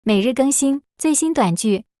每日更新最新短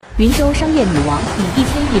剧。云州商业女王以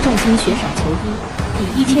1000亿重金悬赏求医，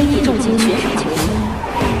以1000亿重金悬赏求医。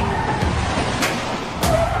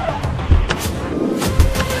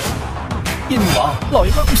叶女王，老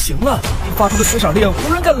爷快不行了，你发出的悬赏令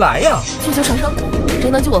无人敢来呀！诉求长生谷，谁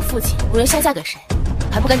能救我父亲，无人下嫁给谁，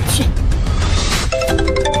还不赶紧去！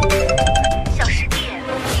小师弟，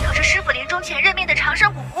你可是师傅临终前任命的长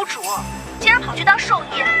生谷谷主，竟然跑去当兽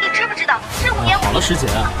医，你知不知道？这5年好了，师姐，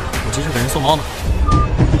我急着给人送猫呢。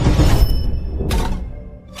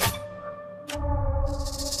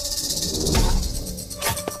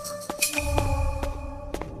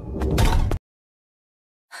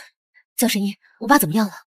江神医，我爸怎么样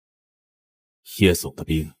了？叶总的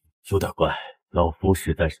病有点怪，老夫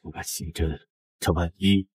实在是不敢行针，这万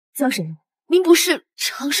一……江神医，您不是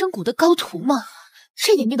长生谷的高徒吗？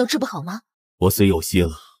这点病都治不好吗？我虽有心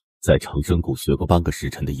了，在长生谷学过半个时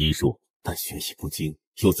辰的医术，但学艺不精，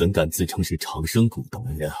又怎敢自称是长生谷的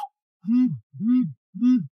人啊？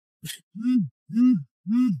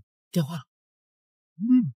电话。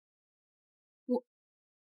我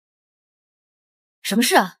什么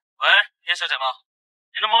事啊？喂，叶小姐吗？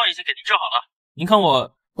您的猫已经给您治好了，您看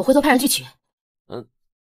我回头派人去取。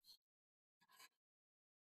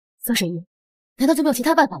江神医，难道就没有其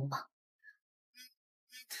他办法了吗？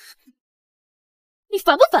你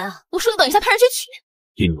烦不烦啊？我说的等一下派人去取。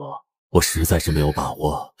叶女王，我实在是没有把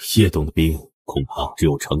握，叶董的病恐怕只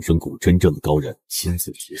有长生谷真正的高人亲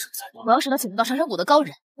自施术才能。我要是能请得到长生谷的高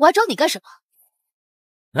人，我还找你干什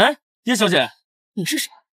么？哎，叶小姐，你是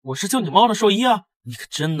谁？我是救你猫的兽医啊，你可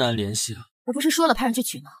真难联系啊！我不是说了派人去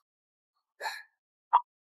取吗？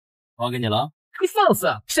交给你了。你放肆！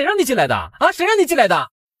谁让你进来的啊？谁让你进来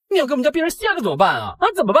的？你要给我们家病人下个怎么办啊？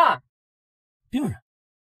怎么办？病人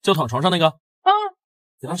就躺床上那个啊，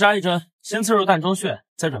给他扎一针，先刺入膻中穴，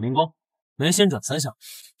再转命宫，眉心转3下，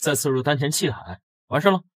再刺入丹田气海，完事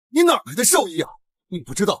了。你哪来的兽医啊？你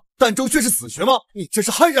不知道膻中穴是死穴吗？你这是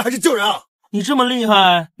害人还是救人啊？你这么厉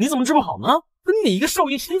害，你怎么治不好呢？你一个兽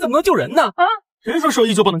医，你怎么能救人呢？啊？谁说兽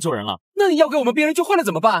医就不能救人了？那你要给我们病人救坏了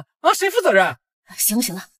怎么办啊？谁负责任？行了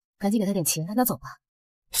行了，赶紧给他点钱，让他走吧。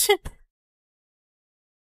是。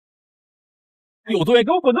有作业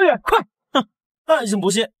给我滚作业，快！哼，爱信不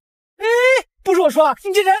信。哎，不是我说，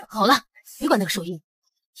你这人……好了，别管那个兽医，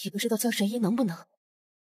也不知道江神医能不能。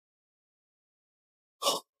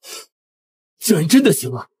竟然真的行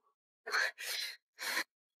了！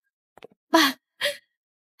爸，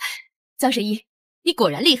江神医，你果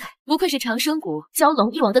然厉害，不愧是长生谷蛟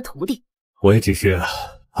龙医王的徒弟。我也只是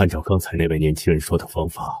按照刚才那位年轻人说的方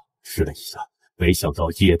法试了一下，没想到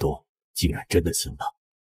叶董竟然真的行了。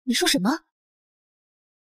你说什么？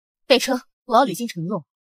备车，我要履行承诺。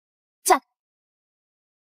在。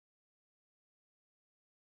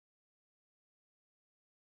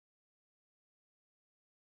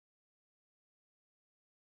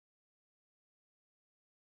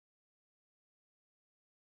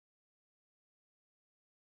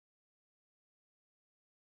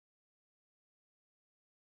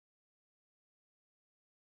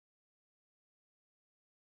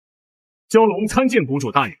蛟龙参见谷主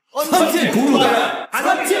大人。参见谷主大人，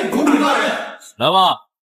参见谷主大人。来吧。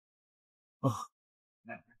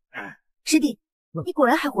师弟，你果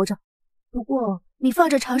然还活着。不过你放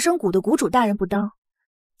着长生谷的谷主大人不当，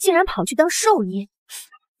竟然跑去当兽医，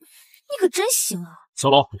你可真行啊！小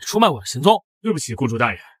龙，你出卖我的行踪。对不起，谷主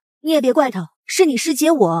大人。你也别怪他，是你师姐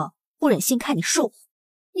我不忍心看你受苦。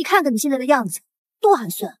你看看你现在的样子，多寒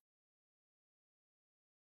酸。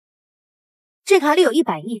这卡里有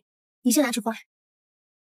100亿，你先拿去花。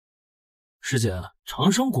师姐，长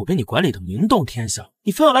生谷被你管理的名动天下，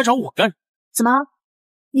你非要来找我干什么？怎么？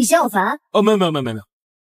你嫌我烦？没有，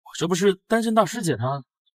我这不是担心大师姐她。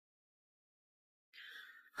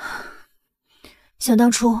想当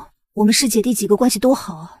初我们师姐弟几个关系多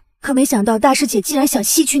好，可没想到大师姐竟然想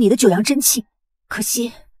吸取你的9阳真气，可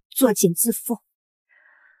惜作茧自缚。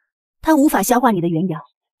她无法消化你的元阳，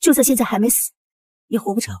就算现在还没死，也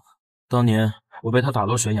活不成了。当年我被他打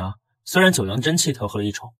落悬崖，虽然9阳真气调和了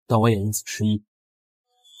一筹，但我也因此失忆。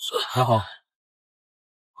还好，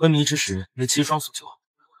昏迷之时没七双所救。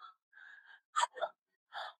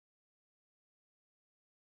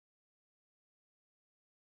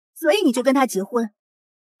所以你就跟他结婚，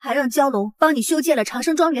还让蛟龙帮你修建了长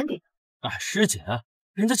生庄园给他。哎，师姐，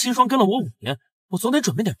人家七双跟了我5年，我总得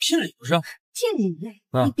准备点聘礼不是？聘礼？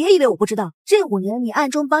你别以为我不知道，这5年你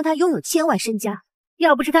暗中帮他拥有1000万身家，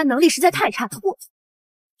要不是他能力实在太差，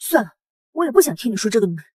算了，我也不想听你说这个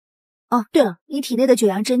女人。哦，对了，你体内的9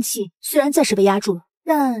阳真气虽然暂时被压住了，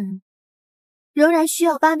但仍然需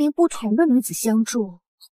要8名不同的女子相助，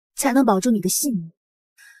才能保住你的性命。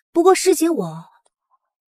不过师姐我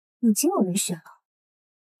已经有人选了。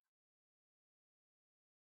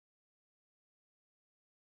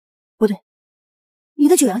不对，你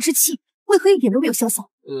的九阳之气为何一点都没有消散？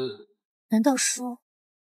难道说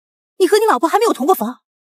你和你老婆还没有同过房？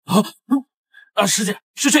师姐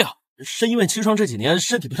是这样，是因为七双这几年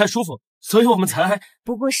身体不太舒服，所以我们才……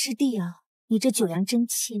不过师弟啊，你这九阳真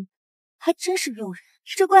气还真是诱人，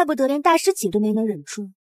这怪不得连大师姐都没能忍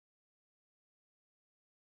住。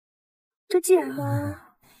这既然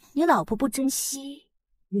呢，你老婆不珍惜，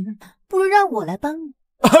不如让我来帮你。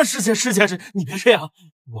师姐，你别这样，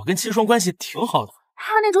我跟七双关系挺好的。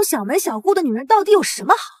她那种小门小户的女人到底有什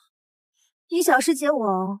么好？你小师姐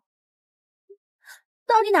我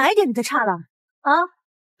到底哪一点比她差了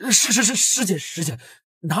啊？师姐，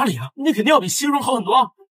哪里啊？你肯定要比七双好很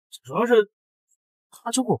多。主要是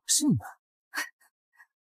她就我不信呢。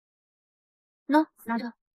拿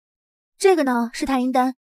着，这个呢是太阴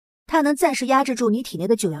丹，它能暂时压制住你体内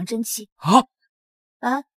的九阳真气。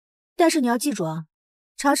但是你要记住啊，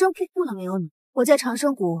长生谷不能没有你。我在长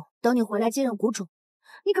生谷等你回来接任谷主，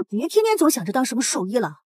你可别天天总想着当什么兽医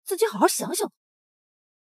了，自己好好想想。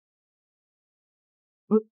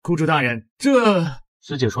谷主大人，这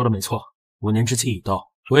师姐说的没错，5年之期已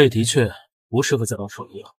到，我也的确不适合再当兽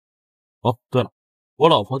医了。哦，对了，我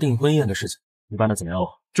老婆订婚宴的事情，你办的怎么样了？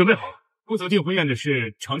准备好了。负责订婚宴的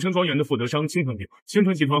是长生庄园的负责商青城集团，青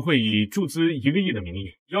城集团会以注资1个亿的名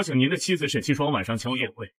义，邀请您的妻子沈七双晚上前往宴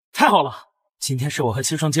会。太好了，今天是我和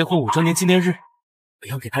七双结婚5周年纪念日，我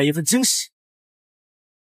要给她一份惊喜。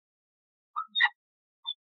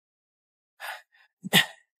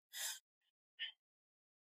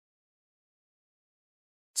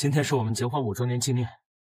今天是我们结婚5周年纪念，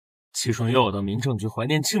七双约我到民政局怀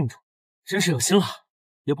念庆祝，真是有心了，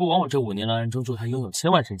也不枉我这5年来暗中祝她拥有1000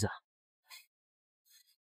万身价。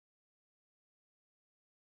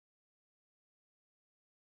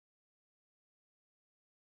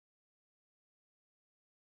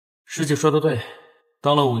师姐说的对，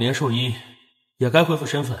当了5年兽医，也该恢复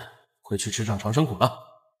身份，回去执掌长生谷了。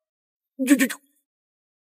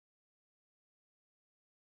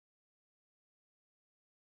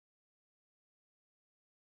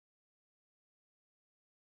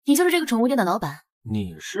你就是这个宠物店的老板？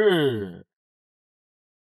你是？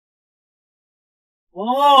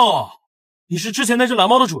哦，你是之前那只蓝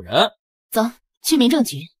猫的主人。走，去民政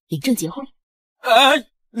局领证结婚。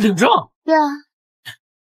领证？对啊，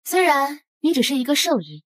虽然你只是一个兽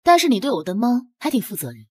医，但是你对我的猫还挺负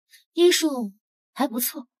责任，医术还不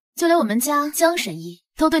错，就连我们家江神医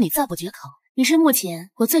都对你赞不绝口。你是目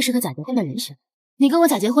前我最适合假结婚的人选，你跟我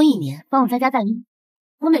假结婚1年，帮我在家带孕，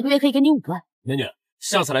我每个月可以给你5万。美女，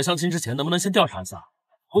下次来相亲之前能不能先调查一下？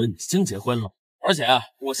我已经结婚了，而且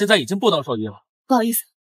我现在已经不当兽医了。不好意思，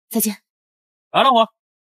再见。来了，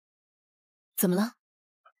怎么了？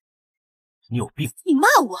你有病！你骂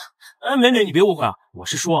我？美女，你别误会啊，我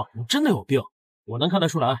是说你真的有病，我能看得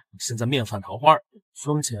出来，你现在面泛桃花，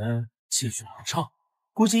胸前气血流畅，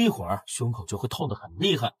估计一会儿胸口就会痛得很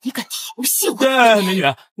厉害。你敢调戏我？对，美女，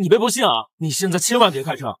你别不信啊，你现在千万别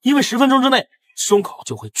开车，因为10分钟之内胸口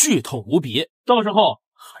就会剧痛无比，到时候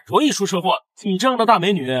很容易出车祸。你这样的大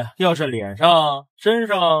美女，要是脸上、身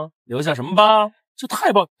上留下什么疤，就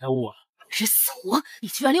太暴殄天物了。日死我！你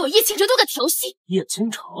居然连我叶倾城都敢调戏！叶倾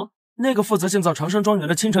城，那个负责建造长生庄园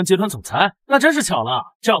的倾城集团总裁，那真是巧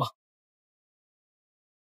了。这样吧，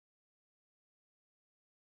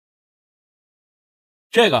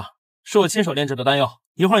这个是我亲手炼制的丹药，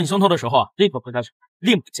一会儿你胸痛的时候立刻喝下去，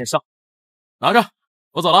立马见效。拿着，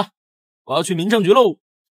我走了，我要去民政局喽，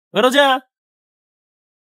回头见。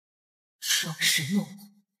装神弄鬼，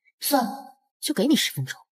算了，就给你10分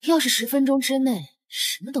钟。要是10分钟之内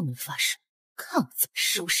什么都没发生，看我怎么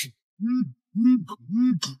收拾你！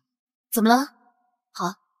怎么了？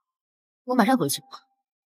好，我马上回去。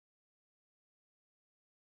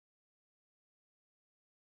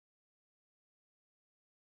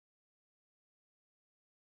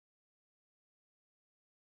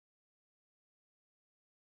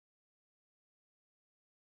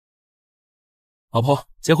老婆，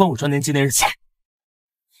结婚5周年纪念日前，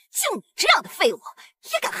就你这样的废物，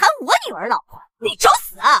也敢喊我女儿老婆，你找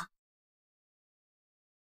死啊！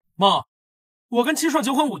妈，我跟七爽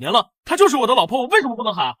结婚5年了，她就是我的老婆，我为什么不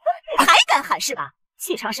能喊？还敢喊是吧？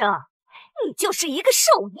戚长生，你就是一个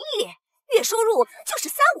兽医，月收入就是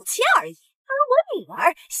3、5千而已，而我女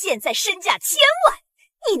儿现在身价1000万，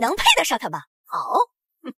你能配得上她吗？好，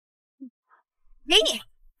给你，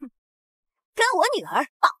跟我女儿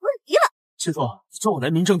绑了离了。七爽，你叫我来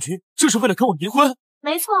民政局，就是为了跟我离婚？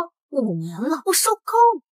没错，5年了，我受够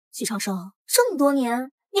了。戚长生，这么多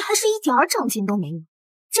年，你还是一点长进都没有。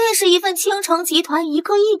这是一份倾城集团1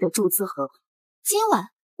个亿的注资合同，今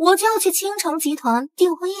晚我就要去倾城集团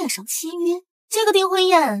订婚宴上签约。这个订婚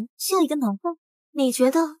宴需要一个男伴，你觉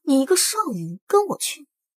得你一个少女跟我去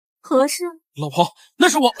合适？老婆，那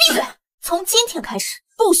是我。闭嘴！从今天开始，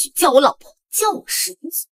不许叫我老婆，叫我沈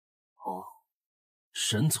总。哦，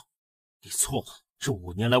沈总，你错了。这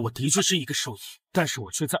5年来，我的确是一个兽医，但是我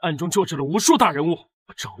却在暗中救治了无数大人物，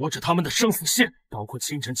我掌握着他们的生死线，包括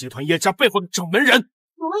倾城集团叶家背后的掌门人。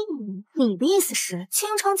所以你的意思是，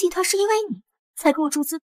倾城集团是因为你才给我注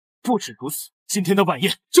资？不止如此，今天的晚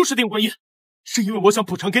宴就是订婚宴，是因为我想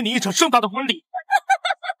补偿给你一场盛大的婚礼。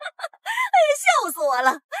笑死我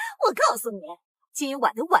了！我告诉你，今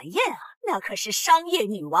晚的晚宴啊，那可是商业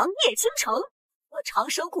女王叶倾城和长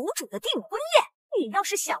生谷主的订婚宴。你要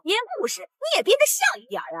是想编故事，你也编得像一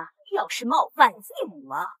点啊！要是冒犯继母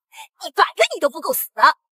啊，100个你都不够死的。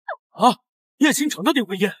啊，叶倾城的订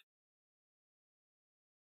婚宴。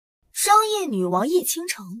商业女王叶倾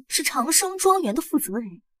城是长生庄园的负责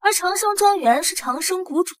人，而长生庄园是长生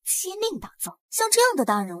谷主亲令打造，像这样的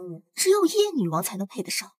大人物，只有叶女王才能配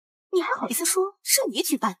得上。你还好意思说是你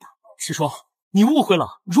举办的？西双，你误会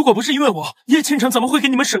了。如果不是因为我，叶倾城怎么会给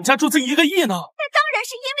你们沈家注资1个亿呢？那当然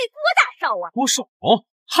是因为郭大少啊！郭少龙，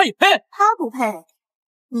他也配？他不配，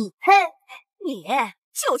你配？你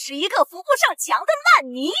就是一个扶不上墙的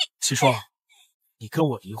烂泥。西双，你跟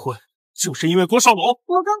我离婚就是因为郭少龙？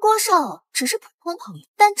我跟郭少只是普通朋友，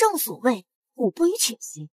但正所谓虎不与犬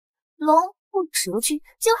行，龙不与蛇居，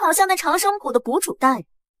就好像那长生谷的谷主大人，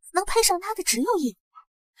能配上他的只有叶女王，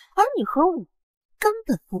而你和我根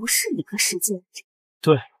本不是一个世界的人。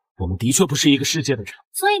对，我们的确不是一个世界的人。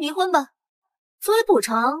所以离婚吧。作为补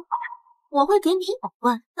偿，我会给你100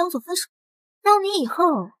万当做分手，让你以后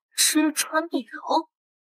吃穿不愁。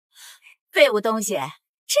废物东西，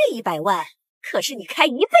这100万可是你开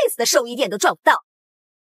一辈子的寿衣店都赚不到。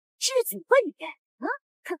知己问也，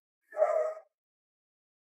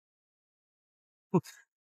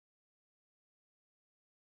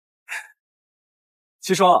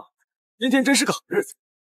七双，今天真是个好日子，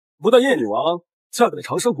不但叶女王嫁给了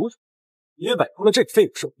长生谷主，也摆脱了这个废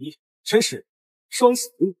物兽医，真是双喜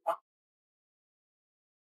临门啊！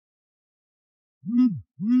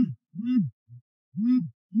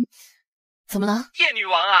怎么了？叶女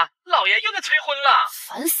王啊，老爷又在催婚了，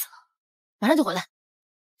烦死了，马上就回来。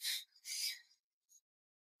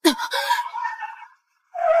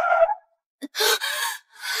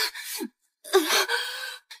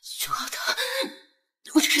主要的，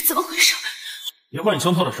我这是怎么回事？别怪你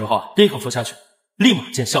胸痛的时候，立刻服下去，立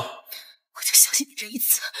马见效。我就相信你这一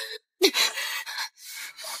次。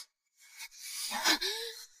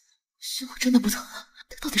是我真的不疼了，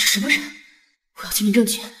他到底是什么人？我要去民政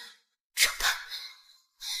局找他。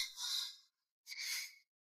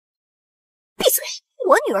闭嘴！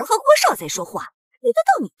我女儿和郭少在说话，轮得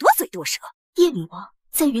到你多嘴多舌？叶女王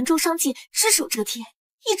在云州商界只手遮天，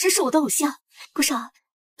一直是我的偶像。郭少，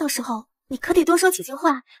到时候你可得多说几句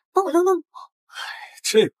话，帮我露露脸。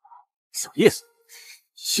这个小意思。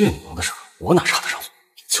叶女王的事我哪插得上嘴？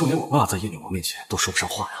就连我爸在叶女王面前都说不上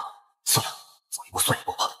话呀。算了，走一步算一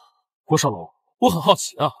步吧。郭少龙，我很好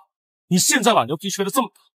奇啊，你现在把牛皮吹得这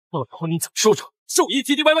么大，到时候你怎么收场？兽医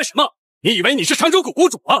唧唧歪歪什么？你以为你是长生谷谷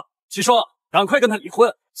主啊？七双，赶快跟他离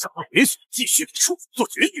婚，想要允许继续给畜生做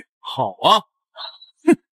绝育。好啊。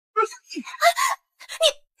哼，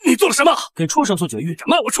你做了什么？给畜生做绝育？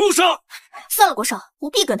骂我畜生？算了，郭少，不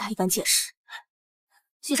必跟他一番解释。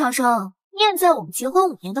许长生，念在我们结婚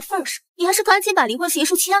5年的份上，你还是赶紧把离婚协议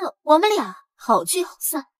书签了，我们俩好聚好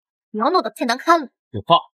散，不要弄得太难看了。我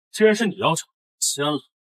爸，既然是你要求，签了。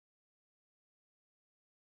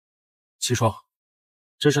七双，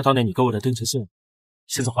这是当年你给我的定情信，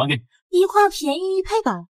现在还给你。一块便宜一配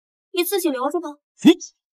版，你自己留着吧。你，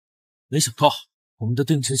没想到我们的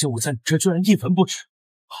定情信物在你这居然一文不值。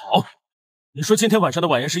好，你说今天晚上的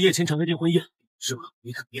晚宴是叶倾城的订婚宴，这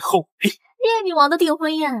你可别后悔。叶女王的订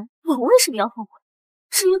婚宴，我为什么要后悔？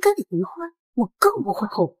至于跟你离婚，我更不会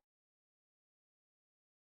后悔。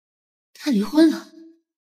他离婚了。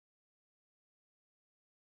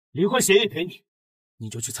离婚协议给你，你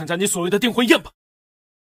就去参加你所谓的订婚宴吧。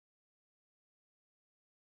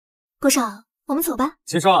郭少，我们走吧。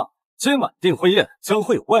七双，今晚订婚宴将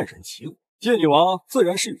会有万人齐舞，叶女王自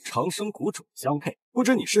然是与长生谷主相配，不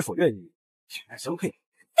知你是否愿意与她相配？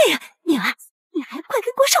哎呀，女儿，你还不快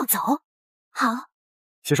跟郭少走？好。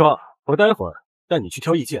七双，我待会儿带你去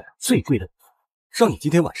挑一件最贵的礼服，让你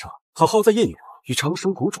今天晚上好好在叶女王与长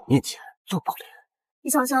生谷主面前做爆脸。李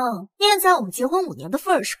长生，念在我们结婚5年的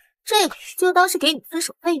份上，这个就当是给你分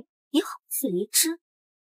手费，你好自为之。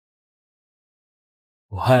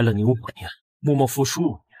我爱了你5年，默默付出5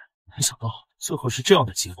年，没想到最后是这样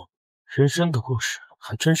的结果。人生的故事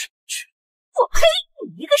还真是有趣。我呸！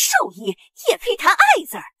你一个兽医也配谈爱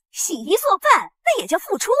字儿？洗衣做饭那也叫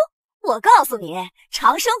付出？我告诉你，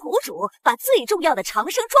长生谷主把最重要的长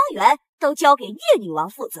生庄园都交给叶女王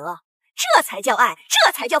负责，这才叫爱，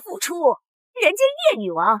这才叫付出。人家叶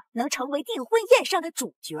女王能成为订婚宴上的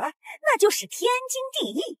主角，那就是天经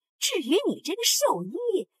地义。至于你这个兽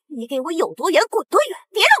医，你给我有多远滚多远，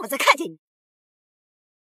别让我再看见你。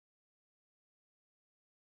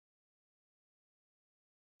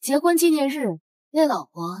结婚纪念日被老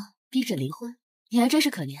婆逼着离婚，你还真是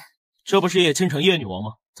可怜。这不是叶倾城叶女王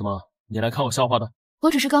吗？怎么，你来看我笑话的？我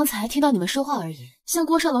只是刚才听到你们说话而已。像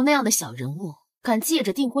郭少龙那样的小人物，敢借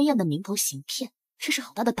着订婚宴的名头行骗，这是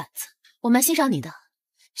好大的胆子。我蛮欣赏你的，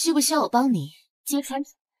需不需要我帮你揭穿？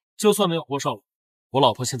就算没有郭少龙，我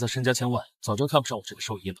老婆现在身家千万，早就看不上我这个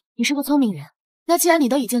兽医了。你是个聪明人，那既然你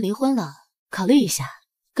都已经离婚了，考虑一下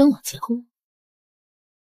跟我结婚。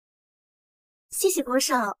谢谢郭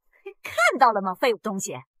少，看到了吗？废物东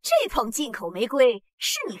西，这捧进口玫瑰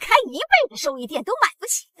是你开1辈子兽医店都买不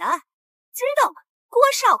起的，知道吗？郭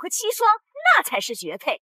少和七双那才是绝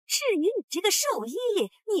配。至于你这个兽医，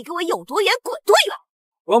你给我有多远滚多远。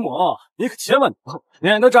伯母，你可千万别碰，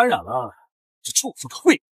免得沾染了这畜生的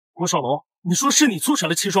秽物。郭少龙，你说是你促成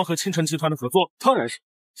了七双和青城集团的合作？当然是，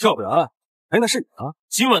要不然那是你啊。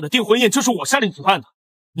今晚的订婚宴就是我下令举办的，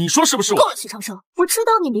你说是不是我？够了，许长生，我知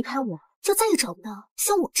道你离开我就再也找不到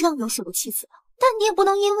像我这样优秀的妻子了，但你也不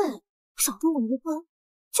能因为想跟我离婚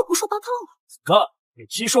就胡说八道了。哥，给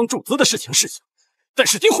七双注资的事情是小，但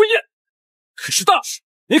是订婚宴可是大事。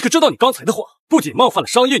你可知道你刚才的话不仅冒犯了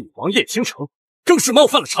商业女王叶倾城，更是冒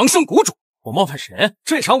犯了长生谷主。我冒犯谁？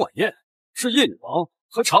这场晚宴是叶女王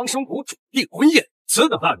和长生谷主订婚宴，此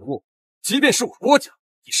等大人物，即便是我郭家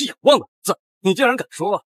也是仰望的存在。你竟然敢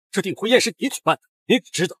说这订婚宴是你举办的？你可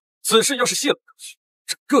知道此事要是泄露出去，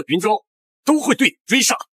整个云州都会对你追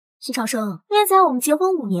杀。许长生，念在我们结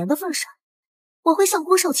婚5年的份上，我会向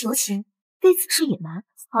郭少求情，对此事隐瞒。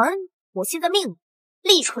而我现在命令，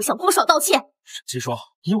立刻向郭少道歉。沈七双，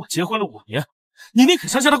你我结婚了5年，你宁可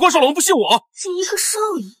相信他郭少龙，不信我？你一个兽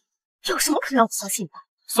医，有什么可让我相信的？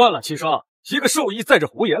算了，七双，一个兽医在这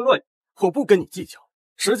胡言乱语，我不跟你计较。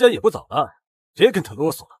时间也不早了，别跟他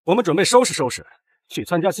啰嗦了。我们准备收拾收拾，去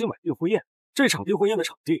参加今晚订婚宴。这场订婚宴的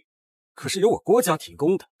场地可是由我郭家提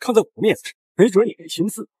供的，看在我面子上，没准你可以亲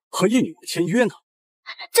自和叶女王签约呢。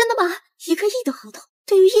真的吗？1个亿的合同，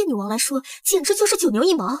对于叶女王来说，简直就是9牛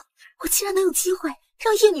一毛。我竟然能有机会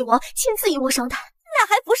让叶女王亲自与我商谈，那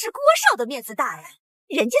还不是郭少的面子大呀？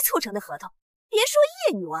人家促成的合同，别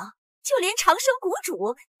说叶女王，就连长生谷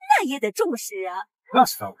主那也得重视啊。那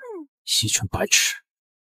是当然。一群白痴！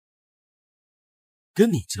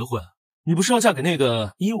跟你结婚，你不是要嫁给那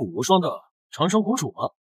个一武无双的长生谷主吗？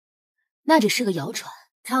那只是个谣传。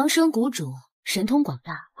长生谷主神通广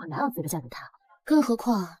大，我哪有资格嫁给他？更何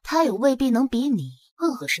况他也未必能比你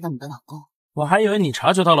更合适当你的老公。我还以为你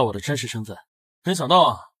察觉到了我的真实身份，没想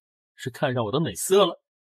到是看上我的美色了。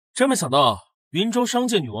真没想到云州商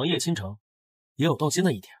界女王叶倾城也有动心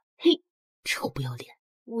的一天。嘿，臭不要脸！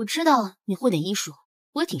我知道你会点医术，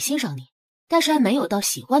我也挺欣赏你，但是还没有到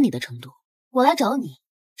喜欢你的程度。我来找你，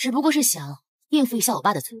只不过是想应付一下我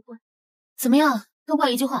爸的催婚。怎么样？通过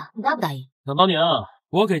一句话，你答不答应？想当年啊，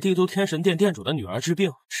我给帝都天神殿店主的女儿治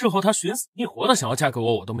病，事后她寻死觅活的想要嫁给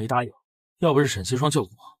我，我都没答应。要不是沈西双救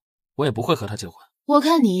过我，也不会和她结婚。我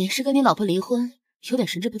看你是跟你老婆离婚，有点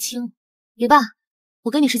神志不清。也罢，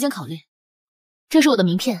我给你时间考虑。这是我的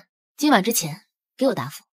名片，今晚之前给我答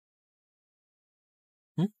复。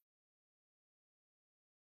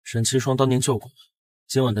沈七双当年救过我，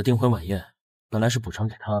今晚的订婚晚宴本来是补偿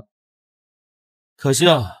给她的，可惜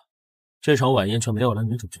啊，这场晚宴却没有了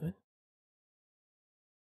女主角。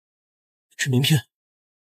是名片。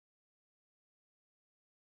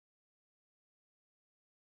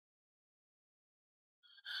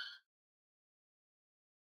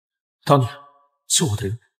当年救我的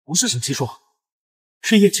人不是沈七双，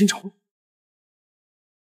是叶倾城。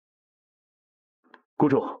谷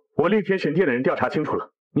主，我令天神殿的人调查清楚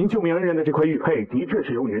了，您救命恩人的这块玉佩的确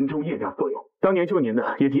是由云州叶家所有，当年救您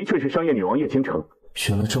的也的确是商业女王叶倾城。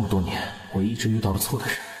学了这么多年，我一直遇到了错的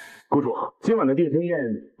人。谷主，今晚的订婚宴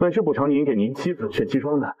本是补偿您给您妻子沈七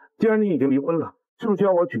双的，既然您已经离婚了，是不是就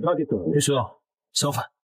要我举他这个？不需要，相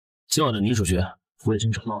反，今晚的女主角我已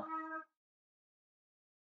经找到了。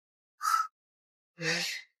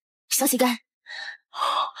小乞丐，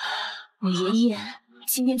我爷爷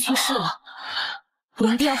今天去世了，我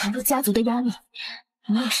一定要扛住家族的压力。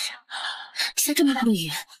你也是，下这么大的雨，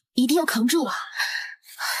一定要扛住啊！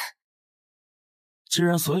既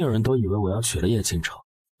然所有人都以为我要娶了叶倾城，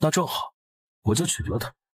那正好，我就娶了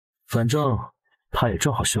她。反正她也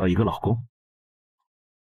正好需要一个老公。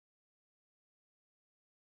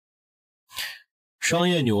商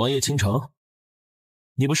业女王叶倾城，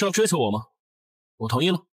你不是要追求我吗？我同意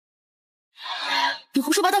了。你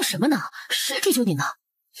胡说八道什么呢？谁追求你呢？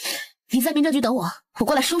你在民政局等我，我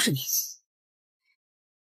过来收拾你。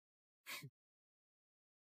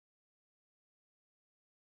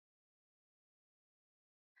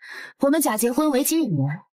我们假结婚为期1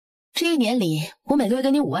年，这1年里，我每个月给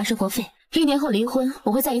你5万生活费，1年后离婚，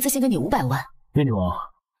我会再一次性给你500万。叶女王，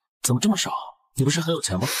怎么这么少？你不是很有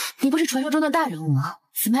钱吗？你不是传说中的大人物吗？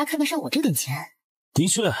怎么还看得上我这点钱？的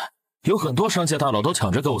确，有很多商界大佬都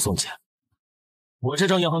抢着给我送钱。我这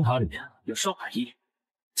张银行卡里面有上百亿。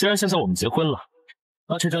既然现在我们结婚了，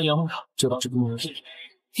那这张银行卡就当是公证。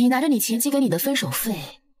你拿着你前妻给你的分手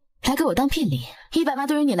费来给我当聘礼，100万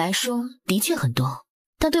对于你来说的确很多。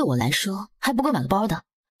但对我来说还不够买个包的。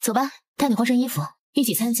走吧，带你换身衣服，一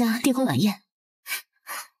起参加订婚晚宴。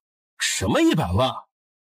什么100万？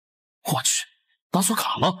我去，拿错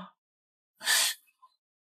卡了。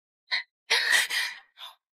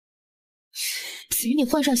许你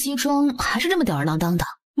换上西装还是这么吊儿郎当的。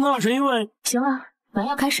那是因为……行了，晚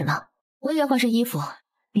宴要开始了，我也要换身衣服，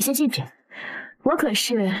你先进去。我可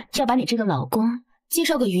是要把你这个老公介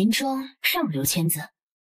绍给云中上流圈子，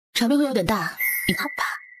场面会有点大，你怕不怕？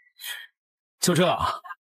就这啊？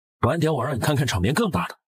晚点我让你看看场面更大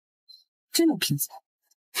的。真有品子。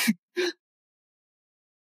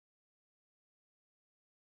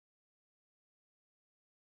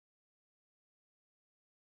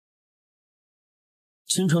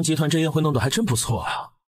倾城集团这宴会弄得还真不错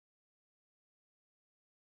啊！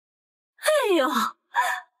哎呦，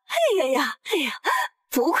哎呀，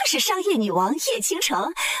不愧是商业女王叶倾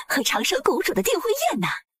城和长生公主的订婚宴呐！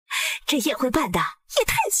这宴会办的也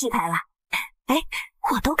太气派了！哎，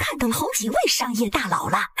我都看到了好几位商业大佬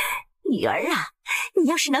了。女儿啊，你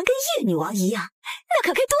要是能跟叶女王一样，那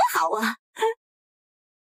可该多好啊！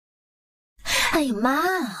哎呀妈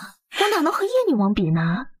啊！我哪能和叶女王比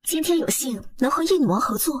呢？今天有幸能和叶女王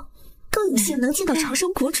合作，更有幸能见到长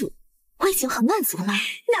生谷主，我已经很满足了。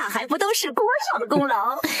那还不都是郭少的功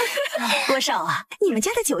劳？郭少啊，你们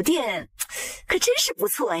家的酒店可真是不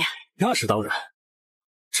错呀！那是当然，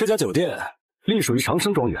这家酒店隶属于长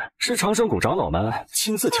生庄园，是长生谷长老们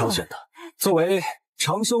亲自挑选的。作为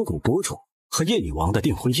长生谷谷主和叶女王的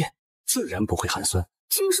订婚宴，自然不会寒酸。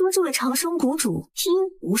据说这位长生谷主英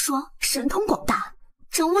武无双，神通广大，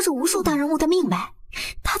掌握着无数大人物的命脉，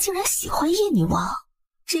他竟然喜欢叶女王，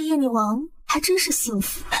这叶女王还真是幸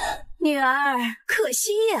福。女儿，可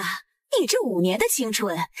惜呀，你这5年的青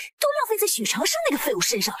春都浪费在许长生那个废物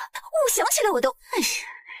身上了，我想起来我都……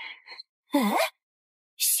哎，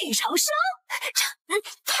许长生，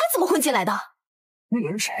他怎么混进来的？那个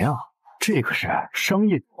人谁啊？这可是商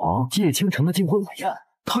业女王叶倾城的订婚晚宴，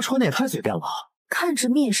他穿的也太随便了。看着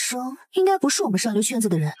面生，应该不是我们上流圈子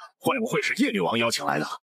的人。会不会是叶女王邀请来的？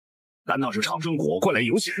难道是长生谷过来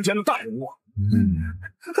游戏人间的大人物？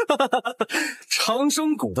长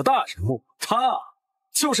生谷的大人物，他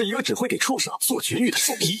就是一个只会给畜生做绝育的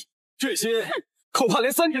兽医，这些恐怕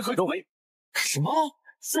连3天腿都没有。什么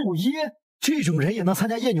兽医？这种人也能参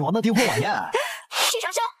加叶女王的订婚晚宴？许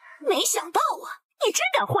长生，没想到啊，你真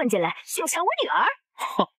敢混进来，想抢我女儿！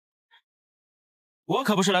哼，我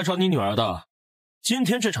可不是来找你女儿的。今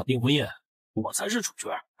天这场订婚宴，我才是主角。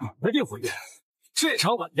我的订婚宴，这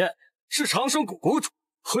场晚宴是长生谷谷主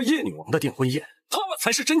和叶女王的订婚宴，他们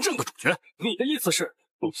才是真正的主角。你的意思是，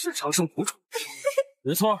你是长生谷主？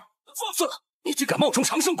没错。放肆！你竟敢冒充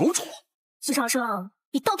长生谷主！许长生，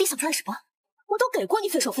你到底想干什么？我都给过你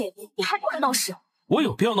分手费，你还过来闹事？我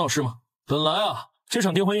有必要闹事吗？本来啊，这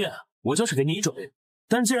场订婚宴我就是给你准备，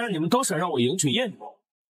但既然你们都想让我迎娶叶女王，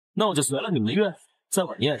那我就随了你们的愿，在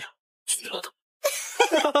晚宴上娶了她。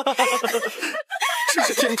这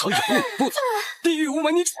是天堂有路你不走，地狱无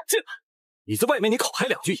门你闯进来。你在外面你口嗨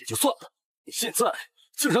2句也就算了，你现在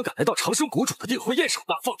竟然敢来到长生谷主的订婚宴上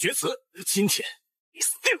大放厥词，今天你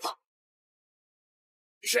死定了！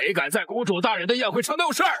谁敢在谷主大人的宴会上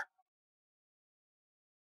闹事儿？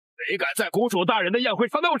谁敢在谷主大人的宴会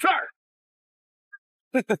上闹事儿？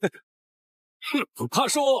哼，不怕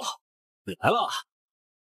说，你来了。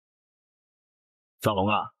小龙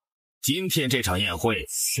啊，今天这场宴会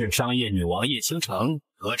是商业女王叶倾城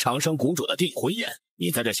和长生谷主的订婚宴，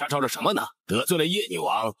你在这瞎吵吵什么呢？得罪了叶女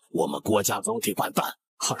王，我们郭家总得完蛋。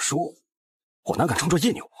二叔，我哪敢冲着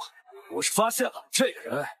叶女王？我是发现了这个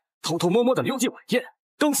人偷偷摸摸的溜进晚宴，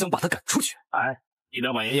刚想把他赶出去。哎，你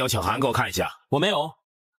的晚宴邀请函给我看一下。我没有。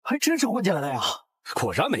还真是混进来的呀！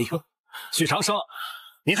果然没有。许长生，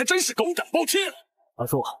你还真是狗胆包天！阿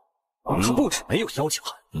叔，他不止没有要求，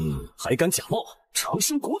还敢假冒长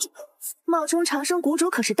生谷主。冒充长生谷主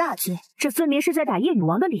可是大罪，这分明是在打叶女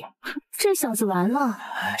王的脸。这小子完了！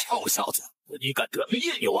臭小子，你敢得罪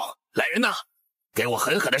叶女王？来人呐，给我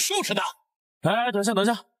狠狠的收拾他！哎，等下，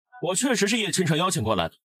我确实是叶倾城邀请过来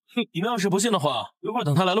的。你们要是不信的话，一会儿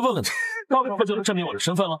等他来了问问他，到时候就能证明我的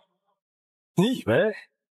身份了。你以为？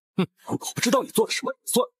我不知道你做了什么打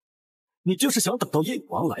算，你就是想等到叶女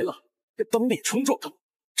王来了，当面冲撞他，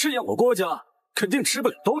这样我郭家肯定吃不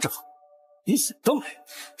了兜着走。你想得美！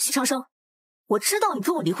许长生，我知道你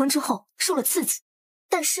跟我离婚之后受了刺激，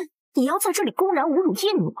但是你要在这里公然侮辱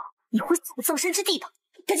叶女王，你会死无葬身之地的。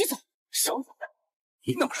赶紧走！小子，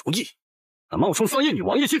你那么容易？敢冒充商业女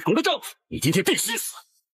王叶倾城的丈夫，你今天必须死！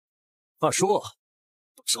二叔，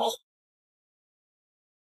动手！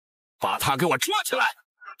把他给我抓起来！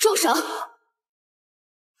住手！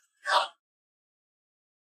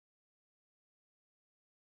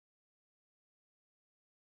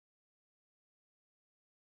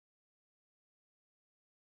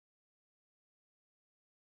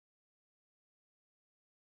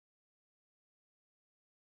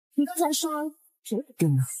你刚才说这个对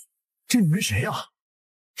呢，这女人谁啊？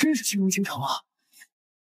真是清明倾城啊！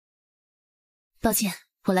抱歉，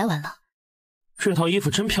我来晚了。这套衣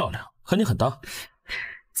服真漂亮，和你很搭。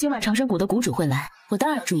今晚长生谷的谷主会来，我当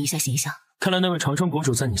然要注意一下形象。看来那位长生谷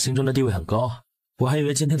主在你心中的地位很高啊！我还以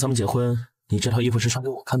为今天咱们结婚，你这套衣服是穿给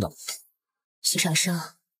我看的。许长生，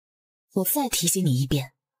我再提醒你一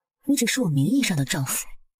遍，你只是我名义上的丈夫，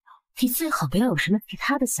你最好不要有什么其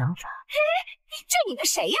他的想法。这你的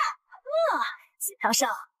谁呀？许长生，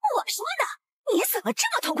我说呢，你怎么这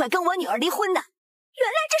么痛快跟我女儿离婚呢？原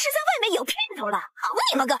来这是在外面有姘头了！好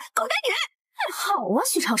你们个狗带女！好啊，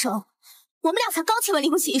许长生，我们俩才刚签完离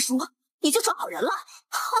婚协议书，你就找好人了。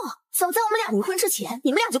早在我们俩离婚之前，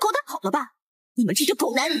你们俩就勾搭好了吧？你们这些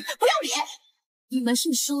狗男女，不要脸！你们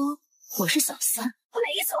是说我是小三？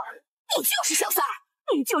没错，你就是小三儿，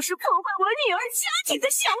你就是破坏我女儿家庭的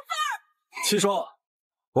小三儿。七叔，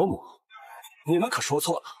伯母，你们可说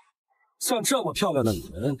错了，像这么漂亮的女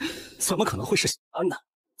人，怎么可能会是小三呢？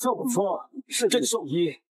要我说，是这个兽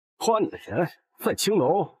医花你的钱在青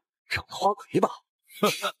楼找的花魁吧？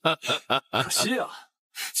可惜啊，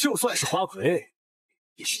就算是花魁，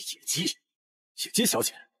也是野鸡。野鸡小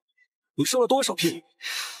姐，你收了多少聘礼，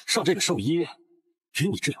让这个兽医给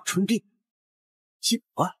你治疗春病？100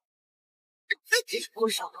万？多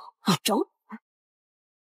少？找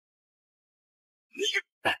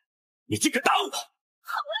你竟敢打我！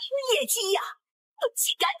野鸡呀，你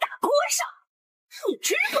竟敢打郭上！你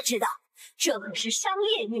知不知道，这可是商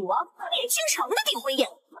业女王叶倾城的订婚宴，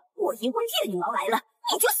我一会叶女王来了，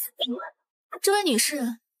你就死定了。这位女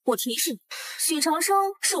士，我提示你，许长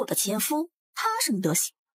生是我的前夫，他什么德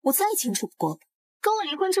行，我再清楚不过了。跟我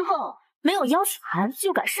离婚之后，没有邀请函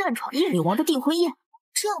就敢擅闯叶女王的订婚宴，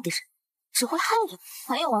这样的人只会害人。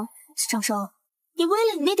还有啊，许长生，你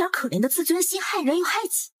为了你那点可怜的自尊心害人又害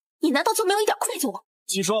己，你难道就没有一点愧疚吗？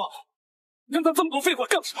七叔，跟他这么多废话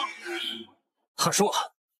干什么？二叔，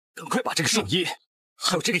赶快把这个兽医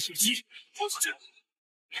还有这个野鸡拖出去，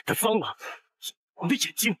免得脏了我的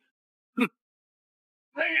眼睛。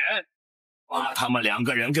来人，把他们2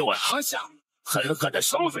个人给我拿下，狠狠的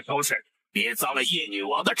收拾收拾，别脏了叶女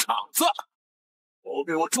王的场子！都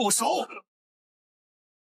给我住手！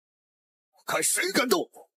我看谁敢动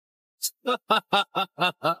我！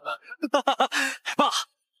爸，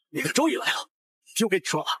你可终于来了！就跟你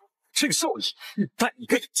说了，这个兽医带一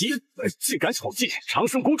个野鸡，竟敢闯进长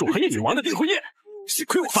生公主和叶女王的订婚宴，幸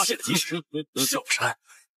亏我发现的及时，要不然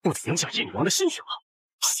不得影响叶女王的心情啊！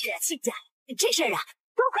是啊，亲家，这事儿啊，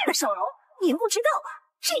多亏了少龙，您不知道啊，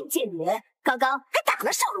这贱女人刚刚还打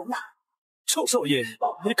了少龙呢。臭兽医，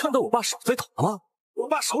你看到我爸手在抖了吗？我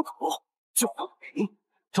爸手抖就表明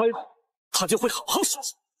他他就会好好说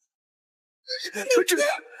说。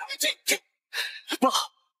爸，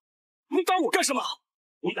你打我干什么？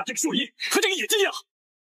你打这个兽医和这个野鸡呀！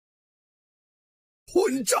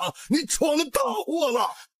混账！你闯了大祸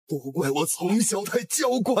了！都怪我从小太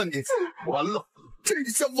娇惯你，完了，这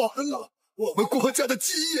下完了，我们国家的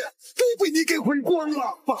基业都被你给毁光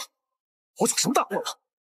了。爸，我闯什么大祸了？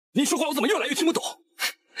你说话我怎么越来越听不懂？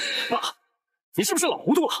爸，你是不是老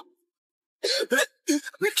糊涂了？我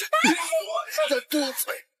再多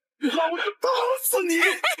嘴，老子打死你！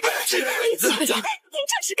亲家，您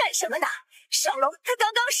这是干什么呢？少龙他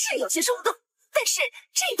刚刚是有些冲动，但是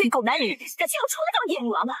这对狗男女可就要戳到叶女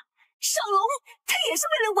王了。少龙他也是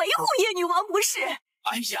为了维护叶女王，不是？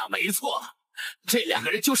哎呀，没错，这两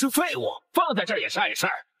个人就是废物，放在这儿也是碍事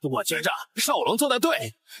儿。我觉着少龙做的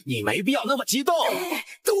对，你没必要那么激动。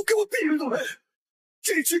都给我闭嘴！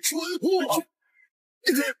这群蠢货！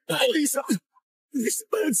陛下，你是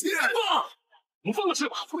本钱！爸，你放了是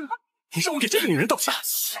吧？你让我给这个女人道歉，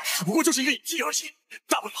只不过就是一个隐疾而已，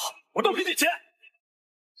大不了我倒赔点钱。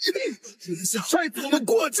你想害死我们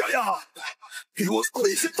国家呀！给我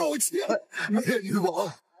跪下道歉！叶女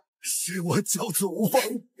王，是我教子无方，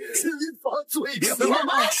执法罪良。是叶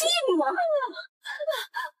女王。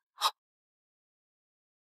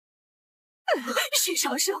许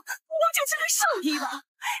长生，我就是个兽医了，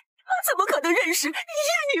他怎么可能认识叶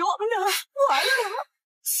女王呢？完了，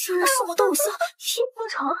竟然是我的偶像叶风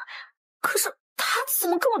城。可是他怎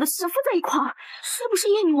么跟我的媳妇在一块儿？是不是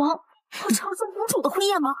叶女王和长生公主的婚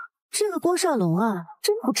宴吗？这个郭少龙啊，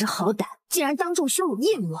真不知好歹，竟然当众羞辱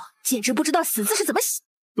叶女王，简直不知道死字是怎么写。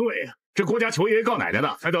对呀，这郭家求爷爷告奶奶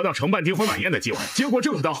的，才得到承办订婚晚宴的机会，结果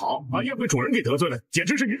这可倒好，把宴会主人给得罪了，简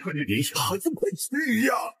直是云可见底。孩子快去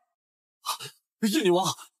呀！叶女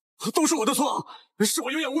王，都是我的错，是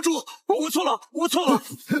我有眼无珠，我错了，我错了。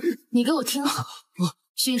你给我听好，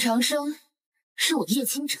许长生是我叶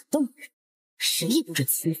倾城的女人，谁也不准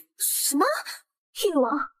欺负。什么？叶女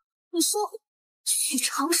王，你说许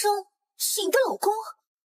长生是你的老公？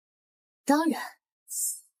当然，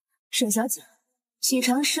沈小姐，许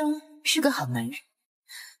长生是个好男人，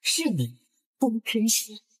是你不珍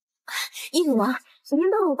惜。叶女王，您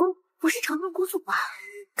的老公不是长生公主吗？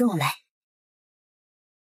跟我来。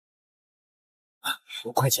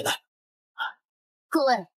快起来！各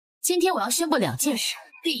位，今天我要宣布2件事。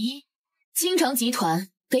第一，倾城集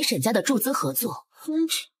团给沈家的注资合作。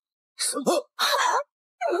什么？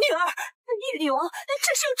女儿，叶女王，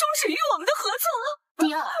这是终止与我们的合作。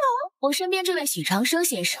第二，我身边这位许长生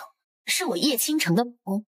先生是我叶倾城的老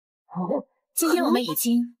公。今天我们已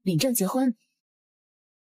经领证结婚。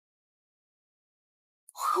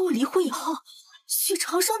和我离婚以后，许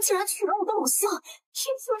长生竟然娶了我的偶像叶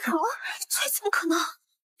倾城，这怎么可能？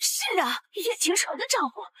是啊，叶倾城的丈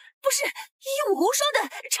夫不是一无无双的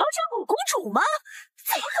长生谷公主吗？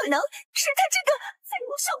怎么可能是他这个废物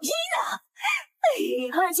兽医呢？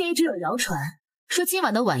而且一直有谣传说今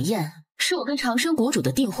晚的晚宴是我跟长生谷主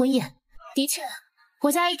的订婚宴。的确，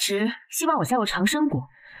我家一直希望我加入长生谷，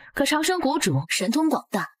可长生谷主神通广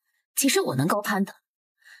大，岂是我能高攀的？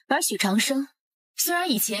而许长生虽然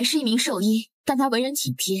以前是一名兽医，但他为人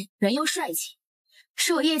体贴，人又帅气，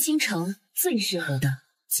是我叶倾城最适合的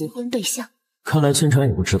结婚对象。看来倾城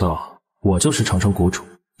也不知道我就是长生谷主。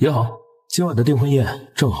也好，今晚的订婚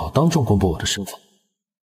宴正好当众公布我的身份。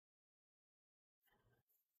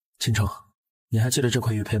倾城，你还记得这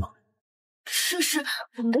块玉佩吗？这是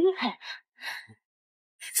我们的玉佩，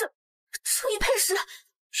这玉佩是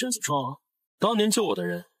申子双，当年救我的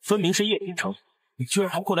人分明是叶倾城，你居然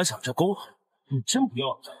还过来抢这功，你真不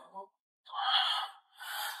要脸！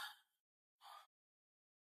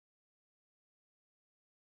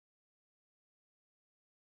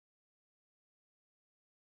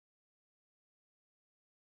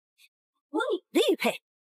你的玉佩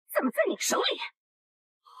怎么在你手里？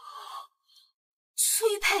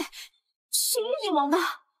这玉佩是叶女王的。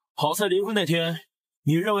好在离婚那天，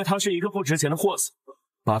你认为它是一个不值钱的货色，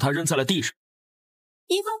把它扔在了地上。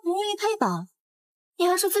一块不玉佩吧，你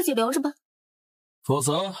还是自己留着吧。否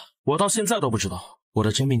则，我到现在都不知道我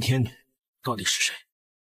的真命天女到底是谁。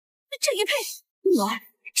这玉佩，女儿，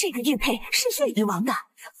这个玉佩是叶女王的，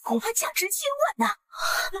恐怕价值千万呢。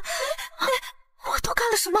我都干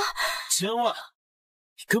了什么？千万！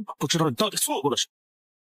你根本不知道你到底错过了什么。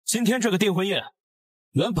今天这个订婚宴，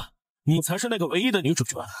原本你才是那个唯一的女主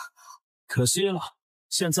角，可惜了，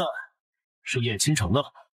现在是叶倾城的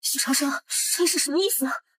了。许长生，这是什么意思？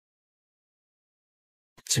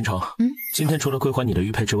倾城，今天除了归还你的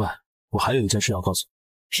玉佩之外，我还有一件事要告诉你。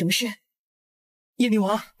什么事？叶女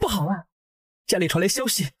王，不好了！家里传来消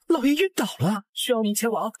息，老爷晕倒了，需要您前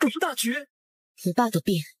往主持大局。你爸的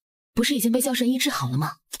病不是已经被叫神医治好了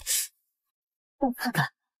吗？我看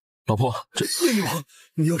看。老婆，这叶女王，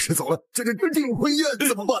你要是走了，这订婚宴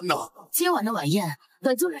怎么办呢？今晚的晚宴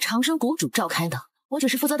本就是长生谷主召开的，我只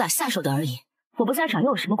是负责打下手的而已。我不在场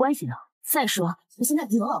又有什么关系呢？再说，我现在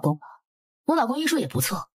有老公了，我老公医术也不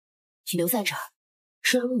错，你留在这儿，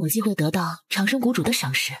说不定有机会得到长生谷主的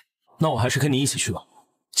赏识。那我还是跟你一起去吧。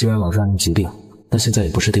既然老丈人急病，但现在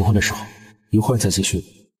也不是订婚的时候，一会儿再继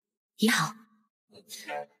续。也好。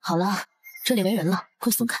好了，这里没人了，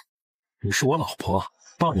快松开。你是我老婆，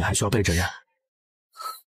抱你还需要背着人？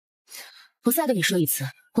我再跟你说一次，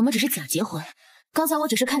我们只是假结婚。刚才我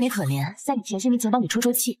只是看你可怜，在你前妻面前帮你出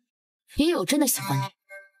出气，也有真的喜欢你。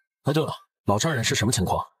哎，对了，老丈人是什么情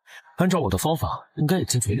况？按照我的方法，应该已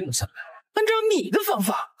经决定了下来。按照你的方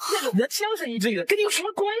法，那个你的枪神医这个跟你有什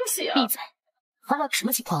么关系啊？闭嘴！花花什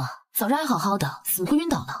么情况啊？早上还好好的，怎么会晕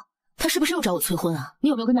倒了？他是不是又找我催婚啊？你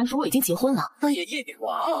有没有跟他说我已经结婚了？哎呀，叶女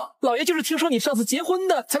王，老爷就是听说你上次结婚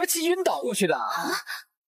的，才被气晕倒过去的。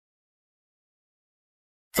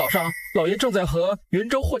早上，老爷正在和云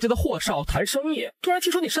州霍家的霍少谈生意，突然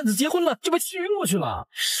听说你擅自结婚了，就被气晕过去了。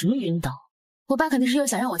什么晕倒？我爸肯定是又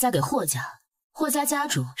想让我嫁给霍家。霍家家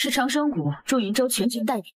主是长生谷驻云州全权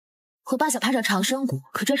代表，我爸想攀上长生谷，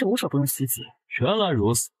可真是无所不用其极。原来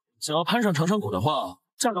如此，想要攀上长生谷的话，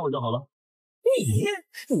嫁给我就好了。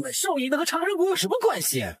你们兽医的和长生谷有什么关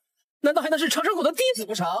系？难道还能是长生谷的弟子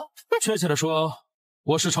不成？确切的说，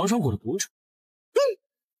我是长生谷的谷主。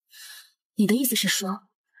你的意思是说，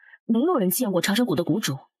没有人见过长生谷的谷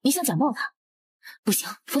主，你想假冒他？不行，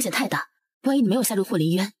风险太大，万一你没有下入霍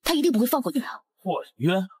林渊，他一定不会放过你啊！霍林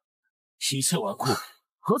渊，一切纨绔，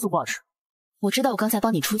何足挂齿。我知道我刚才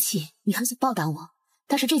帮你出气，你很想报答我，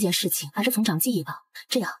但是这件事情还是从长计议吧。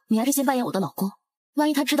这样，你还是先扮演我的老公，万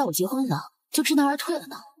一他知道我结婚了，就知难而退了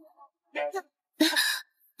呢。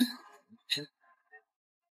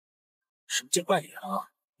什么叫扮演啊？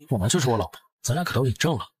你本来就是我老婆，咱俩可都领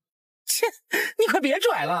证了。切，你快别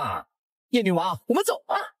拽了，叶女王，我们走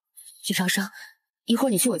吧。许长生，一会儿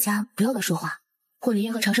你去我家，不要乱说话。霍林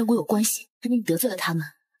渊和长生谷有关系，肯定你得罪了他们，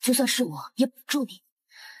就算是我也保不住你。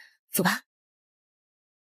走吧。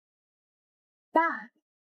爸。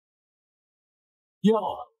哟，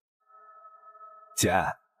姐，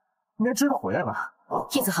你还知道回来了。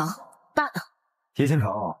叶子航，爸呢？叶倾城，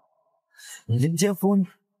你人间妇女。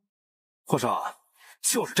霍少，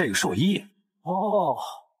就是这个兽医。哦，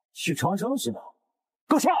许长生是吗？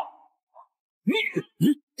给我跳！你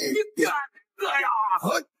哎呀！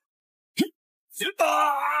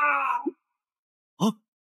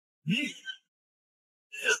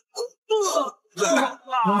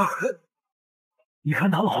你看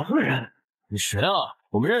打老子的人！你谁啊？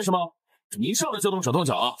我们认识吗？你一上来就动手动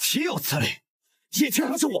脚啊！岂有此理！叶倾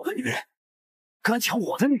城是我的女人，敢抢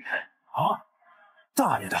我的女人啊！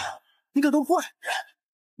大爷的，你敢动外人？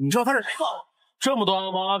你知道他是谁吗？这么多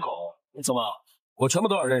阿猫阿狗，你怎么？我全部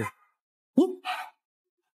都要认识。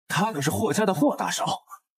他可是霍家的霍大少，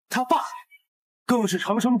他爸更是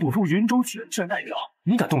长生谷驻云州全权代表。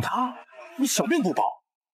你敢动他，你小命不保！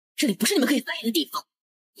这里不是你们可以发言的地方。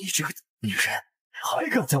你这个女人，还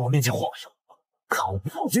敢在我面前晃悠，看我不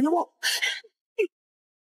报警了吗？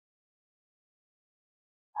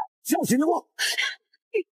叫醒我！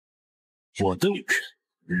我的女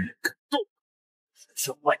人，你敢动？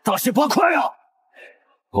向外大卸八块啊！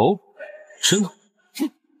哦，真的？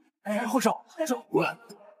哎，霍少，我，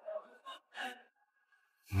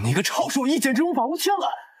你个臭兽医简直无法无天了！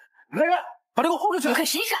来人，把他给我轰出去！我看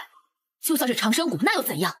谁敢！就算是长生谷，那又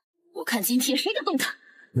怎样？我看今天谁敢动他！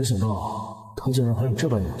没想到他竟然还有这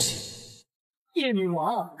般勇气。叶女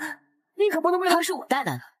王，你可不能为了他是我带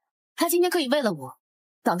来的，他今天可以为了我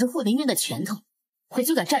挡着霍林渊的拳头，谁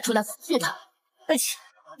就敢站出来保护他？哎，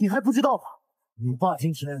你还不知道吧？你爸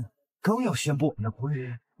今天刚要宣布我们的婚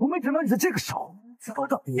姻，我没想到你在这个时候去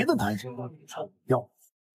找别的男人要。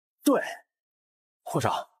对，霍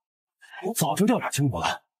少，我早就调查清楚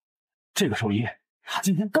了，这个兽医他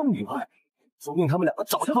今天刚明白，说不定他们两个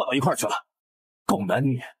早就跑到一块去了，狗男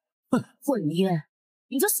女。霍林渊，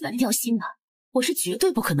你就死了那条心吧，我是绝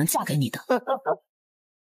对不可能嫁给你的。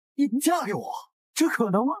你嫁给我，这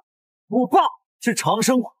可能吗？我爸是长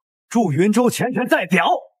生谷驻云州全权代表，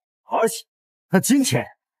而且他今天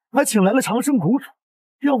还请来了长生谷主，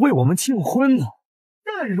要为我们庆婚呢。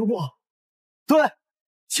那如果对，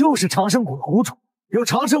就是长生谷的谷主，有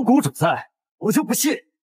长生谷主在，我就不信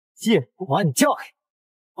叶不把你嫁给。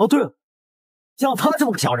哦，对了，像他这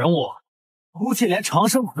么个小人物，估计连长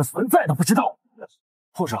生谷的存在都不知道。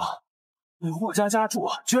霍少，你霍家家主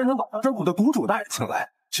居然能把长生谷的谷主带进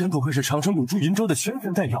来，真不愧是长生谷驻云州的全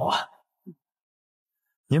权代表啊！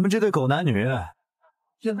你们这对狗男女，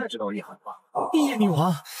现在知道厉害了吧？叶女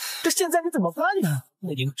王，这现在你怎么办呢？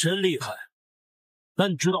你可真厉害！那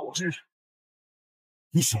你知道我是谁？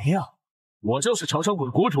你谁呀？我就是长生谷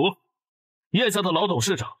的谷主，叶家的老董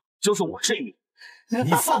事长，就是我这女。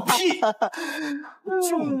你放屁！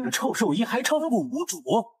就你个臭兽医，还长生谷谷主，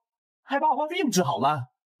还把我病治好了？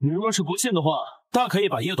你若是不信的话，大可以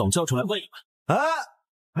把叶董叫出来问一问。哎，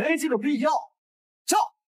没这个必要。照，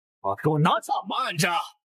给我拿走！慢着，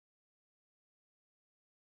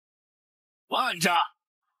慢着！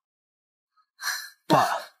爸，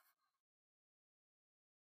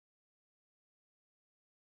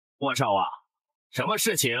霍少啊，什么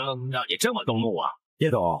事情让你这么动怒啊？叶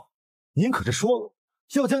董，您可是说了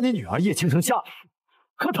要将您女儿叶倾城嫁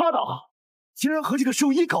给，可他呢，竟然和这个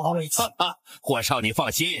兽医搞到了一起。霍少，你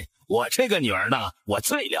放心，我这个女儿呢，我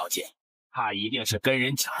最了解，她一定是跟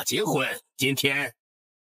人假结婚，今天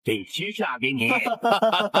必须嫁给你。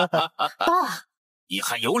爸，你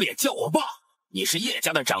还有脸叫我爸？你是叶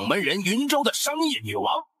家的掌门人，云州的商业女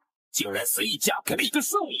王，竟然随意嫁给了一个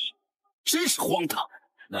兽医，真是荒唐！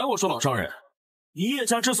来，我说老商人，你叶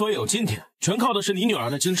家之所以有今天，全靠的是你女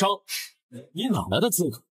儿的经商，你哪来的资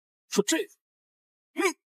格说这个？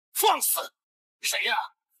放肆！谁呀？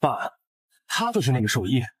爸，他就是那个兽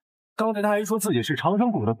医。刚才他还说自己是长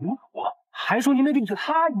生谷的谷主，还说您的病是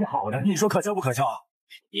他医好的，你说可笑不可笑？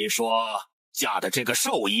你说嫁的这个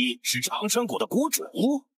兽医是长生谷的谷主？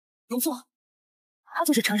没错，他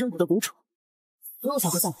就是长生谷的谷主，所以我才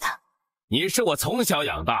会嫁给他。你是我从小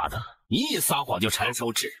养大的，你一撒谎就缠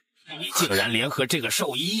手指，你竟然联合这个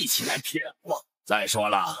兽医一起来骗我！再说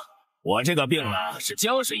了，我这个病呢是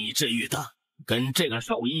江神医治愈的，跟这个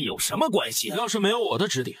兽医有什么关系？要是没有我的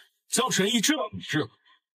指点，江神医知道你是了。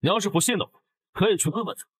你要是不信的话，可以去问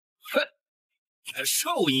问他。哼，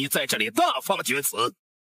兽医在这里大放厥词。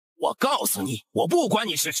我告诉你，我不管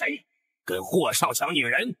你是谁，跟霍少强女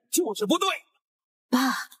人就是不对。爸，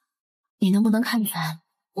你能不能看在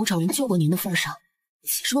我找人救过您的份上，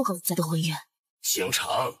结束和我家的婚约？星城，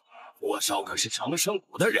霍少可是长生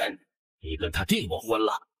谷的人，你跟他订过婚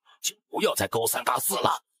了，就不要再勾三搭四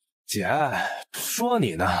了。姐，说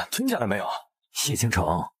你呢，听见了没有？谢星城，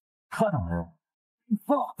他哪儿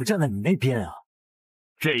不站在你那边啊？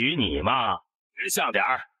至于你嘛，识相点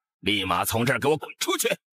儿，立马从这儿给我滚出去！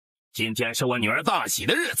今天是我女儿大喜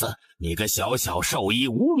的日子，你个小小兽医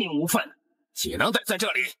无名无分，岂能待在这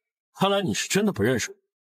里？看来你是真的不认识我。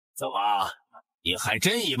怎么，你还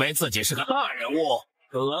真以为自己是个大人物？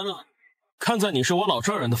可能，看在你是我老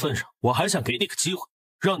丈人的份上，我还想给你个机会，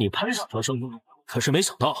让你攀上长生谷。可是没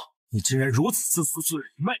想到，你竟然如此自私自利，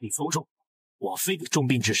卖力操纵，枉费你重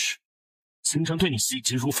病之时。星辰对你惜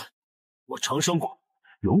疾如焚，我长生谷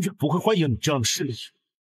永远不会欢迎你这样的势力。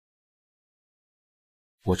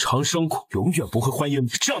我长生谷永远不会欢迎你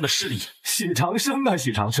这样的势力。许长生啊，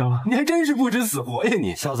许长生，你还真是不知死活呀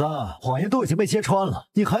你！小子，谎言都已经被揭穿了，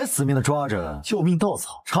你还死命的抓着救命稻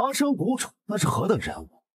草。长生谷主那是何等人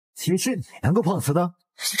物？岂是你能够碰瓷的？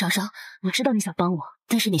许长生，我知道你想帮我，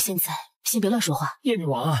但是你现在先别乱说话。叶女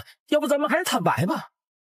王，要不咱们还是坦白吧？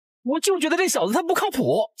我就觉得这小子他不靠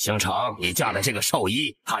谱。星城，你嫁的这个兽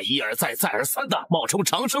医，他一而再再而三的冒充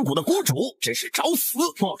长生谷的谷主，真是找死！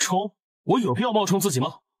冒充？我有必要冒充自己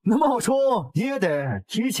吗？那冒充也得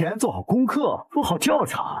提前做好功课，做好调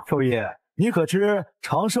查。兽医，你可知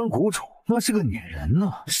长生谷主那是个女人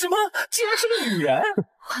呢？什么？竟然是个女人！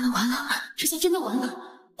完了完了，这下真的完了！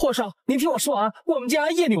霍少，您听我说啊，我们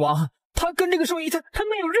家叶女王她跟这个兽医他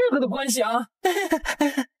没有任何的关系啊！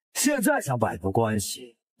现在想摆脱关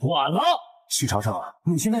系，晚了。许长生，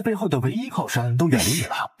你现在背后的唯一靠山都远离你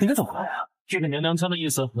了，你该走回来啊！这个娘娘腔的意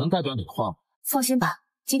思能代表你的话吗？放心吧，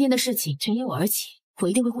今天的事情全因我而起，我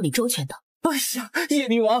一定会护理周全的。哎呀，叶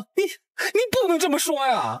女王，你不能这么说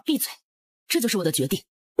呀！闭嘴，这就是我的决定。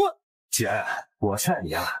姐，我劝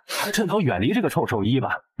你啊，还趁早远离这个臭兽医吧，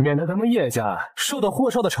免得咱们叶家受到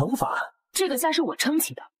霍少的惩罚。这个家是我撑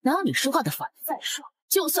起的，哪有你说话的份？再说，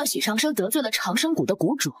就算许长生得罪了长生谷的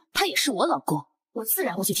谷主，他也是我老公，我自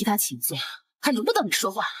然会去替他请罪，还轮不到你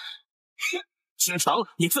说话。星城，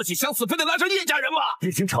你自己想死，非得拉上叶家人吗？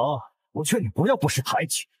叶星城，我劝你不要不识抬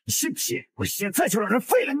举，你信不信我现在就让人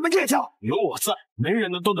废了你们叶家？有我在，没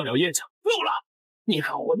人能动得了叶家。够了，你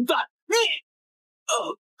个混蛋！你，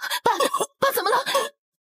爸怎么了？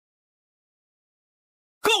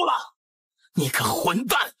够了，你个混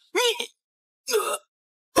蛋！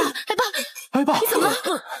你，爸，你怎么了？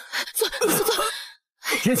坐。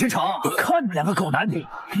叶星城，看你们两个狗男女，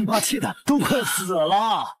你爸气的都快死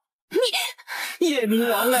了。叶明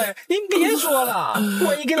王哎，您别说了，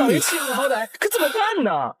万一给老爷气死好歹，可怎么办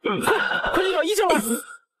呢？快去找医生来！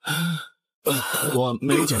我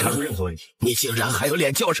没检查出任何问题。你竟然还有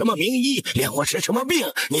脸叫什么名医，连我是什么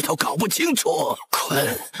病你都搞不清楚！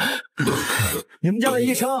滚！你们家的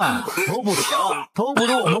医生啊，都不行，都不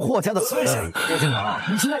如我们霍家的孙神医。叶星城，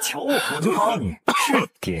你现在求我，我就帮你。是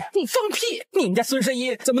爹，你放屁！你们家孙神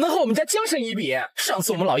医怎么能和我们家江神医比？上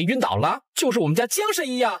次我们老爷晕倒了，就是我们家江神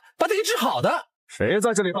医呀，把他给治好的。谁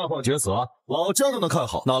在这里大放厥词？老家都能看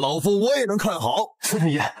好，那老夫我也能看好。孙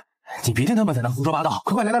神医，你别听他们在那胡说八道，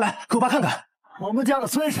快来，给我爸看看。我们家的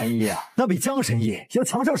孙神医啊，那比江神医要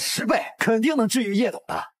强上10倍，肯定能治愈叶董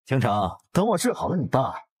的。星城，等我治好了你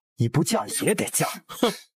爸，你不嫁也得嫁。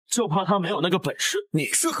哼，就怕他没有那个本事。你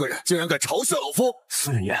是何人，竟然敢嘲笑老夫？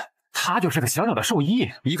孙神医，他就是个小小的兽医，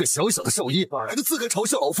一个小小的兽医，哪来的资格嘲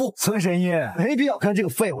笑老夫？孙神医，没必要跟这个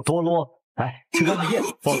废物多啰。来，吃干饭叶。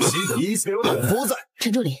放心，一切有老夫在。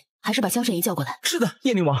陈助理，还是把江神医叫过来。是的，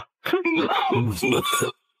叶女王。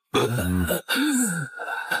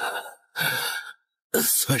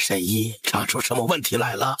孙神医，查出什么问题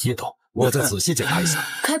来了？叶董，我再仔细检查一下。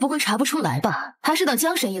该不会查不出来吧？还是等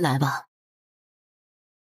江神医来吧。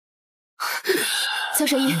江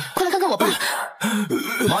神医，快来看看我爸。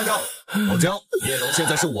慢着，老江，叶董现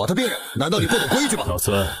在是我的病人，难道你不懂规矩吗？老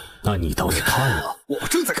孙，那你倒是看了？我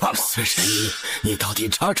正在看嘛。孙神医，你到底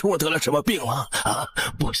查出我得了什么病了？啊，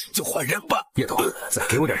不行就换人吧。叶董，再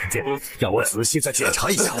给我点时间，让我仔细再检查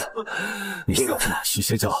一下。你说什么？许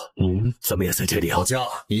先生，您怎么也在这里啊？老江，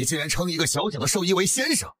你竟然称一个小小的兽医为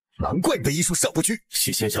先生，难怪你的医术上不去。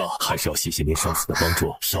许先生，还是要谢谢您上次的帮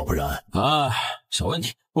助，要不然……啊，小问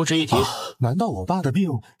题，不值一提。难道我爸的病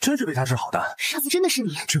真是被他治好的？上次真的是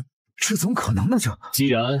你？这怎么可能呢？既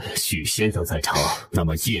然许先生在场，那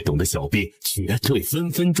么叶董的小病绝对分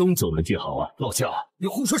分钟就能治好啊！老江，你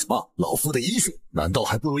胡说什么？老夫的医术难道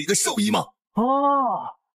还不如一个兽医吗？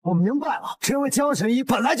我明白了，这位江神医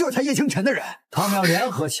本来就是他叶清晨的人，他们要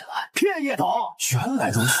联合起来骗叶董。原来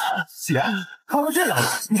如此，姐，看到这样了，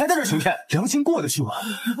你还在这行骗，良心过得去吗？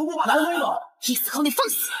你不过把难为吗？一死后你放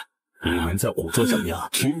肆！你们在胡说什么呀？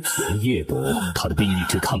之前叶董他的病一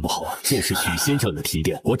直看不好，正是许先生的提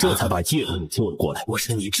点，我这才把叶董救了过来。我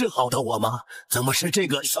是你治好的我吗？怎么是这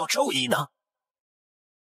个小兽医呢？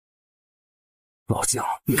老江，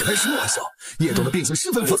你开什么玩笑？叶董的病情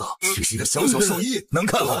十分复杂，只是一个小小兽医能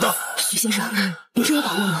看好的？许先生，你真有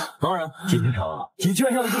把握吗？当然，叶先生，你居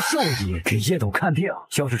然让一个兽医给叶董看病，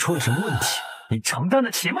要是出了什么问题，你承担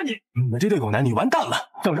得起吗？你们这对狗男女完蛋了！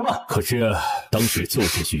等什么？可是当时就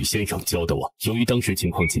是许先生教的我，由于当时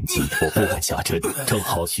情况紧急，我不敢下针，正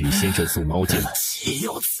好许先生送猫进来，岂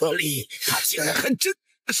有此理！他竟然还真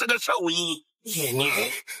是个兽医。叶女，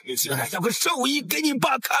你竟然要个兽医给你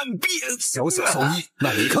爸看病？小小兽医，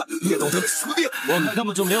那你看叶董得了什么病？我看根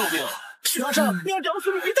本就没有病。先生，你要找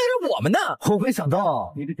兽医带着我们呢。我没想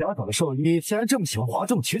到你这小小的兽医竟然这么喜欢哗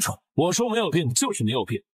众取宠。我说没有病就是没有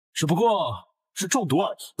病，只不过是中毒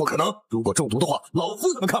而已。不可能，如果中毒的话，老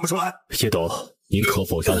夫怎么看不出来？叶董，您可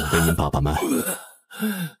否让我为您把把脉？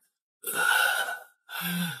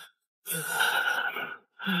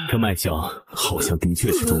这脉象好像的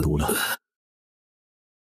确是中毒了。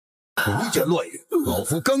胡言乱语！老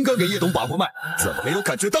夫刚刚给叶董把过脉，怎么没有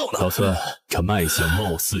感觉到呢？老孙，这脉象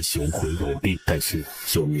貌似雄浑有力，但是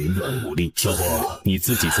又绵软无力，要不你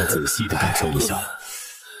自己再仔细的感受一下。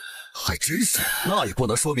还真是，那也不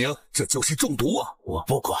能说明这就是中毒啊！我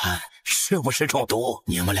不管是不是中毒，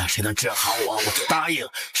你们俩谁能治好我，我就答应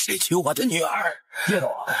谁娶我的女儿。叶董，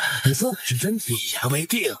你说的是真的？一言为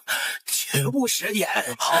定，绝不食言。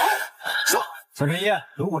好，说，孙神医，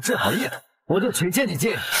如果治好叶董，我就娶接你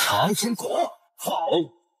进长生谷。好。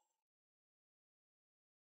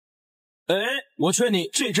哎，我劝你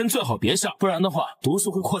这针最好别下，不然的话毒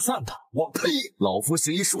素会扩散的。我呸！老夫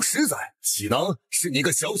行医数10载，岂能是你一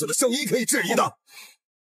个小小的兽医可以治愈的？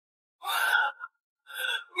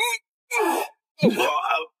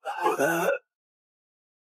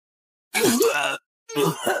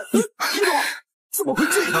怎么会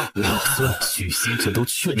这样？老孙，许先生都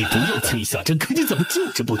劝你不要轻易下针，可你怎么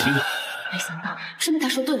就是不听啊？没想到，说明他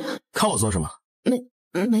说对了。看我做什么？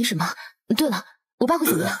没什么。对了，我爸会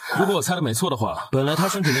怎么样？如果我猜的没错的话，本来他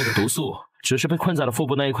身体内的毒素只是被困在了腹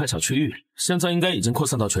部那一块小区域，现在应该已经扩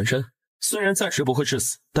散到全身。虽然暂时不会致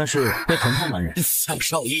死，但是会疼痛难忍。小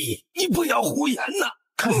兽医，你不要胡言呐！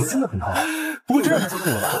看起来真的很疼，不过这样就动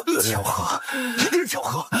了吧？巧合，一定是巧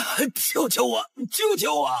合！救救我！救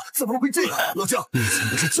救我！怎么会这样？老江，你真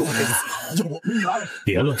的是救孩子，要不你来？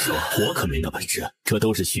别乱说，我可没那本事，这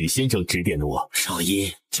都是许先生指点的我。兽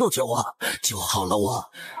医，救救我！救好了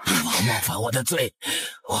我，以往冒犯我的罪，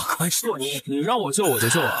我宽恕你。你让我救我就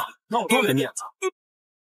救啊，那我多没面子！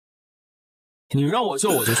你让我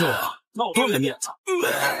救我就救啊，那我多没面子！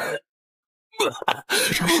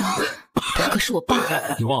许长生，他可是我爸。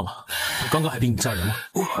你忘了，我刚刚还逼你嫁人吗？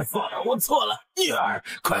我错了，我错了，女儿，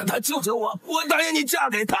快让他救救我！我答应你嫁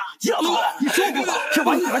给他。丫头，你说过了，要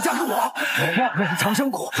把你女儿嫁给我。我爸可是长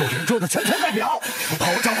生谷驻云州的全权代表，不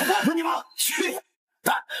怕我丈夫报复你吗？去！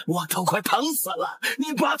但我都快疼死了，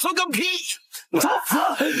你拔错个屁！找死！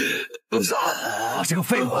这个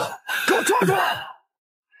废物，给我抓住！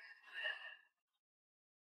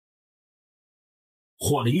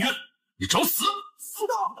霍林渊，你找死！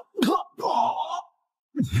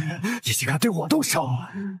你竟敢对我动手！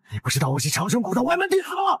你不知道我是长生谷的歪门弟子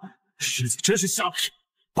吗？师姐真是瞎了眼！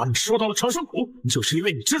把你收到了长生谷，就是因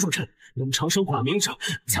为你这种人，用长生谷的名声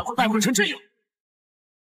才会败坏成这样。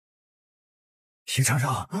徐长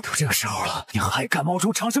生，都这个时候了，你还敢冒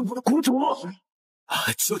充长生谷的谷主？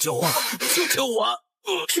救救我！救救我！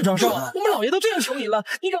徐长生，我们老爷都这样求你了，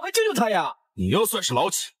你赶快救救他呀！你又算是老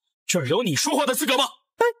几？这儿有你说话的资格吗？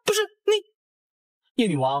哎，不是你。叶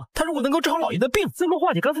女王，她如果能够治好老爷的病，怎么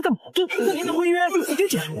化解刚才的矛盾？那您的婚约已经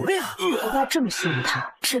解除了呀。我爸这么羞辱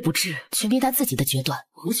他，治不治全凭他自己的决断，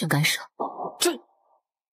无权干涉。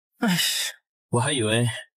哎，我还以为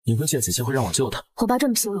你会借此机会让我救他。我爸这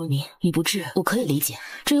么羞辱你，你不治，我可以理解。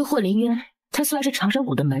至于霍林渊，他虽然是长生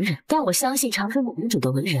谷的门人，但我相信长生谷谷主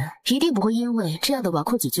的为人，一定不会因为这样的纨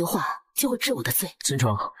绔几句话就会治我的罪。金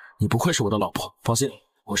城，你不愧是我的老婆，放心，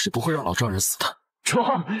我是不会让老丈人死的。冲，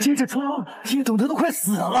接着冲！叶董他都快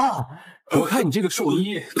死了。我看你这个兽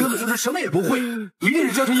医根本就是什么也不会，一定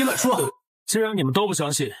是教程医乱说。既然你们都不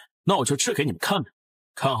相信，那我就治给你们看呗。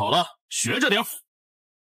看好了，学着点。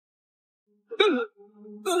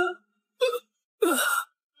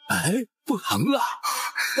哎，不疼了，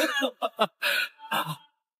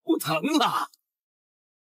不疼了。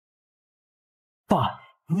爸，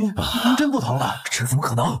您真不疼了？这怎么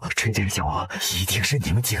可能？这件小子一定是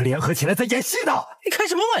你们几个联合起来在演戏呢！你开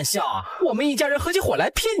什么玩笑啊？我们一家人合起伙来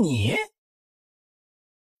骗你？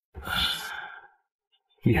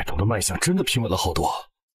叶董的脉象真的平稳了好多，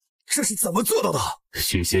这是怎么做到的？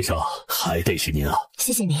徐先生，还得是您啊！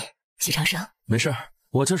谢谢你，许长生。没事，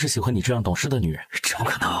我就是喜欢你这样懂事的女人。怎么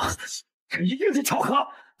可能？这一定是巧合！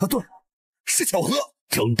对，是巧合。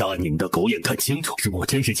睁大你们的狗眼看清楚，如果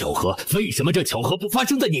真是巧合，为什么这巧合不发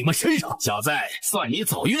生在你们身上？小子，算你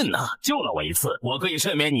走运呢，救了我一次，我可以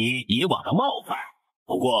赦免你以往的冒犯。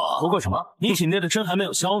不过什么？你体内的针还没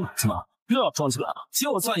有消呢，怎么又要装起来了？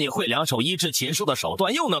就算你会两手医治禽兽的手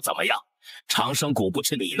段，又能怎么样？长生谷不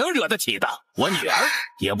是你能惹得起的，我女儿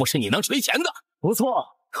也不是你能垂涎的。不错，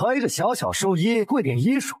他一个小小兽医，会点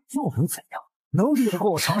医术又能怎样？能比得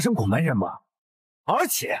过我长生谷门人吗？而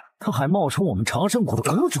且他还冒充我们长生谷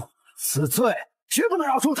的谷主，此罪绝不能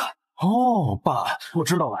饶恕他。哦，爸，我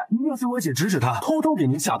知道了，您要随我姐指使他偷偷给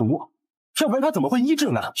您下毒，要不然他怎么会医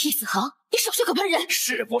治呢？易子豪，你少学个喷人！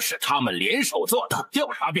是不是他们联手做的？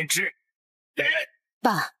调查便知。给人！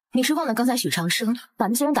爸，你是忘了刚才许长生把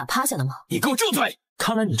那些人打趴下了吗？你给我住嘴！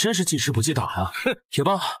看来你真是记吃不记打呀。也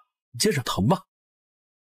罢，接着疼吧。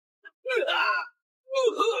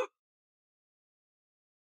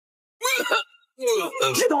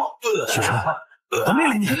叶董，许长生，我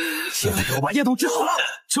命令你，现在给我把叶董治好了。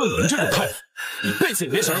就你们这种态度，一辈子也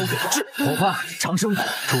别想让我给他治。我爸长生谷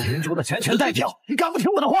驻云州的全权代表，你敢不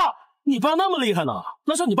听我的话？你爸那么厉害呢，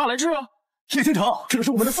那叫你爸来治啊。叶京城，这是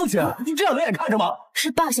我们的父亲，你这样冷眼看着吗？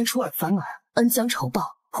是爸先出尔反尔，恩将仇报，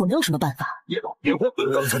我能有什么办法？叶董，别慌，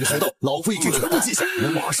刚才的穴道，老夫已经全部记下，我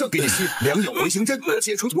马上给你施良药回形针，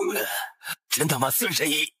解除痛苦。真他妈孙神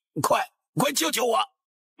医，快救救我！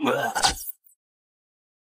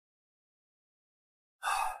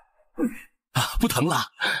不疼了，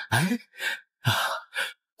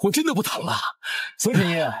我真的不疼了。孙神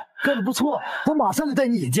医干得不错，我马上就带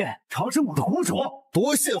你引荐长生谷的谷主。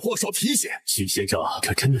多谢霍少提携，许先生，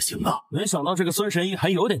这真的行啊！没想到这个孙神医还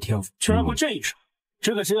有点天赋，居然会这一手。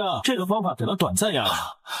这个这个方法给了短暂压制，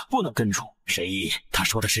不能根除。神医，他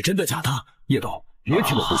说的是真的假的？叶董，别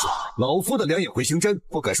听他胡说，老夫的良药回形针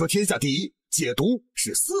不敢说天下第一，解毒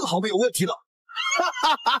是丝毫没有问题的。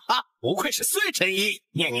不愧是孙神医，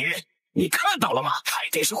念女，你看到了吗？还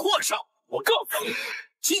得是霍少，我告诉你，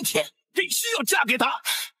今天必须要嫁给他。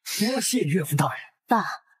多谢岳父大人。爸，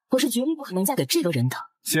我是绝对不可能嫁给这个人的。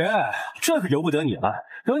姐，这可由不得你了。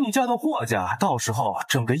等你嫁到霍家，到时候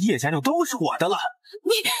整个叶家就都是我的了。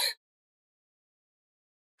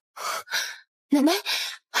奶奶，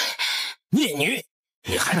孽女，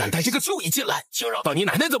你还敢带这个兽医进来，惊扰到你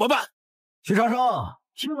奶奶怎么办？许长生，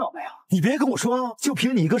听到没有？你别跟我说，就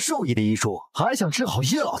凭你一个兽医的医术，还想治好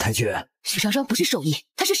叶老太君？许长生不是兽医，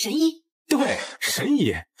他是神医。对，神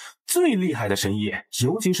医，最厉害的神医，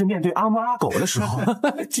尤其是面对阿猫阿狗的时候，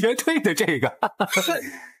绝对的这个。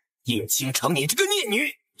叶倾城，你这个孽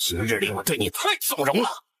女，今日令我对你太纵容了。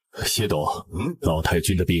谢董，老太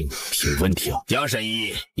君的病有问题啊！江神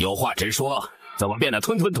医，有话直说，怎么变得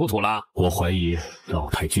吞吞吐吐了？我怀疑老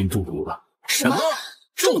太君中毒了。什么？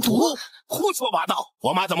中毒？胡说八道！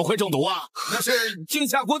我妈怎么会中毒啊？那是惊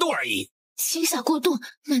吓过度而已。惊吓过度？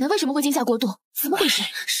奶奶为什么会惊吓过度？怎么回事？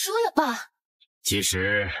说呀，爸。其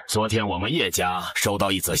实昨天我们叶家收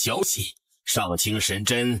到一则消息，上清神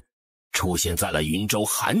针出现在了云州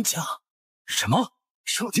韩家。什么？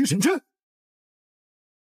上清神针？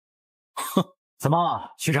哼，怎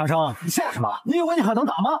么，许长生，你笑什么？你以为你还能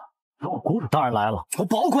打吗？等我谷主大人来了，我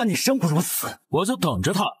保管你生不如死。我就等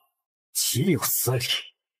着他。岂有此理！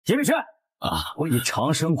叶明轩啊，我以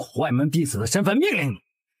长生谷外门弟子的身份命令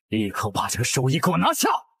你，立刻把这个兽医给我拿下！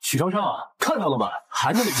许长生，看到了吗？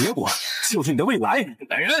寒战的结果就是你的未来。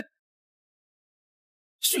来人！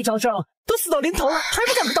许长生都死到临头了，还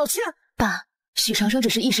不赶快道歉？爸，许长生只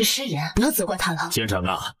是一时失言，不要责怪他了。先生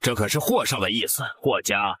啊，这可是霍少的意思，霍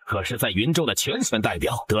家可是在云州的全权代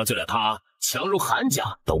表，得罪了他，强如韩家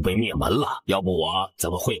都被灭门了。要不我怎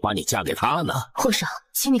么会把你嫁给他呢？霍少，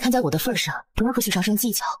请你看在我的份上，不要和许长生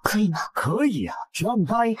计较，可以吗？可以啊，只要你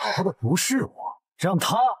答应好好的服侍我，让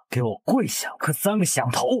他给我跪下磕3个响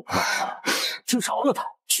头，就饶了他。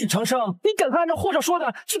许长生，你赶快按照霍少说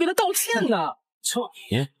的去给他道歉呢！就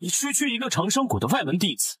你区一个长生谷的外门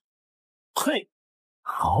弟子，嘿，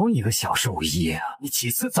好你个小兽医啊！你几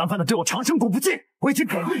次3番的对我长生谷不敬，我已经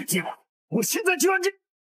给了你机会，我现在就让你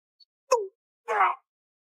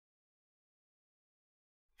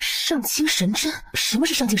上清神针？什么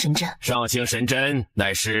是上清神针？上清神针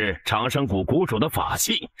乃是长生谷谷主的法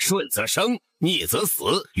器，顺则生，逆则死。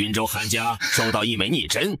云州韩家收到一枚逆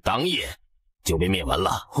针，当夜就被灭门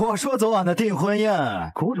了。我说昨晚的订婚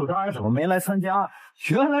宴，谷主大人怎么没来参加？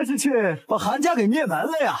原来是去把韩家给灭门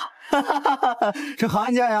了呀！哈哈哈哈！这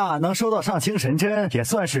韩家呀，能收到上清神针，也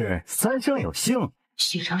算是3生有幸。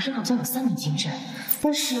许长生好像有3枚金针，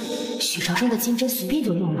但是许长生的金针随便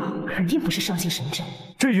就用了，肯定不是上清神针。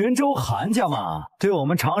这云州韩家嘛，对我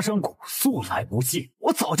们长生谷素来不敬，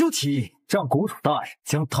我早就提议让谷主大人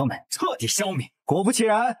将他们彻底消灭。果不其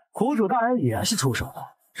然，谷主大人也是出手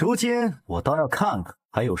了。如今我倒要看看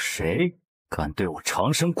还有谁敢对我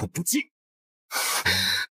长生谷不敬。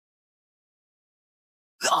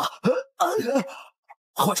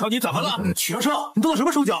霍少，你怎么了？许长生，你动了什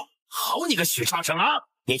么手脚？好你个许长生啊！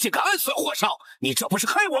你竟敢暗算霍少，你这不是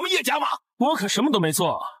害我们叶家吗？我可什么都没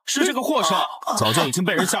做，是这个霍少早就已经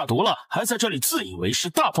被人下毒了，还在这里自以为是，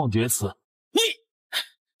大放厥词。你，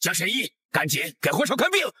江神医，赶紧给霍少看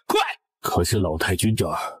病，快！可是老太君这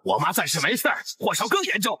儿，我妈暂时没事，霍少更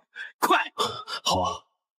严重，快！好啊。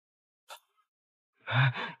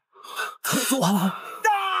做完了。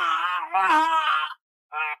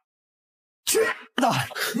去的！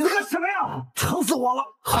你在干什么呀？疼死我了！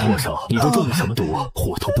霍少，你都中了什么毒？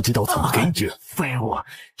霍头不知道怎么给你治。废物！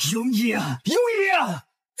庸医啊！庸医啊！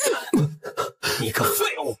你个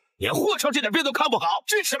废物，连霍少这点病都看不好，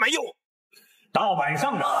治是没用。大晚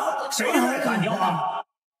上的，谁来砍掉啊？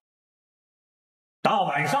大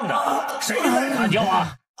晚上的，谁来砍掉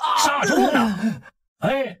啊？杀猪呢？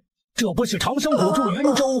哎，这不是长生谷驻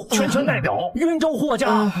云州全权代表云州霍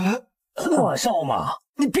家霍少吗？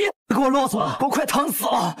你别给我啰嗦，我快疼死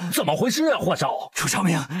了！怎么回事啊，霍少？朱长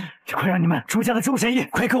明，快让你们朱家的周神医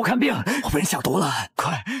快给我看病，我被人下毒了！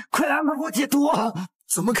快安排我解毒啊！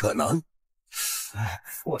怎么可能？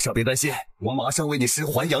霍少别担心，我马上为你施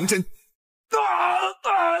还阳针。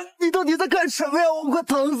你到底在干什么呀？我快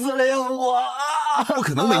疼死了呀！我不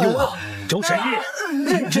可能没用啊！周神医，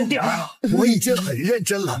认真点啊！我已经很认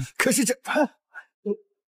真了，可是这……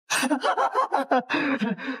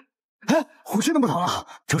我真的不疼了。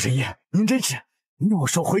周神医，您真是妙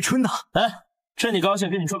手回春呐！哎，趁你高兴，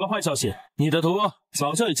跟你说个坏消息，你的毒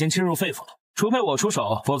早就已经侵入肺腑了，除非我出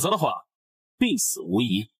手，否则的话，必死无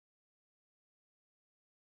疑。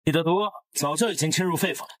你的毒早就已经侵入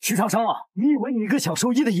肺腑了。徐长生啊，你以为你一个小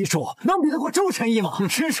兽医的医术能比得过周神医吗？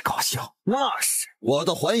真是搞笑。那是，我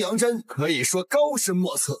的还阳针可以说高深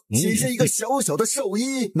莫测，岂是一个小小的兽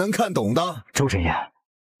医能看懂的？周神医，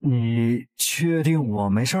你确定我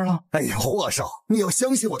没事了？哎呀，霍少，你要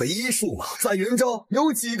相信我的医术嘛！在云州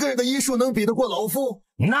有几个人的医术能比得过老夫？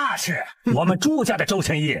那是我们朱家的周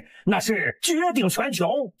神医，那是绝顶全球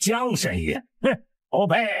江神医。欧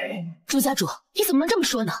贝，朱家主，你怎么能这么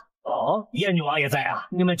说呢？哦，叶女王也在啊！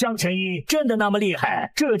你们江神医真的那么厉害？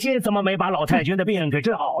至今怎么没把老太君的病给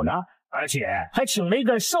治好呢？而且还请了一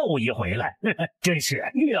个兽医回来，真是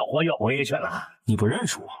越活越回去了。你不认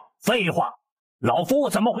识我？废话，老夫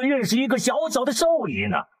怎么会认识一个小小的兽医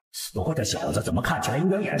呢？不过这小子怎么看起来有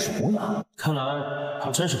点眼熟呢？看来他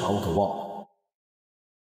真是把我给忘了。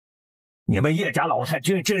你们叶家老太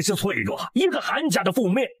君真是脆弱，一个韩家的覆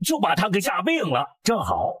灭就把他给吓病了。正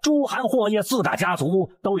好朱韩霍叶4大家族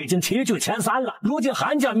都已经齐聚前3了，如今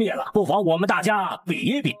韩家灭了，不妨我们大家比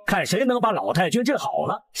一比，看谁能把老太君治好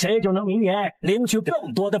了，谁就能明年领取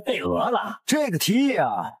更多的配额了。这个提议啊，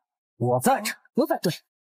我赞成。不反对，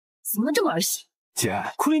怎么能这么儿戏？姐，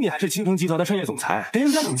亏你还是青城集团的商业总裁，连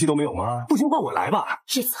人家勇气都没有吗？不行，换我来吧。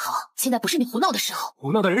叶子豪，现在不是你胡闹的时候。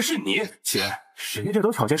胡闹的人是你，姐，人家这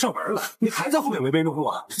都挑战上门了，你还在后面唯唯诺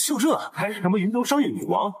诺，就这还是什么云州商业女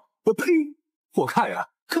王？我呸！我看呀，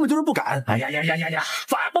根本就是不敢。哎呀，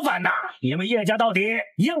烦不烦呐？你们叶家到底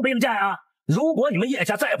应不应战啊？如果你们叶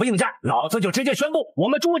家再不应战，老子就直接宣布我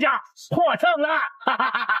们朱家获胜了！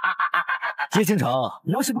叶倾城，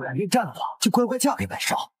你要是不敢应战的话，就乖乖嫁给本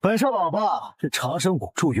少。本少老爸是长生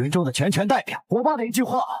谷驻云州的全权代表，我爸的一句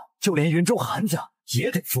话，就连云州韩家也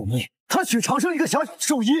得覆灭。他许长生一个小小的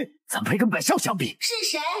兽医，怎么配跟本少相比？是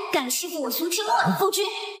谁敢欺负我苏清墨的夫君？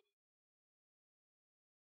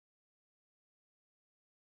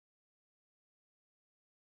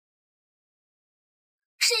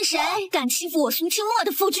是谁敢欺负我苏清墨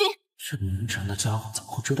的夫君？这明晨的家伙怎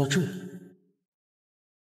么会追到这里？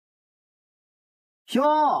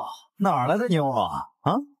哟，哪来的妞啊？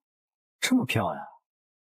啊，这么漂亮！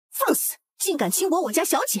放肆！竟敢轻薄我家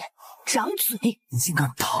小姐，张嘴！你竟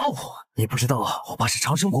敢打我！你不知道我爸是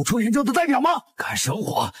长生谷驻云州的代表吗？敢惹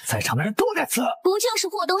我，在场的人都在此。不就是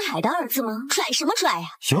霍东海的儿子吗？拽什么拽呀？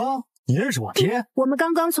哟，你认识我爹？我们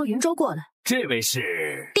刚刚从云州过来。这位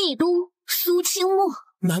是帝都苏清墨。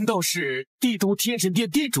难道是帝都天神殿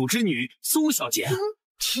殿主之女苏小姐？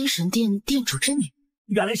天神殿殿主之女，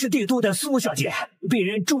原来是帝都的苏小姐，鄙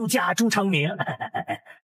人祝家朱长明。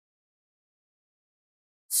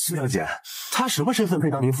苏小姐，她什么身份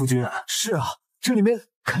配当您夫君啊？是啊，这里面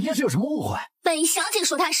肯定是有什么误会。本小姐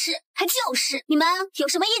说她是，还就是，你们有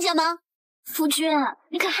什么意见吗？夫君，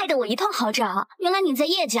你可害得我一通好找。原来你在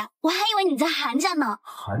叶家，我还以为你在韩家呢。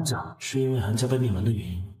韩家是因为韩家被灭门的原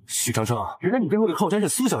因。许长生，原来你背后的靠山是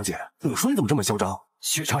苏小姐，你说你怎么这么嚣张？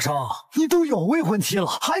许长生，你都有未婚妻了，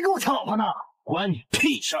还给我抢老婆呢？关你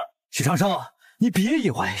屁事儿！许长生，你别以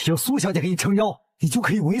为有苏小姐给你撑腰，你就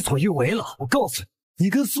可以为所欲为了。我告诉你，你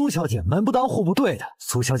跟苏小姐门不当户不对的，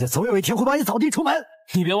苏小姐总有一天会把你扫地出门。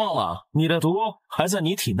你别忘了，你的毒还在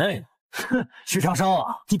你体内呢。哼，许长生，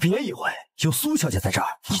你别以为有苏小姐在这儿，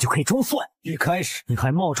你就可以装蒜。一开始你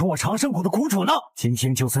还冒充我长生谷的谷主呢，今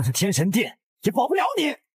天就算是天神殿也保不了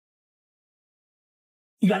你。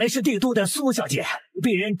原来是帝都的苏小姐，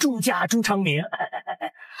鄙人祝家朱长明。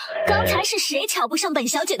刚才是谁瞧不上本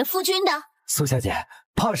小姐的夫君的？苏小姐，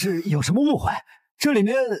怕是有什么误会，这里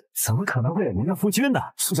面怎么可能会有您的夫君呢？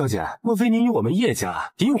苏小姐，莫非您与我们叶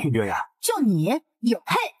家有婚约呀？就你有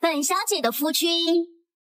配？本小姐的夫君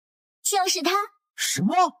就是他。什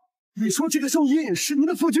么？你说这个兽医是您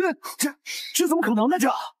的夫君？这怎么可能呢？这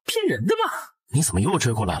骗人的吧？你怎么又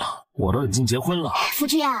追过来了？我都已经结婚了。夫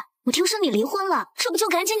君啊，我听说你离婚了，这不就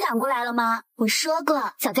赶紧赶过来了吗？我说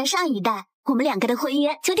过，早在上一代，我们两个的婚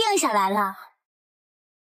约就定下来了。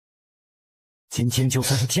今天就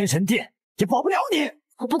算是天神殿也保不了你。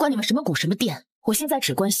我不管你们什么谷什么殿，我现在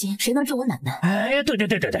只关心谁能治我奶奶。哎，对，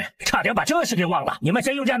差点把这事给忘了。你们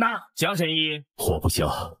谁应战呢？江神医，我不行，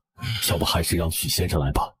要不还是让许先生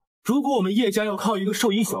来吧。如果我们叶家要靠一个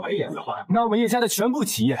兽医小白脸的话，那我们叶家的全部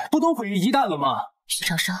企业不都毁于一旦了吗？许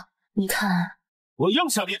长生，你看，我硬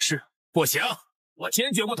想便是，不行，我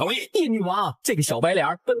坚决不同意。叶女王，这个小白脸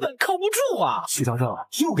根本靠不住啊！许长生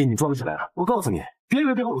又给你装起来了。我告诉你，别以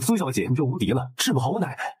为背后有苏小姐你就无敌了，治不好我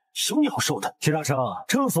奶奶，有你好受的。许长生，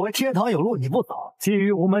正所谓天堂有路你不走，基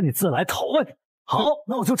于无门你自来投啊你。好，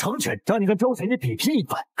那我就成全，让你跟周贤弟比拼一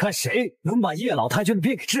番，看谁能把叶老太君的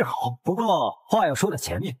病给治好。不过话要说在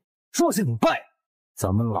前面，若是你败，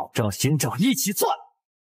咱们老赵新赵一起算。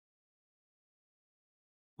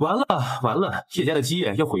完了，叶家的基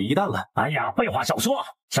业要毁于一旦了。哎呀，废话少说，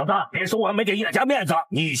小子，别说我没给叶家面子，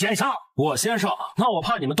你先上，我先上，那我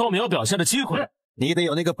怕你们都没有表现的机会。你得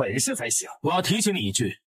有那个本事才行。我要提醒你一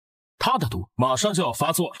句，他的毒马上就要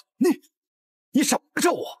发作了。你少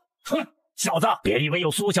咒我！哼，小子，别以为有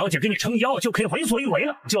苏小姐给你撑腰就可以为所欲为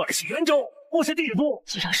了。这里是袁州，不是帝都。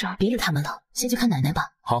许长生，别理他们了，先去看奶奶吧。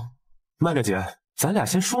好，麦个姐，咱俩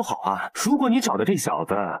先说好啊，如果你找的这小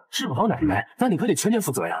子治不好奶奶，那你可得全权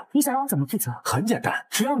负责呀。你想让我怎么负责？很简单，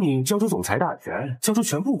只要你交出总裁大权，交出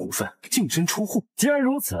全部股份，净身出户。既然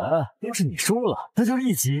如此，要是你输了，那就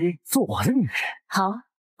立即做我的女人。好，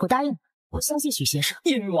我答应。我相信许先生。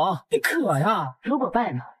叶女王，你可呀！如果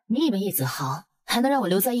败了，你以为叶子豪还能让我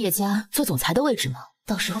留在叶家做总裁的位置吗？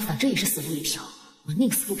到时候反正也是死路一条，我宁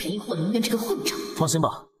死不便宜霍龙渊这个混账。放心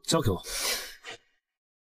吧，交给我。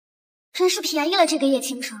真是便宜了这个叶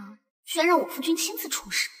倾城，居然让我夫君亲自出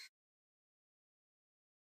手。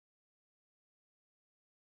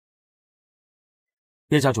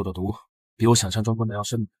叶家主的毒比我想象中的要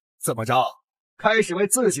深。怎么着？开始为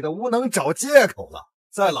自己的无能找借口了？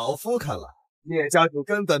在老夫看来，叶家主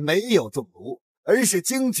根本没有中毒，而是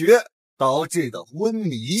惊厥导致的昏迷。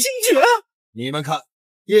惊厥？你们看，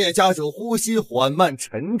叶家主呼吸缓慢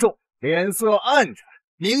沉重，脸色暗沉，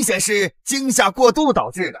明显是惊吓过度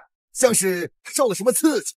导致的，像是受了什么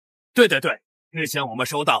刺激。对，之前我们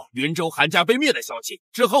收到云州韩家被灭的消息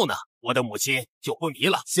之后呢，我的母亲就昏迷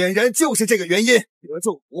了。显然就是这个原因，和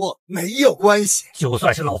祝福没有关系。就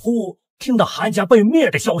算是老夫听到韩家被灭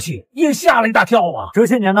的消息，也吓了一大跳啊！这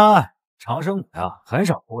些年呢，长生谷呀很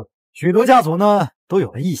少出，许多家族呢都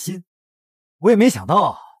有了异心。我也没想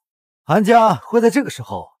到韩家会在这个时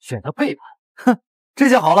候选择背叛。哼，这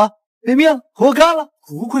下好了，没命活该了。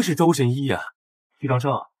不愧是周神医呀，徐长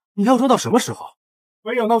生，你要装到什么时候？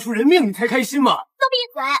非要闹出人命你才开心吗？都闭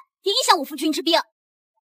嘴，别影响我夫君之病！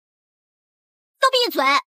都闭嘴，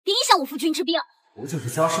别影响我夫君之病！不就是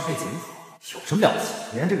家世背景好，有什么了不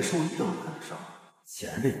起？连这个兽医都能看得上，显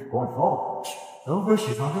然这眼光高。等会儿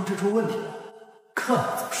许长生治出问题来，看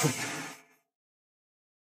我怎么收场。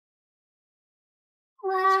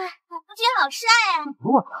哇，我夫君好帅啊！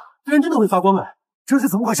哇，居然真的会发光哎！这是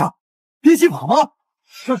怎么回事？憋气跑吗？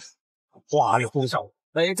话里胡哨，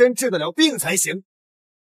得真治得了病才行。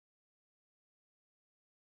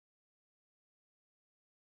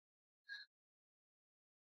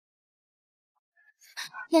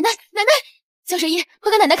奶奶，江神医，快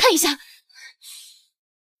给奶奶看一下。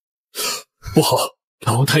不好，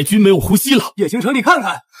老太君没有呼吸了。叶星辰，你看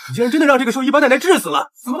看，你竟然真的让这个兽医把奶奶治死了，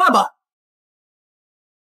怎么办吧？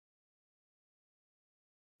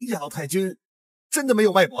叶老太君真的没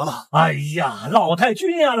有脉搏了。哎呀，老太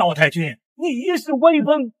君呀，老太君，你一世威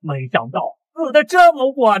风，没想到死得这么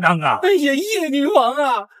窝囊啊！哎呀，叶女王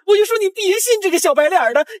啊，我就说你别信这个小白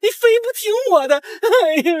脸的，你非不听我的。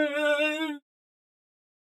哎呀！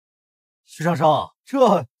徐长生，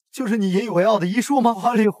这就是你引以为傲的医术吗？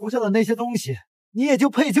碗里糊下的那些东西，你也就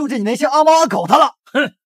配救治你那些阿猫阿狗的了。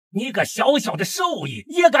哼，你个小小的兽医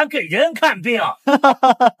也敢给人看病？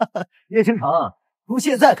叶倾城，从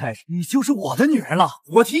现在开始，你就是我的女人了。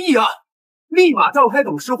我提议啊，立马召开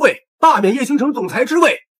董事会，罢免叶星辰总裁之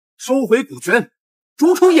位，收回股权，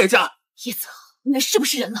逐出叶家。叶子，你们是不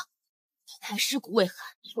是人了？奶奶尸骨未寒，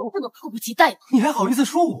有这么迫不及待吗？你还好意思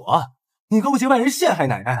说我？你勾结外人陷害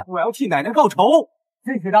奶奶，我要替奶奶报仇！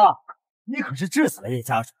真是的，你可是治死了叶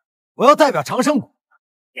家主，我要代表长生谷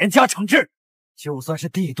严加惩治，就算是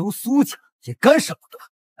帝都苏家也干涉不得。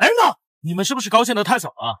来人呐！你们是不是高兴得太早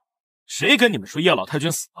了？谁跟你们说叶老太君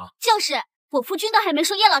死了？就是我夫君都还没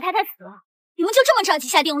说叶老太太死了，你们就这么着急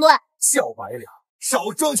下定论？小白脸，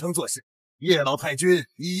少装腔作势！叶老太君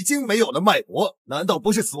已经没有了脉搏，难道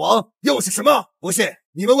不是死亡又是什么？不信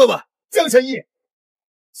你们问问江神医。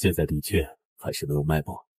现在的确还是没有脉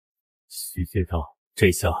搏。徐先生，这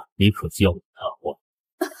下你可交给他我。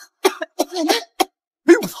奶奶，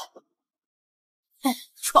哎呦我操！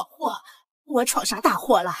闯祸！我闯啥大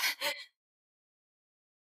祸了？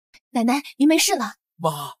奶奶，您没事了。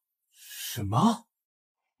妈，什么？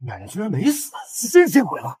奶奶居然没死？真见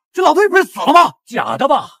鬼了！这老头不是死了吗？假的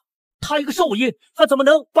吧？他一个兽医，他怎么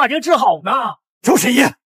能把人治好呢？周神医，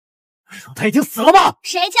说他已经死了吗？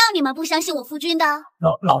谁叫你们不相信我夫君的？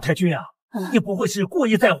老太君啊，你不会是故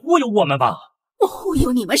意在忽悠我们吧？我忽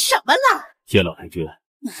悠你们什么了？叶老太君，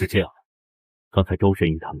是这样的，刚才周神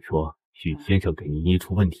医他们说许先生给您医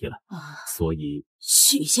出问题了，所以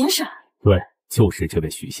许先生？对，就是这位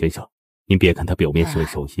许先生。您别看他表面是位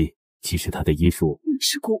兽医，其实他的医术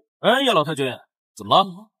是蛊。哎，叶老太君，怎么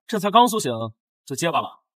了？这才刚苏醒就结巴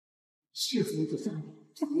了？是否有道理？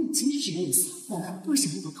这已经是什么意思？不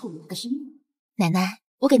想让我透露他的身份。奶奶，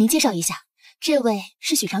我给您介绍一下，这位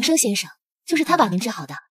是许长生先生，就是他把您治好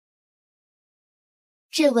的。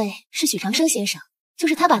这位是许长生先生，就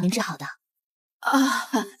是他把您治好的。啊，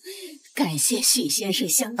感谢许先生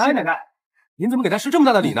相助。哎，奶奶，您怎么给他施这么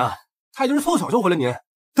大的礼呢？他也就是凑巧救回了您。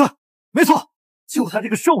对，没错，就他这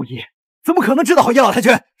个兽医，怎么可能治得好叶老太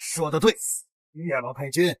君？说得对，叶老太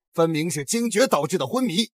君分明是惊厥导致的昏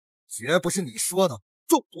迷，绝不是你说的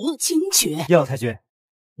中毒。惊厥？叶老太君，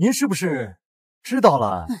您是不是知道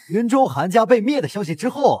了云州韩家被灭的消息之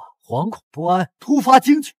后，惶恐不安，突发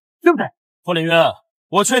惊厥，对不对？霍林渊，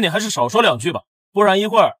我劝你还是少说两句吧，不然一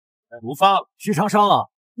会儿毒发了。许长生啊，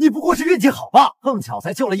你不过是运气好吧？碰巧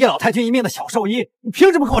才救了叶老太君一命的小兽医，你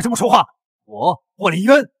凭什么跟我这么说话？我霍林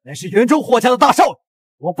渊乃是云州霍家的大少爷，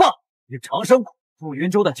我爸与长生谷驻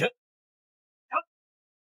云州的权。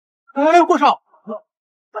哎，霍少，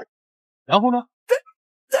然后呢？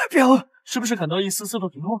代表是不是感到一丝丝的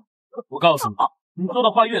疼痛？我告诉你，你说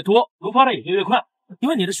的话越多，毒发的也就越快，因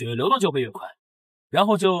为你的血液流动就会越快，然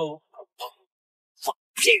后就放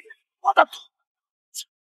屁！我的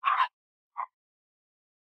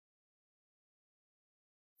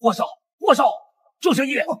霍少，霍少，周神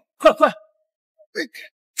医，快！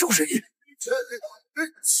周神医，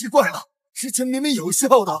奇怪了，之前明明有效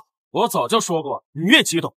的。我早就说过，你越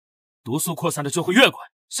激动，毒素扩散的就会越快。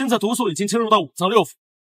现在毒素已经侵入到五脏六腑，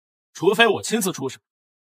除非我亲自出手，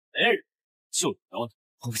没人就聊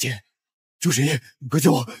你。不行，周神医，快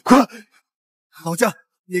救我，快！老家，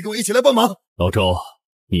你跟我一起来帮忙。老周，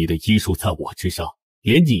你的医术在我之上，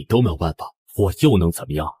连你都没有办法，我又能怎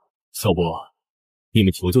么样？要不，你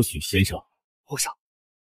们求求许先生。皇上，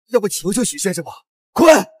要不求求许先生吧？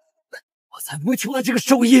快！我才不会求他这个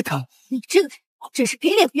兽医的。你这个人真是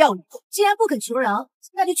给脸不要脸！既然不肯求饶，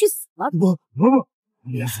那就去死吧！不，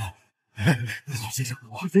许先生，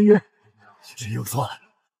许神医，许神医有错了，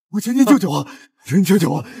我求您救救我，您救救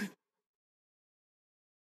我！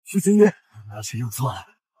许神医，谁有错了？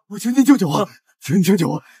我求您救救我，请救救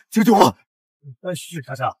我，救救我！许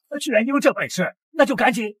先生，既然你有这本事，那就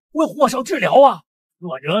赶紧为火烧治疗啊！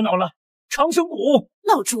若惹恼了长生谷，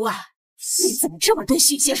老朱啊，你怎么这么对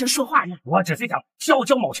许先生说话呢？我只是想教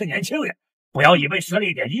教某些年轻人，不要以为学了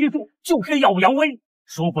一点医术就可以耀武扬威，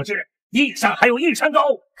殊不知一山还有一山高。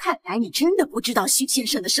看来你真的不知道许先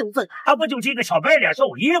生的身份啊！他不就是一个小白脸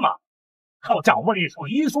兽医吗？靠掌握了一手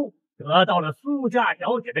医术，得到了苏家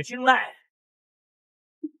小姐的青睐。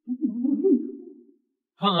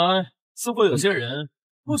看来似乎有些人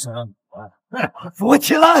不想让你玩。扶我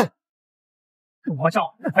起来！火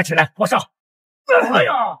烧，快起来！火烧！哎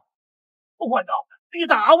呀，我操！你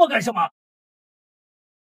打我干什么？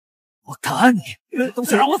我打你，都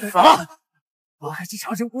想让我死了！我还是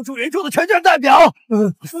长生公主原著的全权代表，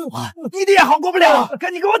你的也好过不了，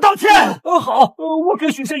赶紧给我道歉！好，我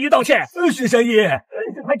跟许神医道歉。许神医，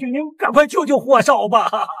还请您赶快救救火烧吧，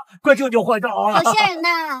快救救火烧啊！好些人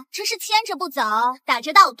呐，真是牵着不走，打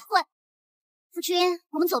着倒退。夫君，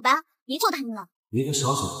我们走吧，别救他们了。一个小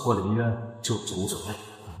小的破林院救治无所谓，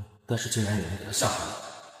但是竟然有人给他下毒，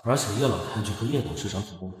而且叶老太君和叶董事长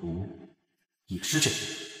总共毒也是这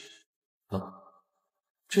个。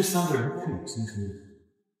这三个人互有心生意，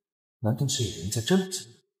难道是有人在针对？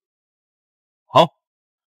好，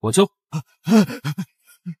我救。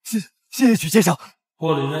谢谢许先生。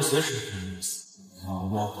破林院随时可能遇死，望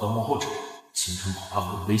不到幕后之人，秦城恐怕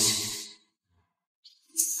会有危险。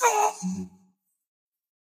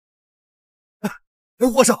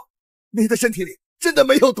皇上，你的身体里真的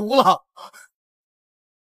没有毒了？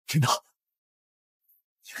真的？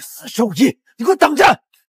你个死兽医，你给我等着！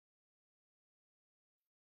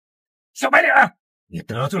小白脸，你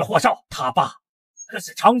得罪了霍少，他爸可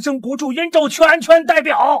是长生谷驻云州全权代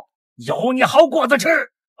表，有你好果子吃。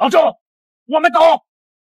老周，我们走。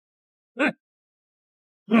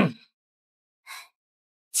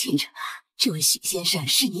清晨啊，这位许先生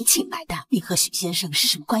是你请来的，你和许先生是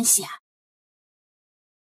什么关系啊？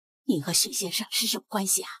你和许先生是什么关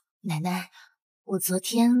系啊？奶奶，我昨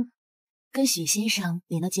天跟许先生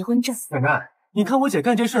领了结婚证。奶奶，你看我姐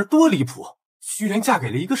干这事多离谱，居然嫁给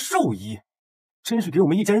了一个兽医，真是给我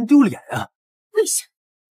们一家人丢脸啊！为什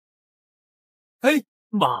么？哎，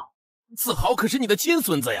妈，子豪可是你的亲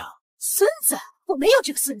孙子呀！孙子？我没有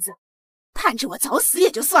这个孙子，盼着我早死也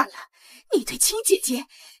就算了，你对亲姐姐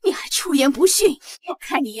你还出言不逊，我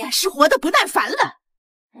看你是活得不耐烦了。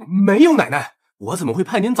没有，奶奶，我怎么会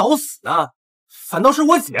盼您早死呢？反倒是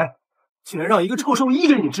我姐，竟然让一个臭兽医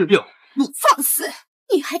给你治病。你放肆！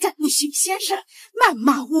你还敢对许先生谩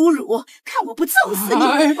骂侮辱？看我不揍死你！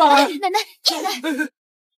哎爸，奶奶，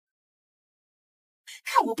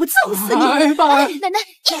看我不揍死你！哎爸，奶奶，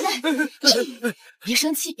别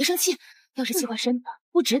生气，别生气，要是气坏身子，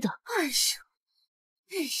不值得。哎呀，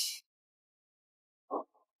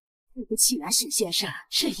对不起啊，许先生，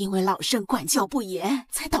是因为老身管教不严，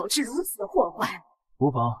才导致如此的祸患。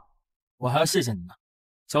无妨，我还要谢谢你呢，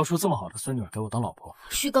教出这么好的孙女儿给我当老婆。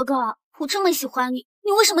许哥哥，我这么喜欢你，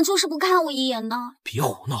你为什么就是不看我一眼呢？别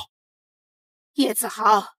胡闹！叶子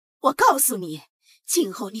豪，我告诉你，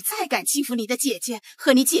今后你再敢欺负你的姐姐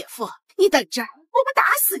和你姐夫，你等着，我们打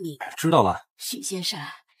死你！知道了。许先生，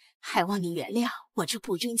还望你原谅我这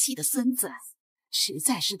不争气的孙子，实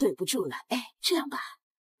在是对不住了。哎，这样吧，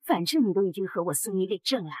反正你都已经和我孙女领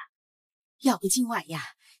证了，要不今晚呀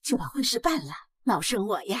就把婚事办了，老身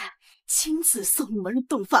我呀亲自送你们入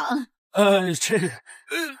洞房。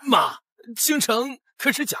妈，倾城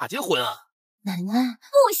可是假结婚啊！奶奶，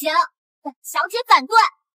不行，本小姐反对。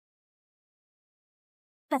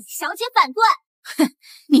本小姐反对。哼，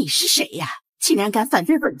你是谁呀？竟然敢反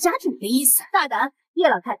对本家主的意思？大胆，叶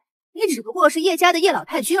老太太，你只不过是叶家的叶老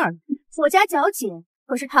太君而已。我家小姐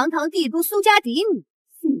可是堂堂帝都苏家嫡女。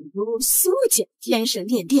帝都苏家天神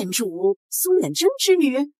殿殿主苏远征之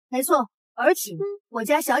女？没错，而且我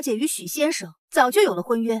家小姐与许先生早就有了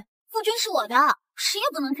婚约。夫君是我的，谁也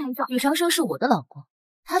不能开造。许长生是我的老公，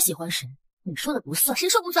他喜欢谁，你说的不算。谁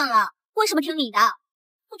说不算了？为什么听你的？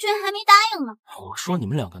夫君还没答应呢。我说你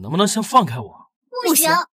们两个能不能先放开我？不行。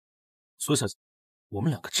苏小姐，我们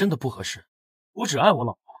两个真的不合适。我只爱我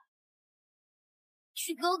老婆。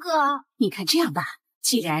许哥哥，你看这样吧，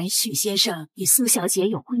既然许先生与苏小姐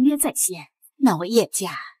有婚约在先，那我叶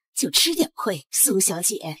家就吃点亏，苏小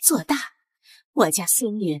姐做大，我家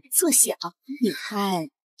孙女做小，你看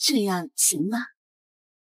这样行吗？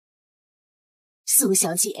苏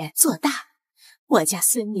小姐做大，我家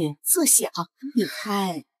孙女做小，你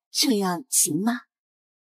看这样行吗？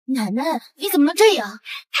奶奶，你怎么能这样？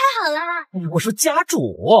太好了！我说家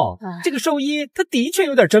主，这个兽医他的确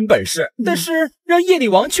有点真本事，但是让叶厉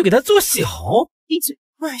王去给他做小，闭嘴！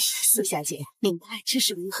哎，苏小姐，明白这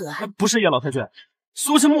是如何？不是叶老太君，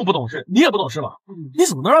苏青木不懂事，你也不懂事吧？你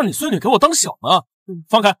怎么能让你孙女给我当小呢？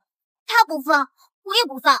放开！他不放，我也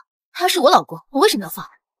不放。他是我老公，我为什么要放？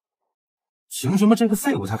凭什么这个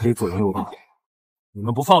废物才可以左拥右抱？你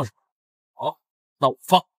们不放是吧？好，那我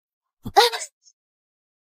放。哎，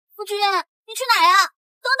夫君，你去哪呀？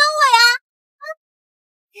等等我呀！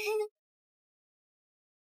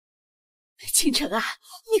倾城啊，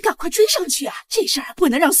你赶快追上去啊！这事儿不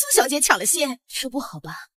能让苏小姐抢了先，这不好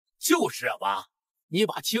吧？就是啊，妈，你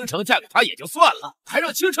把倾城嫁给他也就算了，还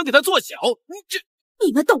让倾城给他做小，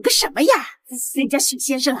你们懂个什么呀？人家许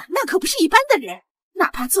先生啊，那可不是一般的人，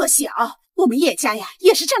哪怕做小，我们叶家呀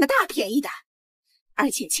也是占了大便宜的。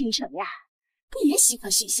而且倾城呀，不也喜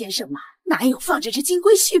欢许先生吗？哪有放着这金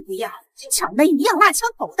龟婿不要，抢那一样拉枪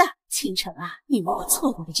头的？倾城啊，你如果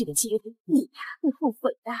错过了这个机会，你呀会后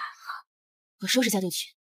悔的。我收拾下就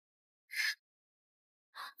去。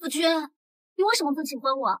夫君，你为什么不喜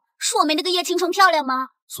欢我？是我没那个叶倾城漂亮吗？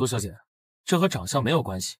苏小姐，这和长相没有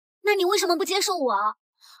关系。那你为什么不接受我？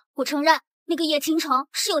我承认那个叶倾城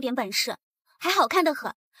是有点本事，还好看得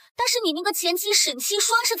很。但是你那个前妻沈七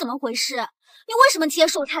霜是怎么回事？你为什么接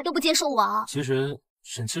受他都不接受我？其实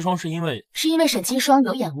沈七霜是因为沈七霜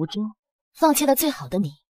有眼无珠，放弃了最好的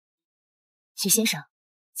你。许先生，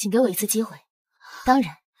请给我一次机会。当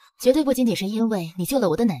然，绝对不仅仅是因为你救了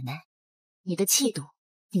我的奶奶，你的气度，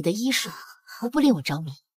你的医术，无不令我着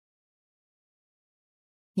迷。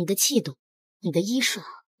你的气度，你的医术，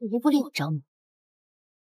无不令我着迷。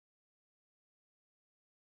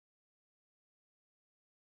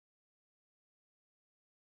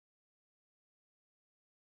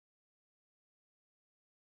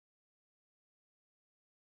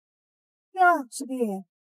呀，师弟，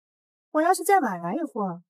我要是再晚来一会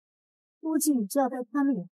儿，估计你就要被他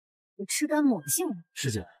们给吃干抹净了。师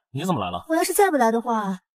姐，你怎么来了？我要是再不来的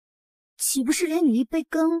话，岂不是连你一杯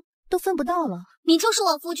羹都分不到了？你就是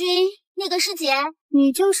我夫君，那个师姐。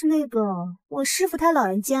你就是那个我师傅他老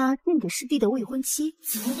人家认给师弟的未婚妻。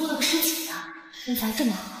怎么多了个师姐啊？身材这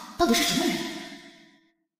么好，到底是什么人？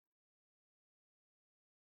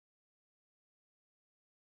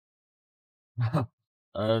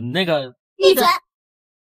那个，闭嘴！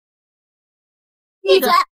闭嘴！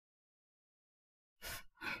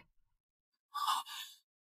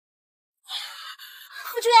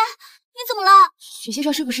夫君，你怎么了？许先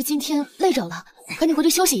生是不是今天累着了？赶紧回去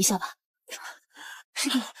休息一下吧。师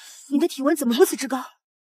弟，你的体温怎么如此之高？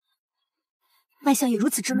脉象也如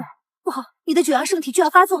此之乱，不好，你的九阳圣体就要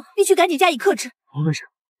发作，必须赶紧加以克制。我没事，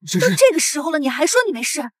都这个时候了，你还说你没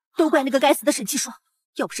事？都怪那个该死的沈七霜，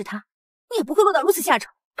要不是他，你也不会落到如此下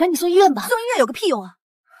场。赶紧送医院吧！送医院有个屁用啊！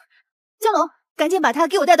江龙，赶紧把他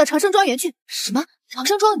给我带到长生庄园去。什么？长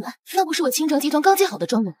生庄园？那不是我倾城集团刚建好的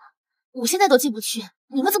庄园吗？我现在都进不去，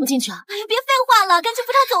你们怎么进去啊？哎呀，别废话了，赶紧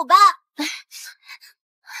扶他走吧。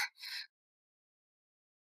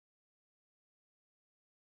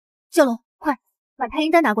江龙，快把太医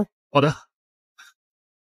单拿过来。好的。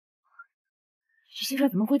许先生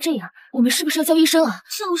怎么会这样？我们是不是要叫医生啊？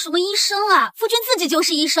叫什么医生啊？夫君自己就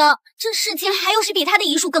是医生，这世间还有谁比他的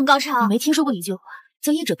医术更高超？你没听说过一句话，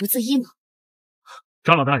叫医者不自医吗？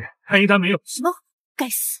长老大人，太医丹没有。什么？该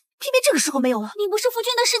死，偏偏这个时候没有了。你不是夫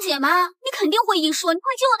君的师姐吗？你肯定会医术，你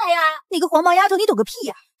快救他呀！你个黄毛丫头，你懂个屁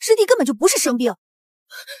呀！师弟根本就不是生病。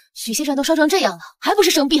许先生都烧成这样了，还不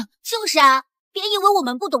是生病？就是啊。别以为我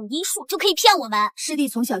们不懂医术就可以骗我们。师弟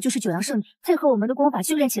从小就是九阳圣体，配合我们的功法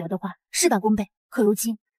修炼起来的话，事半功倍。可如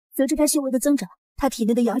今随着他修为的增长，他体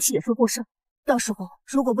内的阳气也会过剩，到时候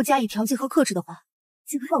如果不加以调节和克制的话，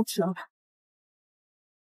就要停了。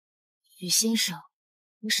许先生，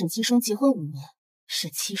与沈七霜结婚5年，沈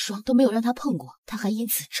七霜都没有让他碰过，他还因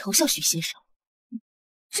此嘲笑许先生。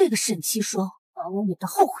这个沈七霜把我惹得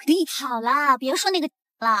后悔的一天。好啦，别说那个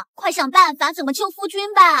了，快想办法怎么救夫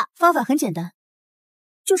君吧。方法很简单。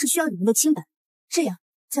就是需要你们的清白，这样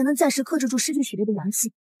才能暂时克制住失去血液的阳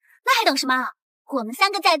气。那还等什么？我们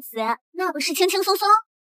3个在此，那不是轻轻松松？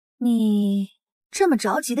你这么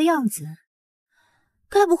着急的样子，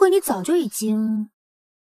该不会你早就已经……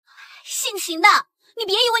性情的，你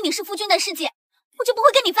别以为你是夫君的师姐，我就不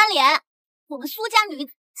会跟你翻脸。我们苏家女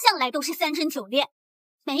子向来都是3贞9烈，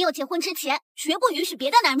没有结婚之前绝不允许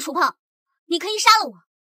别的男人触碰。你可以杀了我，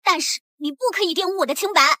但是你不可以玷污我的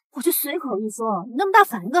清白。我就随口一说，你那么大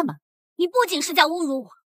反应干嘛？你不仅是在侮辱我，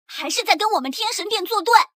还是在跟我们天神殿作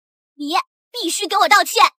对。你必须给我道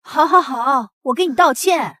歉。好，好，好，我给你道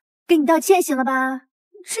歉，给你道歉行了吧？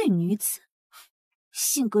这女子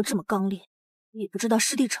性格这么刚烈，也不知道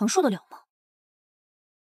师弟承受得了吗？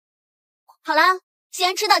好啦，既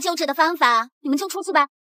然知道救治的方法，你们就出去吧。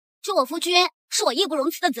救我夫君是我义不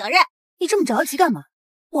容辞的责任。你这么着急干嘛？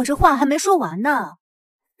我这话还没说完呢。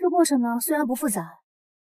这过程呢，虽然不复杂，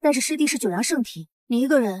但是师弟是9阳圣体，你一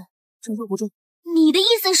个人承受不住。你的意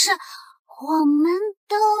思是，我们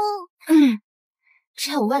都……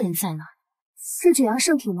这还有外人在呢。这9阳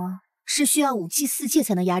圣体呢，是需要5祭4戒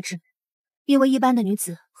才能压制，因为一般的女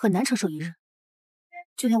子很难承受一日。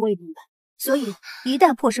就像我也明白，所以一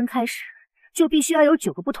旦破身开始，就必须要有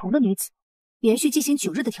9个不同的女子，连续进行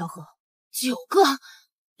9日的调和。9个，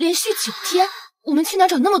连续9天，我们去哪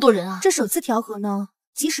找那么多人啊？这首次调和呢，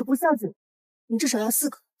即使不孝子，你至少要4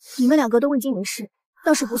个。你们2个都未经人事，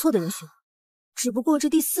倒是不错的人选。只不过这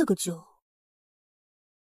第4个就……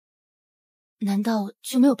难道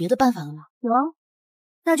就没有别的办法了吗？有啊，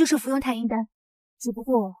那就是服用太阴丹。只不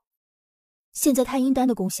过现在太阴丹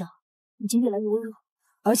的功效已经越来越微弱，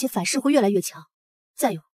而且反噬会越来越强。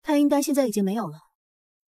再有，太阴丹现在已经没有了，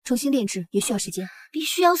重新炼制也需要时间，必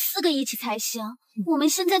须要4个一起才行。我们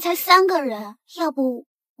现在才3个人，要不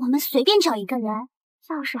我们随便找一个人，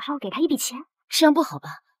到时候给他一笔钱。这样不好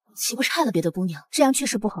吧？岂不是害了别的姑娘？这样确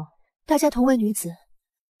实不好。大家同为女子，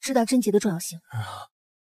知道贞洁的重要性。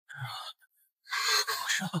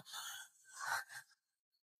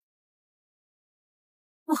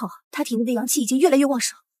不好，他体内的阳气已经越来越旺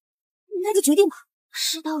盛，那就决定吧。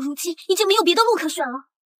事到如今，已经没有别的路可选了，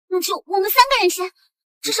那就我们3个人先，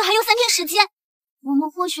至少还有3天时间，我们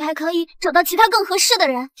或许还可以找到其他更合适的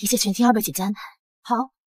人。一切全听2位姐姐安排。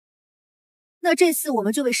好，那这次我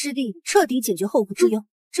们就为师弟彻底解决后顾之忧。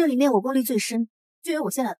这里面我功力最深，就由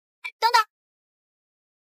我先来。等等，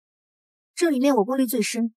这里面我功力最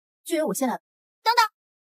深，就由我先来。等等，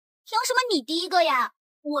凭什么你第一个呀？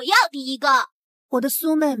我要第一个。我的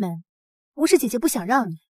苏妹妹，不是姐姐不想让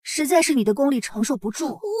你，实在是你的功力承受不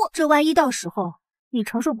住。这万一到时候你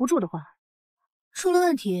承受不住的话，出了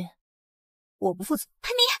问题，我不负责。你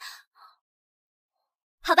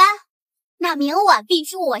好吧，那明晚必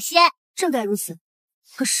须我先。正该如此。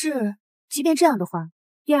可是，即便这样的话，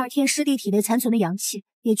第2天师弟体内残存的阳气，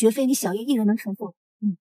也绝非你小叶一人能承受。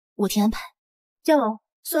我替安排。江龙，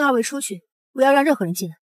送2位出去，不要让任何人进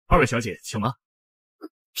来。2位小姐，请吗？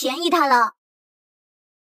便宜他了。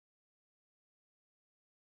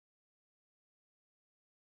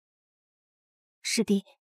师弟，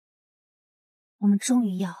我们终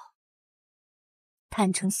于要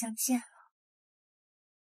坦诚相见了。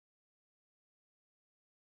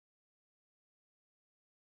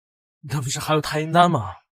那不是还有太阴丹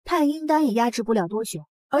吗？太阴丹也压制不了多久，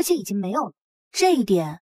而且已经没有了。这一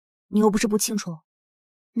点你又不是不清楚。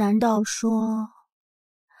难道说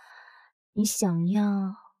你想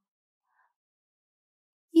要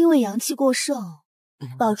因为阳气过剩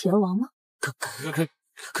暴体而亡吗？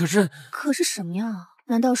可是可是什么呀？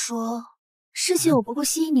难道说师姐我不够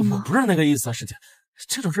吸引你吗？我不是那个意思啊，师姐，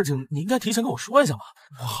这种事情你应该提前跟我说一下嘛，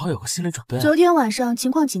我好有个心理准备。昨天晚上情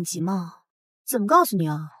况紧急嘛，怎么告诉你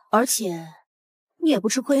啊？而且你也不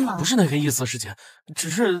吃亏嘛。不是那个意思，师姐，只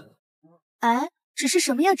是……哎，只是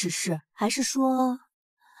什么呀？只是还是说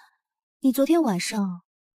你昨天晚上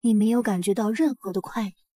你没有感觉到任何的快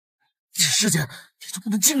意？师姐，你就不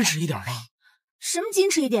能矜持一点吗？什么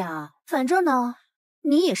矜持一点啊？反正呢，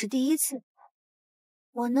你也是第一次，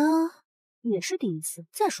我呢也是第一次。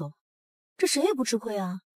再说，这谁也不吃亏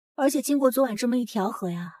啊。而且经过昨晚这么一调和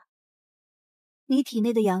呀，你体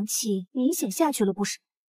内的阳气明显下去了不少。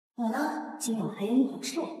我呢，今晚还有一口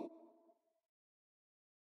吃我。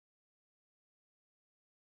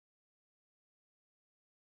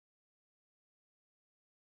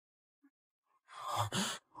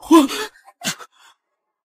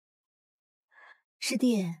师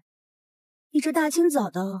弟，你这大清早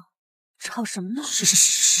的吵什么呢？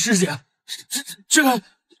师姐，这个，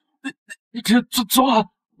你这昨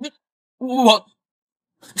晚我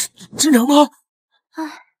真娘吗？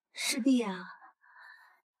哎，师弟呀，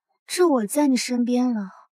这我在你身边了，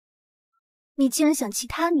你竟然想其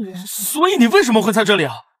他女人？所以你为什么会在这里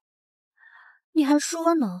啊？你还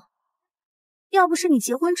说呢？要不是你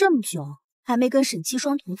结婚这么久，还没跟沈七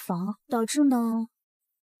双同房，导致呢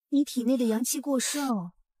你体内的阳气过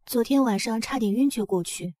剩，昨天晚上差点晕厥过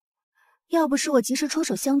去。要不是我及时出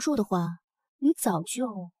手相助的话，你早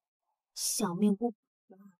就小命不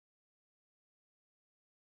保了。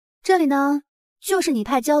这里呢，就是你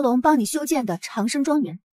派蛟龙帮你修建的长生庄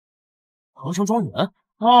园。长生庄园？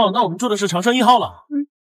哦，那我们住的是长生1号了。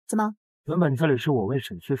怎么？原本这里是我为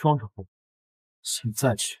沈西双守护，现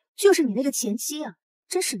在去就是你那个前妻啊，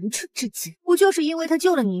真是愚蠢至极！不就是因为他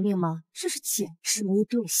救了你一命吗？真是简直没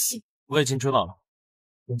对性。我已经知道了，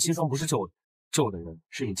尹清霜不是救我的，救我的人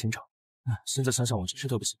是尹清城。现在想想我真是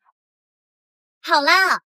对不起他。好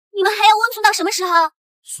啦，你们还要温存到什么时候？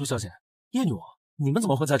苏小姐，叶女王，你们怎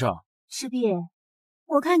么会在这儿？师弟，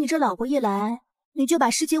我看你这老婆一来，你就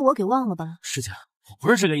把师姐我给忘了吧。师姐，我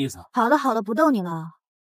不是这个意思。好了好了，不逗你了。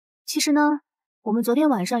其实呢，我们昨天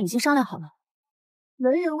晚上已经商量好了，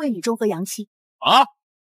轮流为你中和阳气。啊？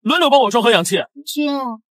轮流帮我中和阳气？君，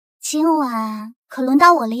今晚可轮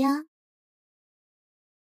到我了呀。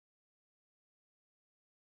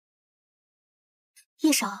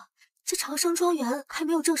叶少，这长生庄园还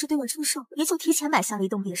没有正式对外出售，也就提前买下了一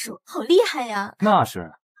栋别墅，好厉害呀！那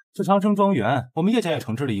是，这长生庄园我们叶家也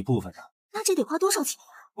承制了一部分呢。那这得花多少钱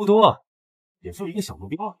呀？不多，也就一个小目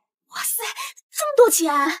标。哇塞，这么多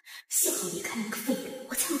钱！幸好离开那个废物，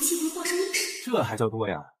我才有机会获胜一指。这还叫多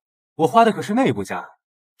呀？我花的可是内部价，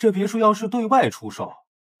这别墅要是对外出售，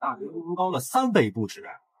大约高了3倍不止。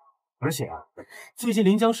而且啊，最近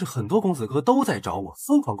临江市很多公子哥都在找我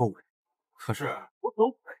疯狂购买。可是我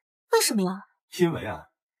都为什么呀？因为啊，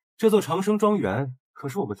这座长生庄园可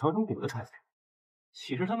是我们长生谷的产业，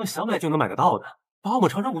岂是他们想买就能买得到的？把我们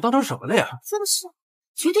长生谷当成什么了呀？这是，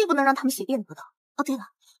绝对不能让他们随便得到。哦，对了，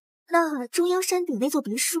那中央山顶那座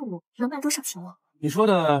别墅能卖多少钱啊？你说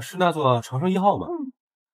的是那座长生1号吗？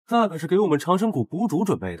那可是给我们长生谷谷主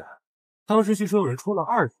准备的，当时据说有人出了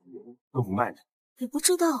20元都不卖的。也不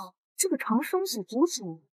知道这个长生谷谷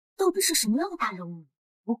主到底是什么样的大人物。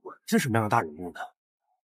不管是什么样的大人物呢？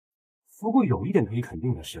不过有一点可以肯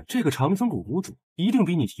定的是，这个长生谷谷主一定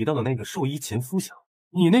比你提到的那个兽医前夫强。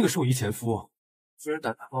你那个兽医前夫居然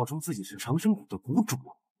胆大包称自己是长生谷的谷主，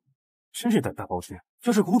真是胆大包天。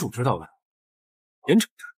要是谷主知道了，严惩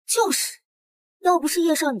他。就是，要不是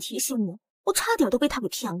叶少你提醒我，我差点都被他给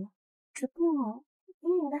骗了。只不过你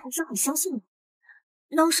奶奶还是很相信我。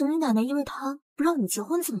要是你奶奶因为他不让你结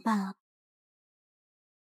婚怎么办啊？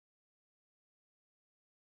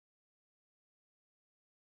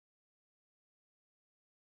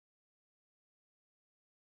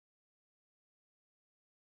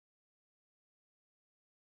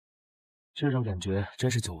这种感觉真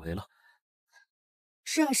是久违了。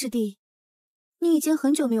是啊，师弟，你已经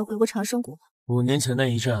很久没有回过长生谷了。5年前那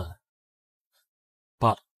一战，罢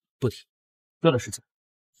了，不提。对了，师姐，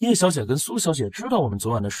叶小姐跟苏小姐知道我们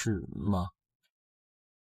昨晚的事吗？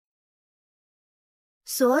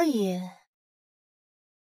所以，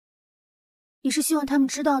你是希望他们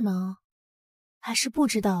知道呢，还是不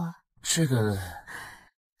知道啊？这个，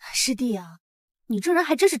师弟啊，你这人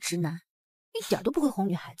还真是直男，一点都不会哄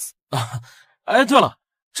女孩子啊！哎，对了，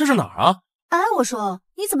这是哪儿啊？哎，我说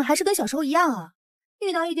你怎么还是跟小时候一样啊？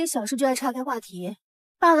遇到一点小事就爱岔开话题。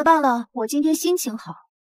罢了罢了，我今天心情好，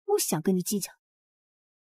不想跟你计较。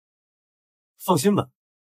放心吧，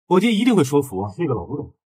我爹一定会说服那个老古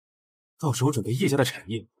董，到时候准备叶家的产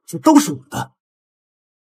业就都是我的。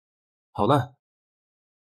好了，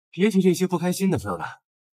别提这些不开心的事了。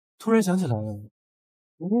突然想起来，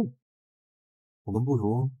我们不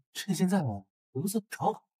如趁现在不自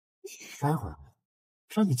找，待会儿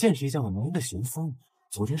让你见识一下我男人的雄风。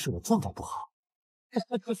昨天是我状态不好。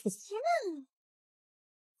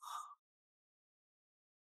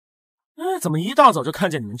哎，怎么一大早就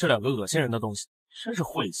看见你们这2个恶心人的东西？真是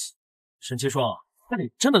晦气！沈七霜，那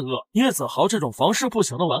你真的饿？叶子豪这种房事不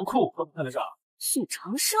行的纨绔，可不在这儿。许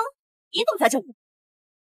长生，你怎么在这里？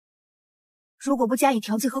如果不加以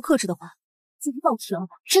调剂和克制的话，就报题了。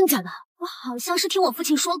真假的？我好像是听我父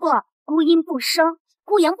亲说过，孤阴不生，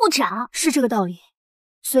孤阳不长，是这个道理。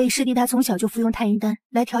所以师弟他从小就服用太阴丹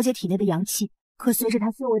来调节体内的阳气，可随着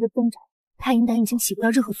他修为的增长，太阴丹已经起不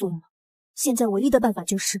到任何作用了。现在唯一的办法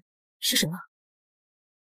是什么？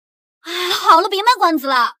哎，好了，别卖关子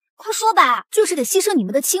了，快说吧。就是得牺牲你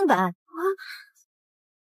们的清白啊！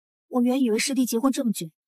我原以为师弟结婚这么久，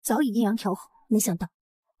早已阴阳调和，没想到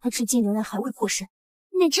他至今仍然还未破身。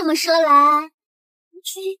那这么说来，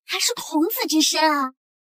君还是童子之身啊？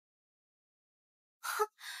哼，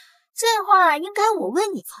这话应该我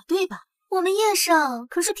问你才对吧？我们叶少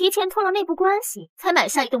可是提前托了内部关系才买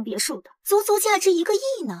下一栋别墅的，足足价值1个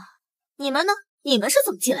亿呢。你们呢？你们是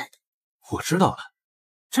怎么进来的？我知道了，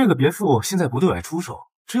这个别墅现在不对外出售，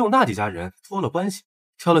只有那几家人托了关系，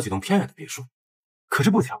挑了几栋偏远的别墅。可是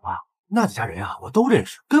不巧啊，那几家人啊，我都认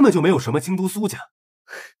识，根本就没有什么京都苏家。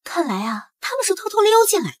看来啊，他们是偷偷溜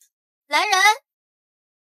进来的。来人！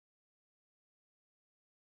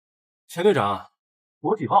钱队长，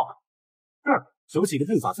我举报，这儿有几个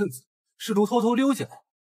不法分子试图偷偷溜进来，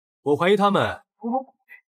我怀疑他们偷偷。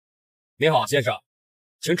您好，先生，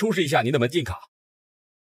请出示一下您的门禁卡。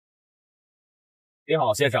您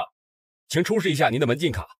好，先生，请出示一下您的门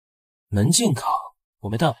禁卡。门禁卡我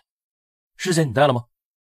没带，师姐你带了吗？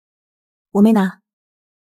我没拿，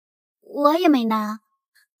我也没拿。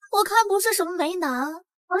我看不是什么没拿，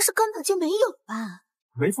而是根本就没有吧。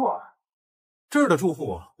没错，这儿的住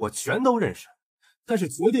户我全都认识，但是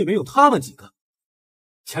绝对没有他们几个。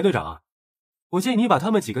钱队长，我建议你把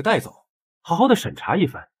他们几个带走，好好的审查一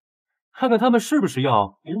番，看看他们是不是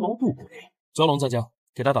要图谋不轨。蛟龙在家，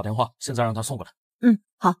给他打电话，现在让他送过来。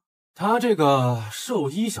好。他这个兽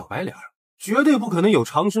医小白脸，绝对不可能有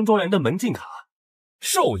长生庄园的门禁卡。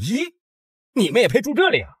兽医？你们也配住这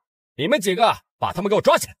里啊？你们几个把他们给我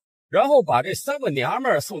抓起来，然后把这3个娘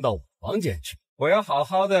们儿送到我房间去，我要好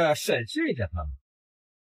好的审视一下他们。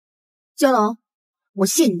蛟龙，我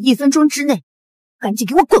限你1分钟之内，赶紧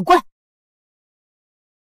给我滚过来！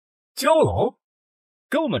蛟龙，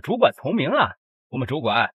跟我们主管同名啊？我们主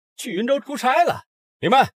管去云州出差了，你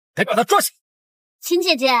们得把他抓起来。秦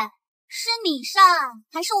姐姐，是你上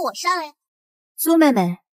还是我上呀？苏妹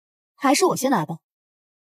妹，还是我先来吧。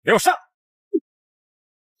给我上！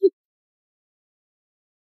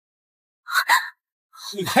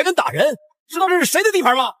你还敢打人？知道这是谁的地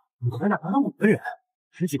盘吗？你们哪来了5个人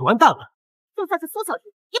？10几个完蛋了！就算是苏小姐，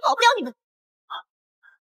也保不了你们。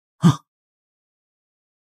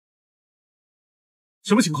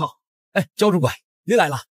什么情况？哎，焦主管，您来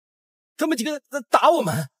了，他们几个打我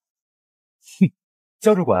们。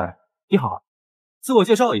焦主管你好，自我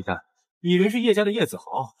介绍一下，蚁人是叶家的叶子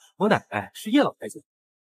豪，我奶奶是叶老太君，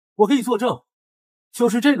我可以作证，就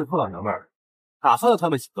是这个臭老娘们儿打翻了他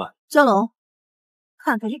们几个。蛟龙，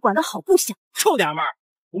看看你管得好不小！臭娘们儿，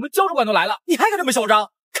我们焦主管都来了，你还敢这么嚣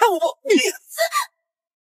张？看我不你！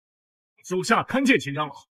属下看见秦长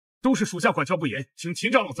老，都是属下管教不严，请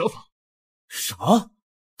秦长老责罚。什么？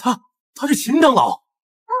他是秦长老？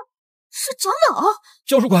是长老？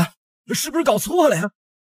焦主管，是不是搞错了呀？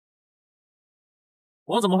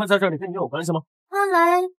我怎么会在这里？跟你有关系吗？看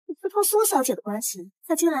来你是托苏小姐的关系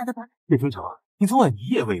才进来的吧？叶军长，你昨晚一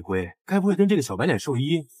夜未归，该不会跟这个小白脸兽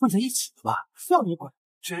医混在一起了吧？让你管，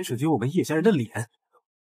真是丢我们叶家人的脸！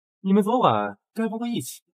你们昨晚该不会一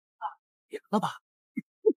起脸了吧？医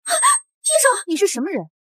生，你是什么人？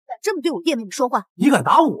敢这么对我叶妹妹说话？你敢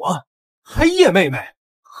打我，还叶妹妹？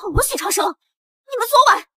我许长生，你们昨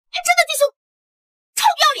晚还真的弟兄，臭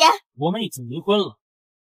不要脸！我们已经离婚了，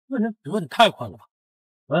那人有点太宽了吧？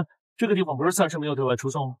喂，这个地方不是暂时没有对外出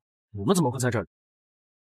售吗？你们怎么会在这里？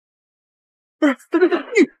不是，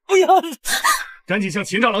你不要！赶紧向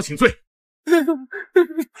秦长老请罪。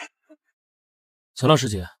行了，师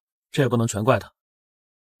姐，这也不能全怪他。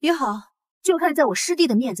也好，就看在我师弟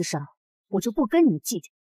的面子上，我就不跟你们计较，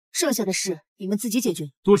剩下的事你们自己解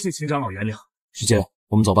决。多谢秦长老原谅。师姐，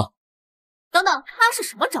我们走吧。等等，他是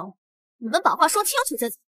什么长老？你们把话说清楚再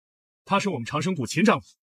走。他是我们长生谷秦长老，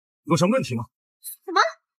有什么问题吗？什么？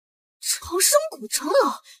长生谷长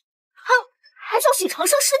老？他还叫许长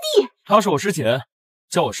生师弟？她是我师姐，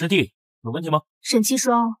叫我师弟，有问题吗？沈七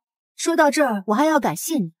双，说到这儿，我还要感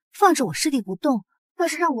谢你，放着我师弟不动，倒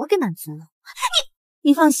是让我给满足了。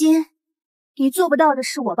你放心，你做不到的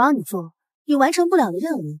事我帮你做，你完成不了的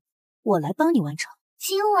任务，我来帮你完成。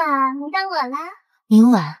今晚轮到我啦，明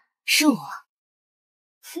晚是我。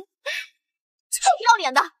臭不要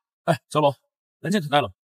脸的！哎，小龙，文件卡带了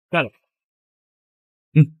吗？带了。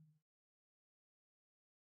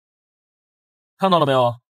看到了没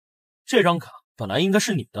有？这张卡本来应该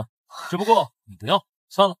是你的，只不过你不要，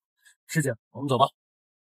算了。师姐，我们走吧。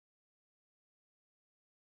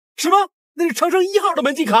什么？那是长生1号的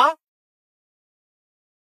门禁卡？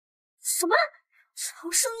什么？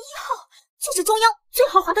长生1号就是中央最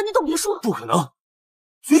豪华的那栋别墅？不可能，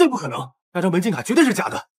绝对不可能！那张门禁卡绝对是假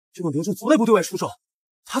的，这栋别墅从来不对外出售，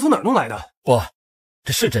他从哪儿弄来的？不，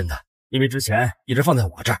这是真的，因为之前一直放在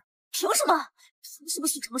我这儿。凭什么？凭什么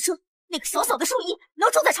许长生那个小小的兽医能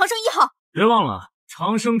住在长生1号？别忘了，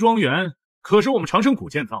长生庄园可是我们长生谷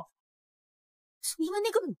建造的。是因为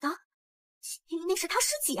那个女的？因为那是他师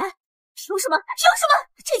姐？凭什么？凭什么？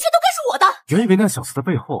这一切都该是我的！原以为那小子的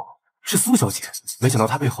背后是苏小姐，没想到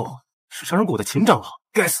他背后是长生谷的秦长老。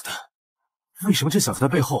该死的！为什么这小子的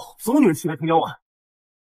背后总有女人起来撑腰啊？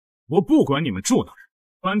我不管你们住哪儿，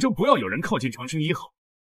反正不要有人靠近长生1号，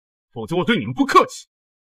否则我对你们不客气。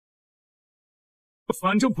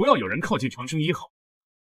反正不要有人靠近长生1号，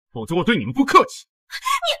否则我对你们不客气。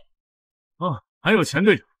还有钱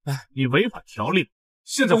队长，你违反条例，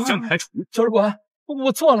现在我将你开除。教主管，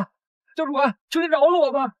我错了，教主管，求你饶了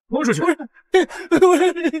我吧！拖出去！不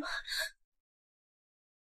是，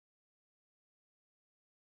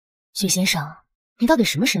许先生，你到底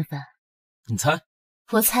什么身份？你猜？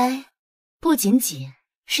我猜，不仅仅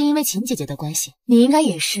是因为秦姐姐的关系，你应该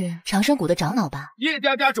也是长生谷的长老吧？叶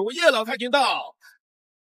家家主叶老太君到。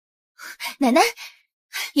奶奶，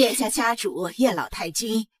叶家家主叶老太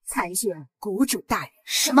君参见谷主大人。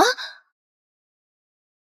什么？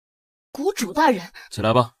谷主大人？起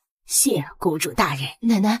来吧。谢谷主大人。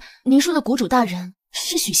奶奶，您说的谷主大人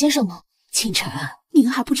是许先生吗？倾城，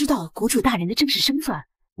您还不知道谷主大人的真实身份？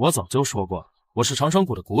我早就说过，我是长生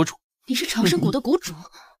谷的谷主。你是长生谷的谷主？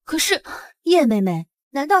可是叶妹妹，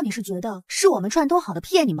难道你是觉得是我们串通好的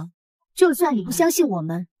骗你吗？就算你不相信我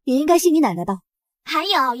们，也应该信你奶奶吧。还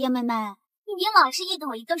有叶妹妹，你老是一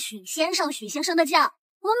口一个许先生的叫，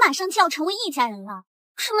我马上就要成为一家人了，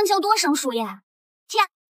这么叫多生疏呀！这样，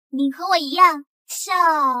你和我一样叫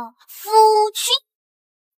夫君。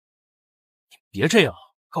别这样，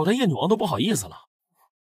搞得叶女王都不好意思了。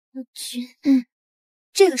夫君，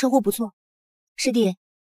这个称呼不错。师弟，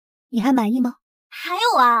你还满意吗？还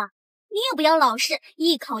有啊，你也不要老是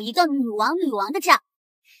一口一个女王的叫，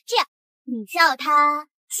这样你叫她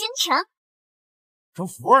倾城。真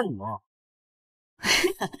服了你吗？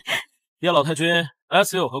叶老太君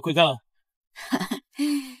 ，S 有何贵干？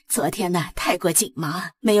昨天呢，太过紧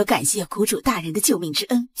忙，没有感谢谷主大人的救命之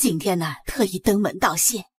恩。今天呢，特意登门道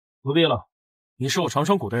谢。不必了，你是我长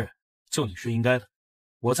生谷的人，救你是应该的。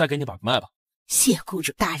我再给你把个脉吧。谢谷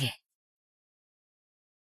主大人。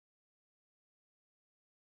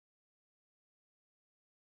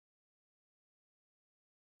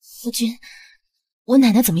夫君，我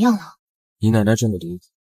奶奶怎么样了？你奶奶中的毒，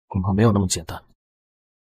恐怕没有那么简单。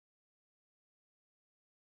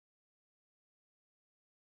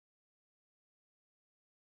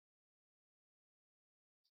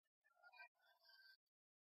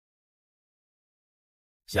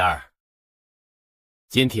仙儿，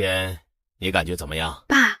今天你感觉怎么样？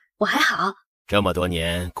爸，我还好。这么多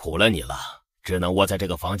年苦了你了，只能窝在这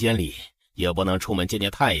个房间里，也不能出门见见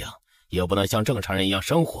太阳，也不能像正常人一样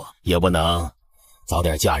生活，也不能早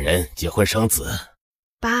点嫁人、结婚生子。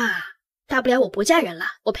爸，大不了我不嫁人了，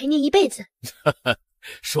我陪你一辈子。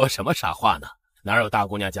说什么傻话呢？哪有大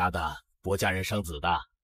姑娘家的不嫁人生子的？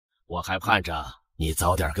我还盼着你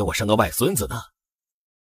早点给我生个外孙子呢。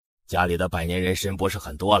家里的百年人参不是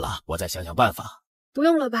很多了，我再想想办法。不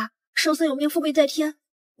用了吧，寿死有命，富贵在天，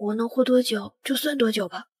我能活多久就算多久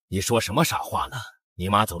吧。你说什么傻话呢？你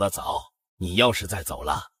妈走得早，你要是再走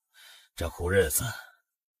了，这苦日子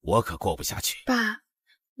我可过不下去。爸，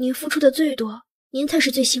您付出的最多，您才是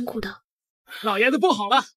最辛苦的。老爷子不好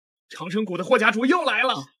了，长生谷的霍家主又来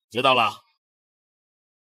了。知道了，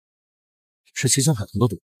是七星海棠的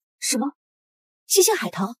毒。什么？七星海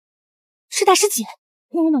棠？是大师姐？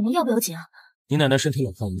那我奶奶要不要紧啊？你奶奶身体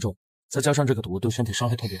老化严重，再加上这个毒对身体伤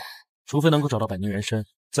害特别大，除非能够找到百年人参，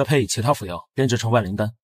再配以其他服药编制成万灵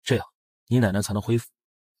丹，这样你奶奶才能恢复。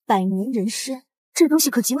百年人参，这东西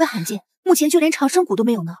可极为罕见，目前就连长生谷都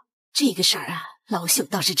没有呢。这个事儿啊，老朽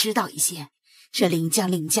倒是知道一些。这林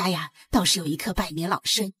家呀，倒是有一棵百年老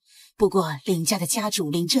参，不过林家的家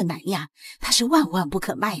主林正南呀，他是万万不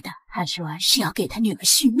可卖的。他说是要给他女儿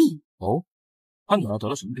续命。哦，他女儿得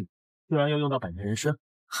了什么病？居然要用到百年人参？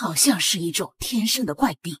好像是一种天生的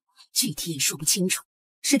怪病，具体也说不清楚。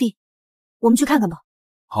师弟，我们去看看吧。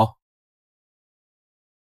好。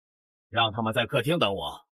让他们在客厅等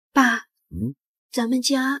我。爸，咱们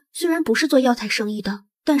家虽然不是做药材生意的，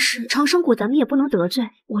但是长生谷咱们也不能得罪。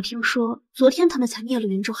我听说昨天他们才灭了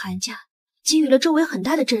云州韩家，给予了周围很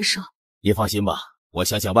大的震慑。你放心吧，我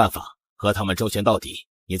想想办法和他们周旋到底。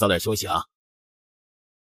你早点休息啊。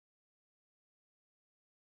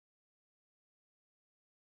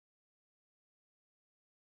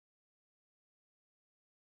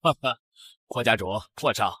哈哈，霍家主、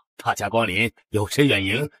霍少，大驾光临，有失远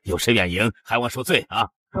迎，有失远迎，还望恕罪啊！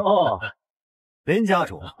哦，林家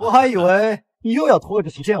主，我还以为你又要拖着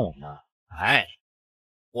去见我们呢。哎，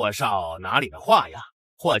霍少哪里的话呀？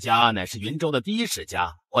霍家乃是云州的第一世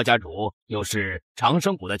家，霍家主又是长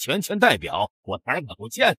生谷的全权代表，我哪敢不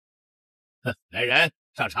见？哼，来人，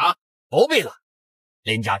上茶。不必了，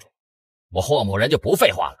林家主，我霍某人就不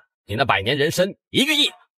废话了。你那百年人参1个亿，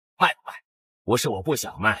卖不卖？不是我不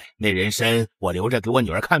想卖，那人参我留着给我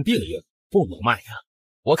女儿看病用，不能卖呀。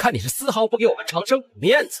我看你是丝毫不给我们长生谷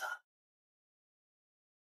面子。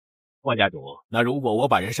霍家主，那如果我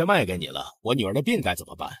把人参卖给你了，我女儿的病该怎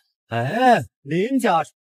么办？哎，林家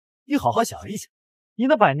主，你好好想一想，你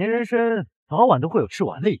的百年人参早晚都会有吃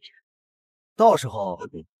完的一天。到时候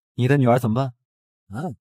你的女儿怎么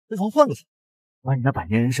办？不妨换个法，把你的百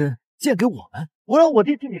年人参献给我们，我让我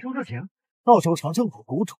弟替你收情。到时候长生谷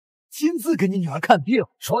谷主亲自给你女儿看病。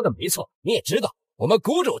说的没错，你也知道，我们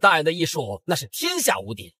谷主大人的医术那是天下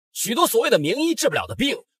无敌，许多所谓的名医治不了的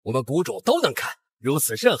病，我们谷主都能看。如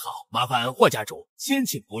此甚好，麻烦霍家主先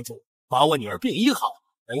请谷主把我女儿病医好。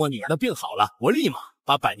等我女儿的病好了，我立马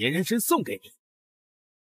把百年人参送给你。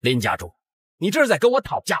林家主，你这是在跟我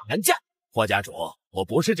讨价还价？霍家主，我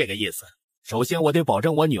不是这个意思。首先，我得保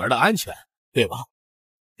证我女儿的安全，对吧？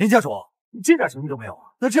林家主，你这点诚意都没有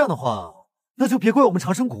啊？那这样的话，那就别怪我们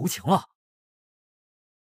长生谷无情了。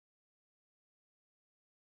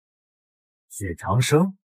许长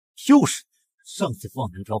生，又是你！上次放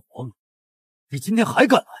你一条活路，你今天还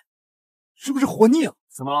敢来，是不是活腻了？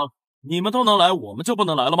怎么，你们都能来，我们就不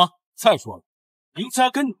能来了吗？再说了，林家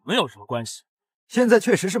跟你们有什么关系？现在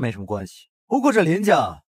确实是没什么关系，不过这林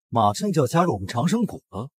家马上就要加入我们长生谷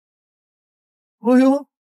了。哎呦，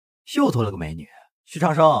又多了个美女。许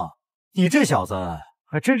长生，你这小子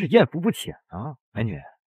还真是艳福不浅啊！美女，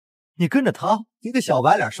你跟着他，一个小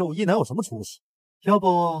白脸兽医能有什么出息？要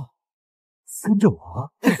不跟着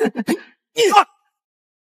我？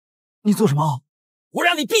你做什么？我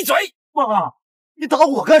让你闭嘴！妈，你打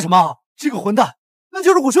我干什么？这个混蛋，那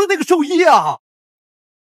就是我说的那个兽医啊！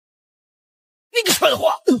你个蠢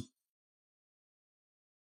货！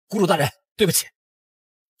谷主大人，对不起。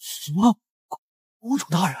什么？谷主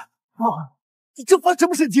大人，妈，你这发什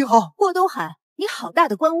么神经啊？霍东海，你好大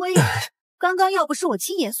的官威啊！刚刚要不是我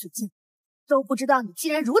亲眼所见，都不知道你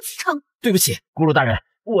竟然如此猖。对不起，谷主大人，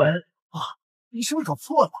你是不是搞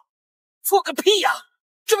错了？错个屁呀！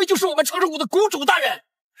这位就是我们长生谷的谷主大人。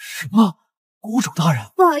什么？谷主大人？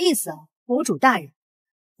不好意思啊，谷主大人，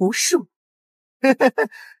不是我。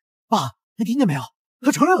爸，你听见没有？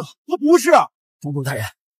他承认了，他不是。谷主大人，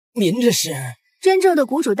您这是……真正的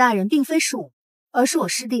谷主大人并非是我，而是我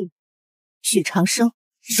师弟许长生。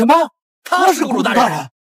什么？他是谷主大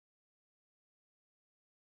人？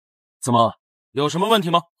怎么，有什么问题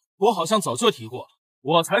吗？我好像早就提过了，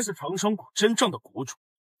我才是长生谷真正的谷主。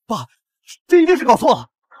爸，这一定是搞错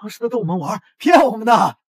了，他是在逗我们玩，骗我们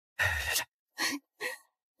的。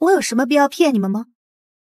我有什么必要骗你们吗？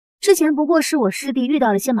之前不过是我师弟遇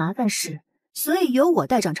到了些麻烦事，所以由我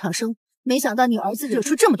代掌长生。没想到你儿子惹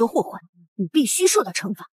出这么多祸患，你必须受到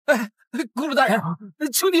惩罚。谷主大人，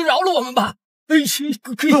求你饶了我们吧！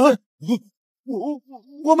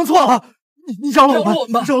我们错了，你饶了我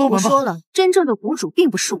们吧，饶了我们吧。我说了，真正的谷主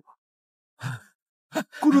并不是我。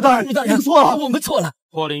谷主大人，你们错了，我们错了。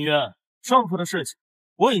霍林渊，上次的事情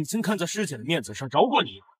我已经看在师姐的面子上饶过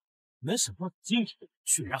你一回，没想到今天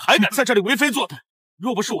居然还敢在这里为非作歹。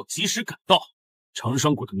若不是我及时赶到，长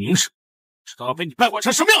生谷的名声不知道要被你败坏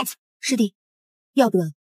成什么样子。师弟，要不要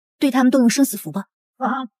对他们动用生死符吧？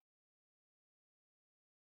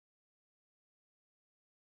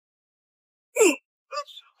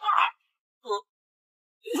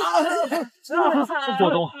霍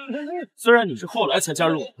东，虽然你是后来才加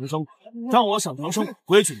入我长生谷，但我想长生谷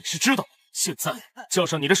规矩你是知道的。现在叫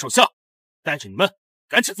上你的手下，带着你们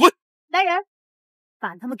赶紧滚！来人，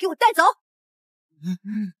把他们给我带走！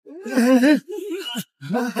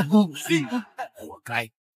活该！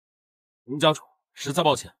林家主，实在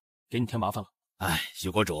抱歉，给你添麻烦了。许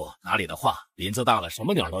国主哪里的话，林子大了，什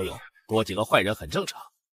么鸟都有，多几个坏人很正常。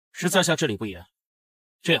实在下治理不严，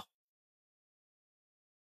这样，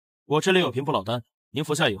我这里有平服老丹，您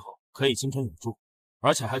服下以后可以青春永驻，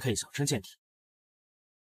而且还可以强身健体。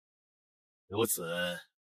如此，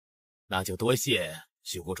那就多谢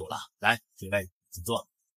许国主了。来，几位请坐。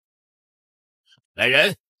来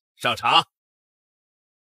人，上茶。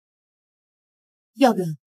要不要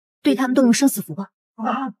对他们动用生死符吧？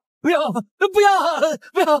不要！不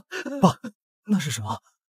要！爸，那是什么？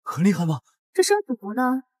很厉害吗？这生死符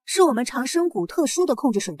呢，是我们长生谷特殊的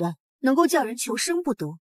控制手段，能够叫人求生不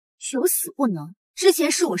得，求死不能。之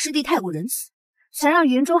前是我师弟太过仁慈，才让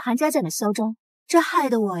云州韩家将的嚣张，这害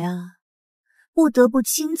得我呀，不得不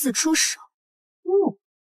亲自出手。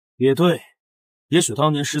也对，也许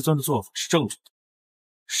当年师尊的做法是正确的，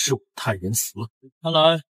是我太仁慈了。看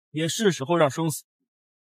来也是时候让生死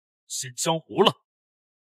显江湖了。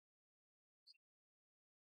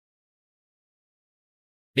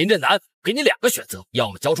林震南，给你两个选择，要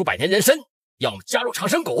么交出百年人参，要么加入长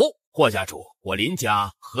生谷。霍家主，我林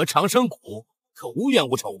家和长生谷可无冤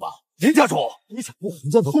无仇吧？林家主，你想过韩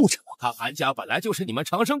家的路程吗？他韩家本来就是你们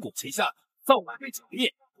长生谷旗下造反被剿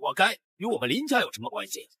灭，活该，与我们林家有什么关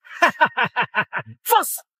系？放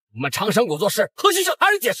肆！我们长生谷做事，何须向他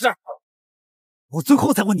人解释？我最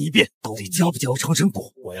后再问你一遍，到底加不加长生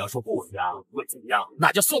谷？我要说不加，会怎样？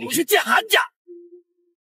那就送你去见韩家。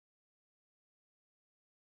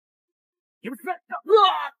你们是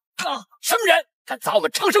什么人？敢砸我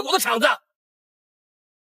们长生谷的场子？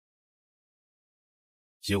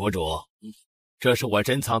徐国主，这是我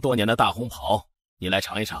珍藏多年的大红袍，你来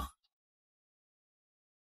尝一尝。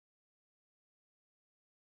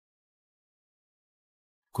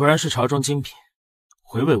果然是茶庄精品，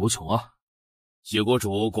回味无穷啊！许谷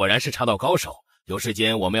主果然是茶道高手，有时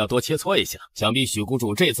间我们要多切磋一下。想必许谷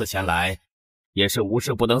主这次前来，也是无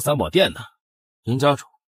事不登三宝殿呢。林家主，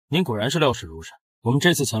您果然是料事如神。我们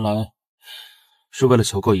这次前来，是为了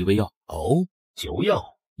求购一味药。哦，求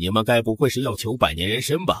药？你们该不会是要求百年人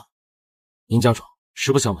参吧？林家主，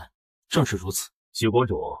实不相瞒，正是如此。许谷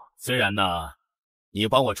主，虽然呢，你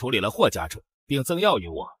帮我处理了霍家主，并赠药于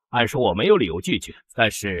我，按说我没有理由拒绝，但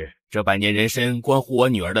是这百年人参关乎我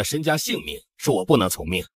女儿的身家性命，是我不能从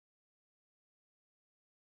命。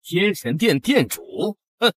天神殿殿主，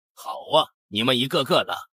哼，好啊，你们一个个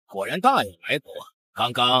的果然大有来头啊！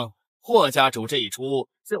刚刚霍家主这一出，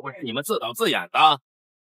这会是你们自导自演的？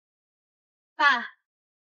爸，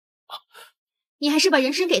你还是把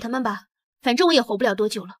人参给他们吧，反正我也活不了多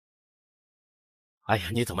久了。哎呀，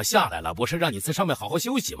你怎么下来了？不是让你在上面好好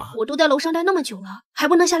休息吗？我都在楼上待那么久了，还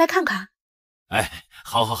不能下来看看？哎，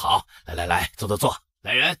好好好，来，坐，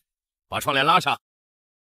来人，把窗帘拉上。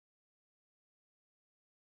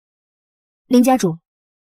林家主，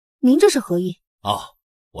您这是何意？哦，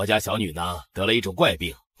我家小女呢得了一种怪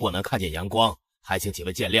病，不能看见阳光，还请几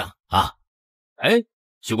位见谅啊。哎，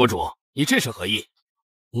许国主，你这是何意？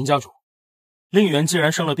林家主，令媛既然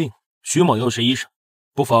生了病，徐某又是医生，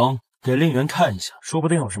不妨给令媛看一下，说不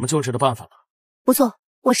定有什么救治的办法呢。不错，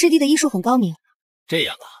我师弟的医术很高明。这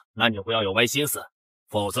样啊，那你不要有歪心思，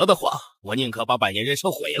否则的话，我宁可把百年人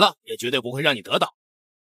参毁了，也绝对不会让你得到。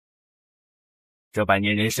这百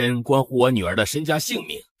年人参关乎我女儿的身家性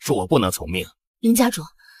命，是我不能从命。林家主，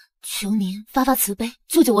求您发发慈悲，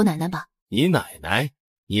救救我奶奶吧。你奶奶？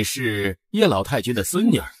你是叶老太君的孙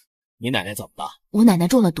女儿，你奶奶怎么了？我奶奶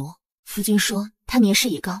中了毒，夫君说她年事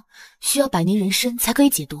已高，需要百年人参才可以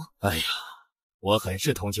解毒。哎呀，我很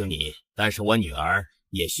是同情你，但是我女儿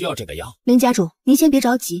也需要这个药。林家主，您先别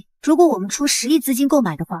着急，如果我们出10亿资金购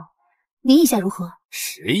买的话，您意下如何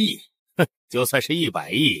？10亿？哼，就算是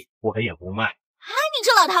100亿，我也不卖。哎，你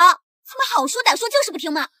这老头，怎么好说歹说就是不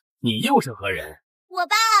听嘛？你又是何人？我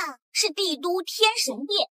爸是帝都天神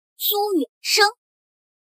殿苏远生。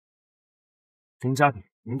林家主，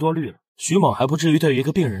您多虑了，徐某还不至于对于一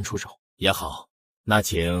个病人出手。也好，那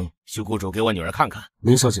请徐谷主给我女儿看看。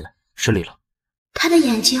林小姐，失礼了。她的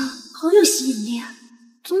眼睛好有吸引力啊，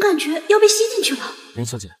总感觉要被吸进去了。林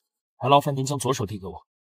小姐，还劳烦您将左手递给我。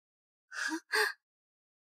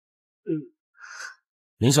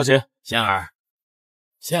林小姐，仙儿，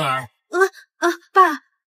爸，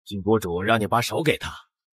徐谷主让你把手给他。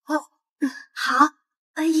好。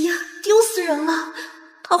哎呀，丢死人了！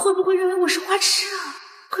他会不会认为我是花痴啊？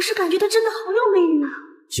可是感觉他真的好有魅力啊！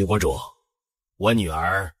徐谷主，我女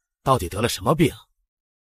儿到底得了什么病？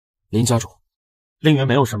林家主，令媛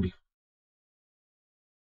没有生病。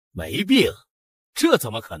没病？这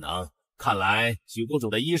怎么可能？看来许谷主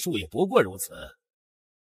的医术也不过如此。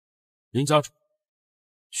林家主，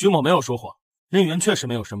徐某没有说谎，令媛确实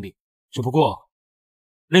没有生病，只不过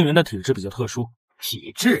令媛的体质比较特殊。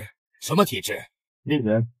体质？什么体质？令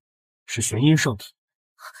媛是玄阴圣体。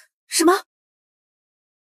什么？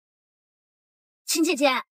秦姐姐，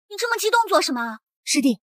你这么激动做什么？师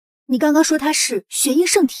弟，你刚刚说他是玄阴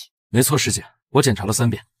圣体？没错，师姐，我检查了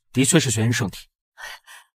3遍，的确是玄阴圣体。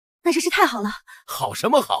那真是太好了。好什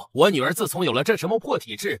么好？我女儿自从有了这什么破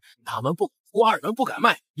体质，大门不敢出，二门不敢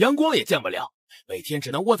迈，阳光也见不了，每天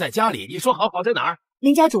只能窝在家里。你说好在哪儿？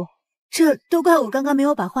林家主，这都怪我刚刚没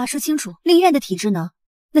有把话说清楚。令媛的体质呢，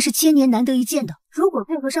那是千年难得一见的，如果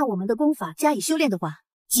配合上我们的功法加以修炼的话，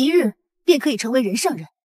即日便可以成为人上人。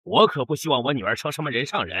我可不希望我女儿成什么人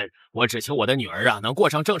上人，我只求我的女儿啊能过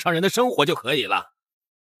上正常人的生活就可以了。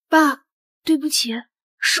爸，对不起，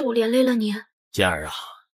是我连累了您。健儿啊，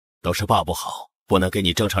都是爸不好，不能给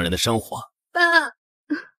你正常人的生活。爸，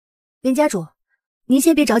林家主，您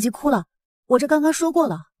先别着急哭了，我这刚刚说过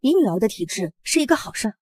了，你女儿的体质是一个好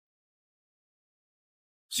事。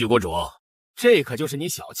徐谷主，这可就是你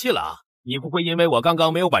小气了啊！你不会因为我刚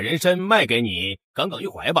刚没有把人参卖给你耿耿于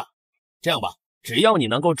怀吧？这样吧，只要你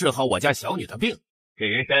能够治好我家小女的病，这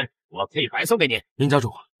人参我可以白送给你。林家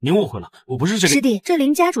主，您误会了，我不是这个。师弟，这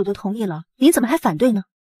林家主都同意了，您怎么还反对呢？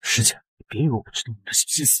师姐，别以为我不知道你的小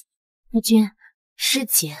心思。夫君，师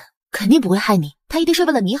姐肯定不会害你，她一定是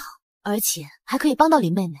为了你好，而且还可以帮到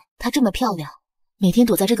林妹妹。她这么漂亮，每天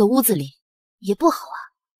躲在这个屋子里也不好啊，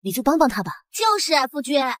你就帮帮他吧。就是啊，夫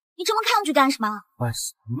君，你这么抗拒干什么？哎，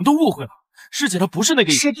你们都误会了，师姐她不是那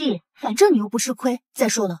个意思。师弟，反正你又不吃亏。再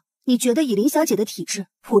说了，你觉得以林小姐的体质，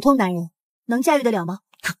普通男人能驾驭得了吗？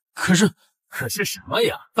可是什么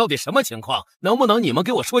呀？到底什么情况？能不能你们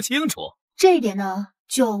给我说清楚？这一点呢，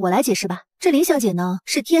就我来解释吧。这林小姐呢，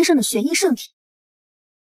是天生的玄阴圣体。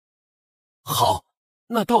好，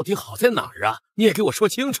那到底好在哪儿啊？你也给我说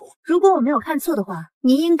清楚。如果我没有看错的话，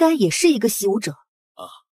您应该也是一个习武者啊。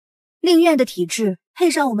令院的体质配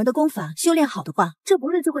上我们的功法修炼好的话，这不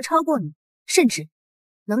日就会超过你，甚至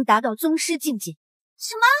能达到宗师境界。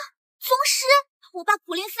什么宗师？我爸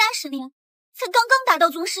苦练30年，才刚刚达到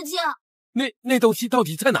宗师境。那东西到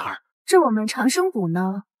底在哪儿？这我们长生谷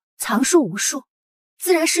呢，藏术无数，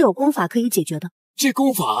自然是有功法可以解决的。这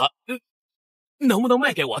功法，能不能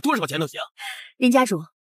卖给我？多少钱都行。林家主，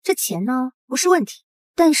这钱呢不是问题，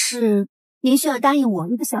但是您需要答应我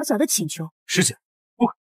一个小小的请求。师姐，不，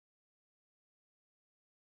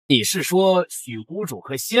你是说许谷主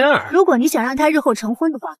和仙儿？如果你想让他日后成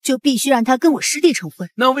婚的话，就必须让他跟我师弟成婚。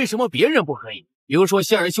那为什么别人不可以？比如说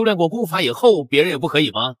仙儿修炼过功法以后，别人也不可以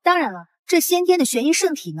吗？当然了，这先天的玄阴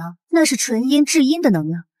圣体呢，那是纯阴至阴的能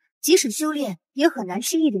量，即使修炼也很难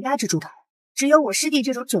轻易的压制住它。只有我师弟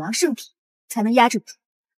这种九阳圣体才能压制住。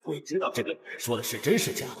我知道这个人说的是真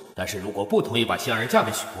是假，但是如果不同意把仙儿嫁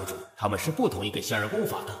给许谷主，他们是不同意给仙儿功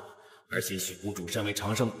法的。而且许谷主身为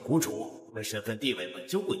长生谷主，我们身份地位本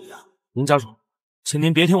就不一样。林家主，请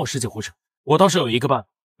您别听我师姐胡扯，我倒是有一个办法，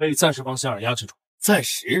可以暂时帮仙儿压制住。暂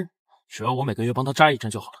时？只要我每个月帮她扎一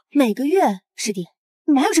针就好了。每个月？师弟，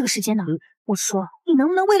你哪有这个时间呢？我说，你能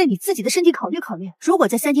不能为了你自己的身体考虑考虑？如果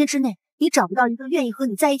在3天之内你找不到一个愿意和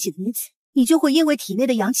你在一起的女子，你就会因为体内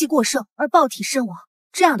的阳气过剩而爆体身亡。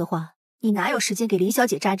这样的话，你哪有时间给林小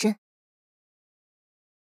姐扎针？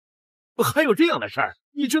还有这样的事儿？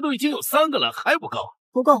你这都已经有3个了，还不够？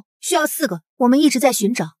不够，需要4个。我们一直在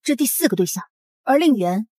寻找这第4个对象，而令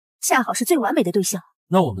媛恰好是最完美的对象。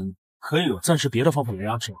那我们可以有暂时别的方法来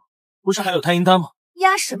压制吗？不是还有太阴丹吗？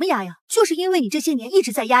压什么压呀？就是因为你这些年一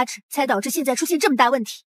直在压制，才导致现在出现这么大问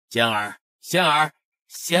题。仙儿，仙儿，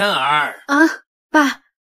仙儿啊，爸，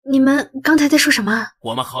你们刚才在说什么？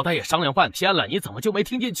我们好歹也商量半天了，你怎么就没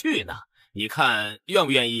听进去呢？你看愿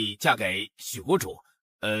不愿意嫁给许谷主？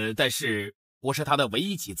但是我是他的唯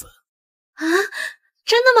一妻子。啊，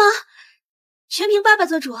真的吗？全凭爸爸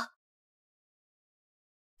做主。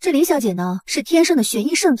这林小姐呢，是天生的玄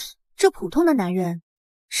阴圣体，这普通的男人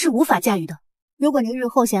是无法驾驭的。如果您日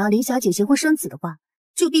后想要林小姐结婚生子的话，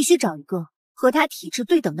就必须找一个和她体质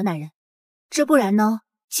对等的男人，这不然呢，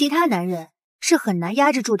其他男人是很难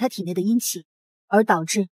压制住她体内的阴气，而导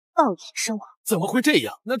致爆体身亡。怎么会这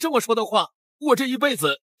样？那这么说的话，我这一辈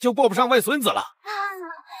子就抱不上外孙子了。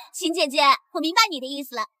秦姐姐，我明白你的意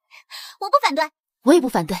思了，我不反对。我也不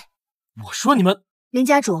反对。我说你们，林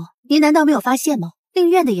家主，您难道没有发现吗？令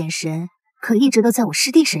院的眼神可一直都在我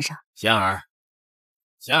师弟身上。仙儿，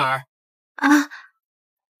仙儿啊，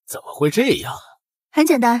怎么会这样？很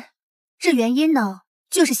简单，这原因呢，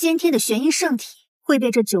就是先天的玄阴圣体会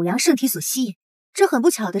被这九阳圣体所吸引。这很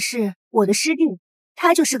不巧的是，我的师弟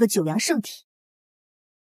他就是个九阳圣体。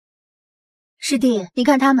师弟，你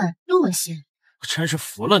看他们多温馨。我真是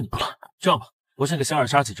服了你们了。这样吧，我先给仙儿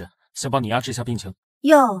扎几针，先帮你压制一下病情。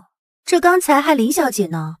哟，这刚才还林小姐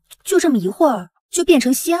呢，就这么一会儿就变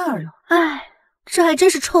成仙儿了。哎，这还真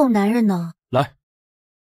是臭男人呢。来，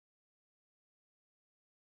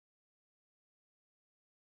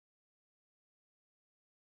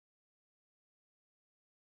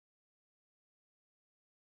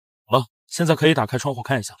好了，现在可以打开窗户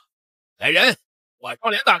看一下了。来人，把窗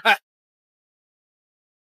帘打开。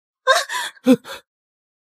爸，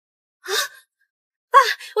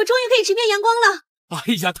我终于可以直面阳光了。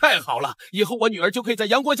哎呀，太好了！以后我女儿就可以在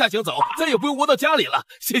阳光下行走，再也不用窝到家里了。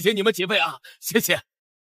谢谢你们几位啊，谢谢。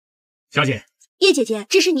小姐，叶姐姐，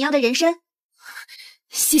这是你要的人参。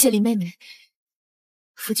谢谢林妹妹。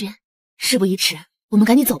夫君，事不宜迟，我们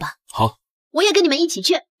赶紧走吧。好，我也跟你们一起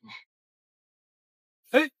去。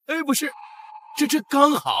哎，不是，这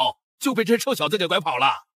刚好就被这臭小子给拐跑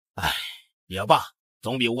了。哎，也罢，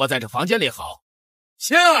总比窝在这房间里好。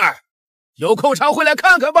仙儿，有空常回来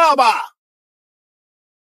看看爸爸。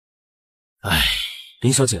哎，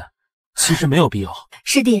林小姐，其实没有必要。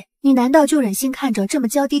师弟，你难道就忍心看着这么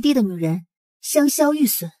娇滴滴的女人香消玉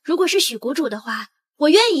损？如果是许谷主的话，我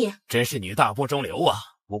愿意。真是女大不中留啊！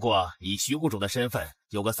不过以许谷主的身份，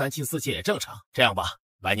有个3妻4妾也正常。这样吧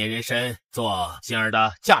，100年人参做仙儿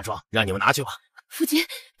的嫁妆，让你们拿去吧。夫君，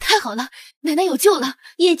太好了，奶奶有救了。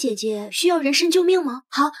叶姐姐需要人参救命吗？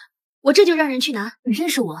好，我这就让人去拿。你认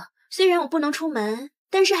识我，虽然我不能出门，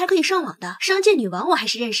但是还可以上网的商界女王我还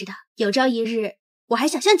是认识的。有朝一日，我还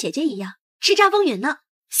想像姐姐一样叱咤风云呢。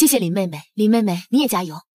谢谢林妹妹，林妹妹你也加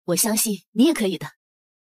油，我相信你也可以的。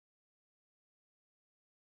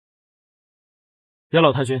叶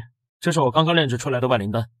老太君，这是我刚刚炼制出来的万灵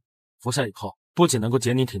丹，服下以后不仅能够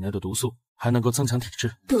解你体内的毒素，还能够增强体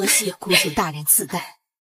质。多谢谷主大人赐带。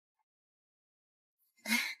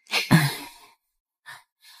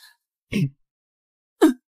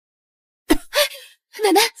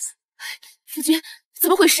奶奶，夫君，怎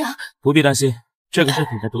么回事啊？不必担心，这个是体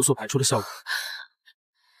内毒素排出的效果。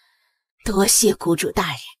多谢谷主大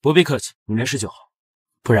人。不必客气，你没事就好，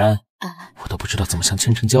不然我都不知道怎么向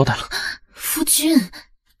倾城交代了。夫君，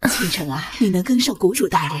倾城啊，你能跟上谷主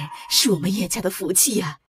大人，是我们叶家的福气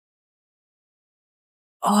呀。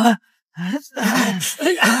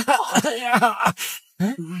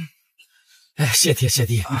谢天谢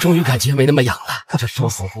地，终于感觉没那么痒了。这受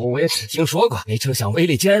死符我也只听说过，没成想威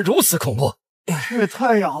力竟然如此恐怖。这也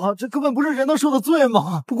太痒了，这根本不是人能受的罪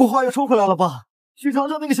嘛。不过话又说回来了吧，许长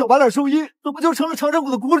生那个小白脸兽医，怎么就成了长生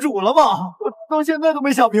谷的谷主了嘛？我到现在都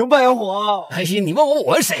没想明白呀，我。哎呀，你问我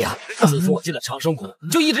问谁呀？自从我进了长生谷，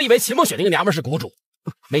就一直以为秦梦雪那个娘们是谷主，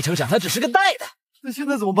没成想她只是个带的。那现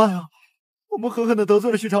在怎么办呀？我们狠狠地得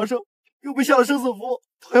罪了许长生，又被下了生死符，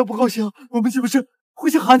他要不高兴，我们岂不是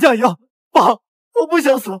会像韩家一样？爸，我不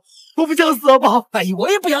想死，我不想死啊，爸！哎呀，我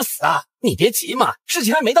也不想死啊！你别急嘛，事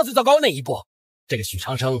情还没到最糟糕那一步。这个许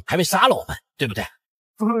长生还没杀了我们，对不对？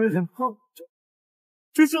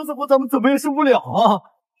这生死符咱们怎么也受不了啊！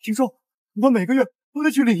听说我每个月都得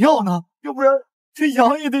去领药呢，要不然这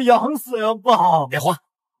养也得养死呀，爸！别慌，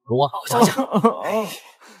容我好好想想。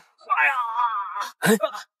哎呀，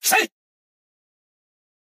谁？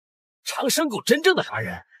长生谷真正的传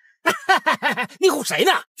人？你唬谁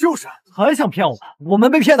呢？就是还想骗我们，我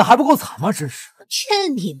们被骗的还不够惨吗？真是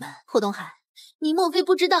骗你们！霍东海，你莫非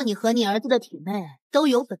不知道你和你儿子的体内都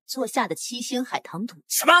有本座下的七星海棠毒？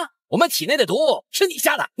什么？我们体内的毒是你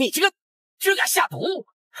下的？你这个居然敢下毒，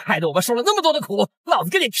害得我们受了那么多的苦，老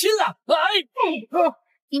子跟你拼了！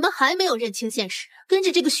你们还没有认清现实，跟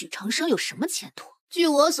着这个许长生有什么前途？据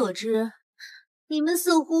我所知，你们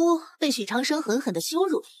似乎被许长生狠狠的羞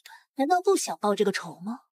辱了一顿，难道不想报这个仇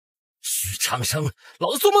吗？许长生，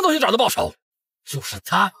老子做梦都想找他报仇。就是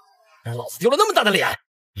他让老子丢了那么大的脸，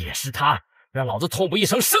也是他让老子痛不欲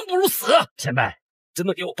生，生不如死。前辈，真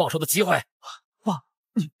的给我报仇的机会。爸，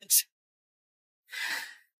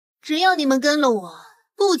只要你们跟了我，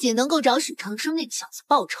不仅能够找许长生那个小子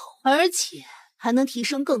报仇，而且还能提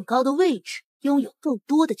升更高的位置，拥有更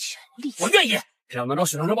多的权利。我愿意，只要能找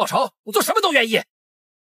许长生报仇，我做什么都愿意。哎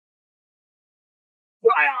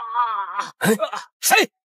呀，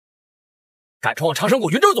谁敢闯我长生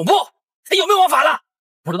谷云州总部？还有没有王法了？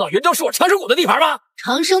不知道云州是我长生谷的地盘吗？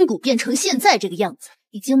长生谷变成现在这个样子，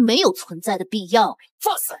已经没有存在的必要了。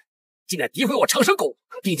放肆！竟然诋毁我长生谷，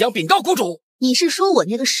并将禀告谷主。你是说我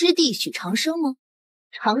那个师弟许长生吗？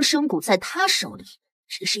长生谷在他手里，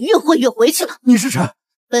真是越混越回去了。你是谁？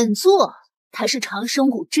本座才是长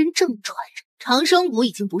生谷真正传人。长生谷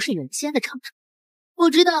已经不是原先的长生谷，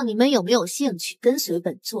不知道你们有没有兴趣跟随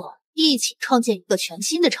本座一起创建一个全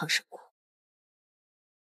新的长生谷？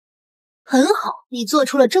很好，你做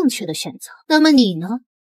出了正确的选择。那么你呢？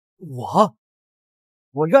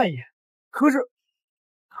我愿意。可是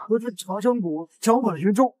长生谷掌管了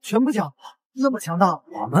云州，全部讲那么强大，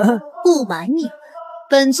我们不瞒你，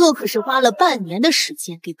本座可是花了半年的时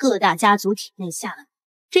间给各大家族体内下了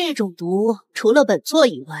这种毒，除了本座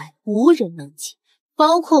以外，无人能解，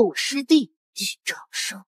包括我师弟许长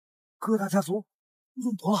生。各大家族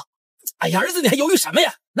用毒了。哎呀，儿子，你还犹豫什么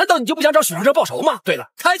呀？难道你就不想找许长生报仇吗？对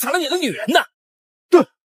了，他还抢了你的女人呢。对，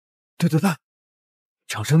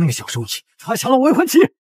长生那个小兽医，他还抢了我未婚妻。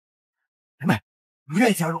妹妹，你愿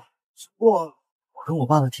意加入？只不过我跟我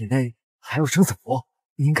爸的体内还有生死符，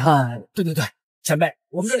您看？对，前辈，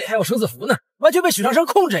我们这里还有生死符呢，完全被许长生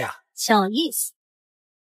控制呀。小意思。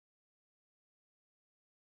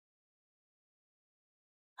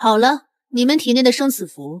好了，你们体内的生死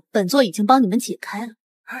符，本座已经帮你们解开了。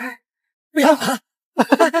不要了，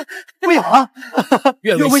不要了！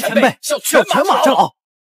愿为前辈效犬马招。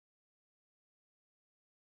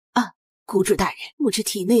谷主大人，我这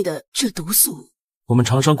体内的这毒素，我们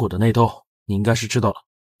长生谷的内斗，你应该是知道了。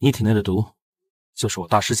你体内的毒，就是我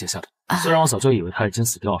大师写下的。虽然我早就以为他已经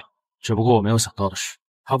死掉了，只不过我没有想到的是，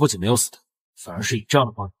他不仅没有死掉，反而是以这样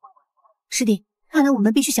的方式。师弟，看来我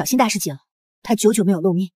们必须小心大师姐了。他久久没有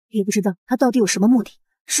露面，也不知道他到底有什么目的。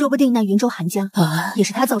说不定那云州韩江也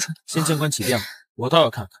是他造成的。先见官起殿了，我倒要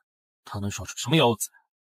看看他能耍出什么幺蛾子来。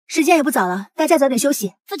时间也不早了，大家早点休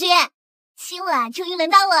息。夫君，今晚终于轮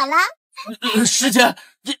到我啦！师姐，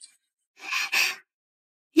这……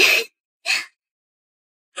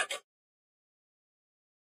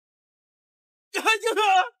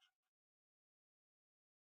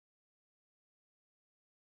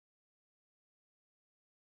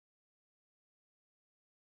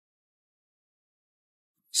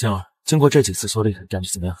星儿，经过这几次修炼，感觉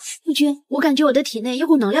怎么样？夫君，我感觉我的体内有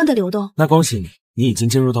股能量的流动。那恭喜你，你已经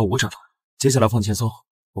进入到武者了。接下来放轻松，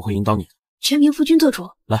我会引导你的。全凭夫君做主。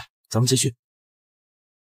来，咱们继续。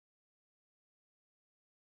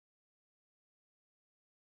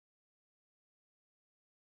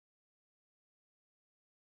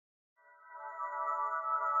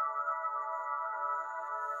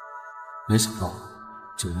没想到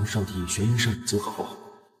九阴上帝与玄阴圣女结合后，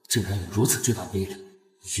竟然有如此巨大的威力，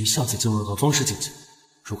一下子进入到宗师境界。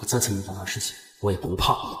如果再次遇到那师姐，我也不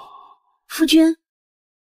怕了。夫君，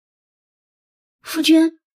夫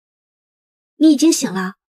君，你已经醒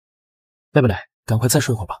了。累不累？赶快再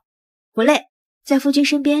睡会儿吧。不累，在夫君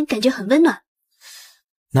身边感觉很温暖。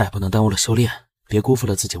那也不能耽误了修炼，别辜负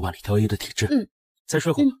了自己万里挑一的体质。再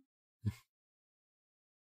睡会儿吧。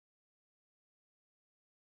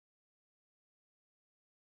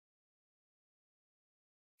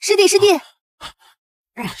师弟，师弟，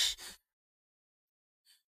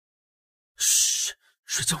嘘，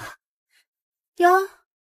睡觉吧。哟，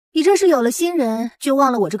你这是有了新人就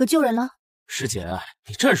忘了我这个旧人了？师姐，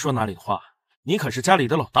你这说哪里话？你可是家里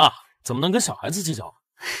的老大，怎么能跟小孩子计较？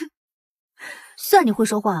算你会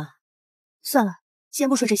说话。算了，先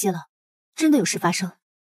不说这些了，真的有事发生。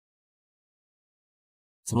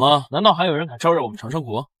怎么了？难道还有人敢招惹我们长生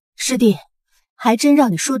谷？师弟，还真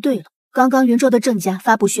让你说对了。刚刚云州的郑家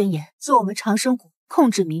发布宣言，说我们长生谷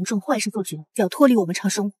控制民众坏事做绝，要脱离我们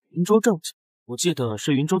长生谷。云州郑家，我记得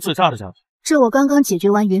是云州最大的家族。这我刚刚解决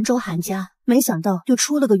完云州韩家，没想到又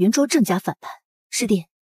出了个云州郑家反叛。师弟，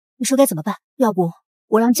你说该怎么办？要不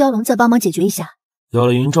我让蛟龙再帮忙解决一下。有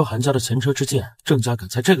了云州韩家的前车之鉴，郑家敢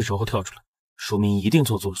在这个时候跳出来，说明一定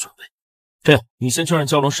做足了准备。这样，你先去让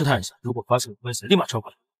蛟龙试探一下，如果发现有危险，立马召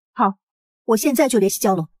回来。好，我现在就联系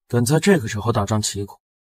蛟龙。敢在这个时候大张旗鼓，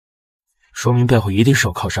说明背后一定是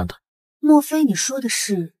有靠山的。莫非你说的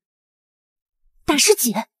是大师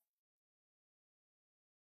姐？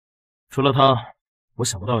除了他，我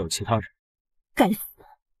想不到有其他人。该死，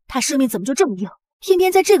他生命怎么就这么硬，偏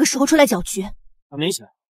偏在这个时候出来搅局？很明显，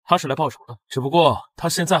他是来报仇的。只不过他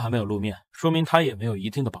现在还没有露面，说明他也没有一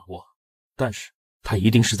定的把握。但是他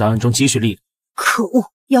一定是在暗中积蓄力量。可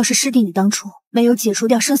恶！要是师弟你当初没有解除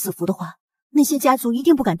掉生死符的话，那些家族一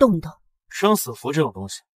定不敢动你的。生死符这种东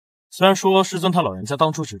西，虽然说师尊他老人家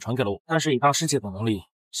当初只传给了我，但是以大师姐的能力，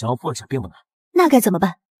想要破解并不难。那该怎么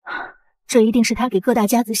办？这一定是他给各大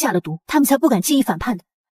家族下了毒，他们才不敢轻易反叛的。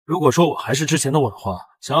如果说我还是之前的我的话，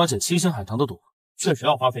想要解七星海棠的毒，确实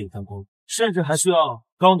要花费一番功夫，甚至还需要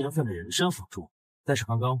高年份的人参辅助。但是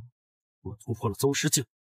刚刚我突破了宗师境，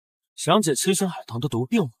想解七星海棠的毒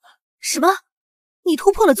并不难。什么？你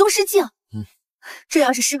突破了宗师境？这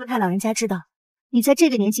要是师傅他老人家知道你在这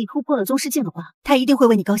个年纪突破了宗师境的话，他一定会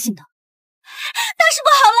为你高兴的。大事不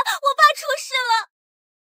好了，我爸出事了！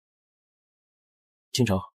倾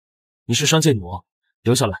城，你是商界女王，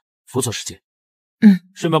留下来辅佐师姐。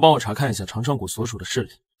顺便帮我查看一下长生谷所属的势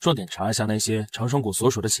力，重点查一下那些长生谷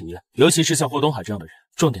所属的企业，尤其是像霍东海这样的人，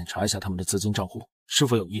重点查一下他们的资金账户是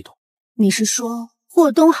否有异动。你是说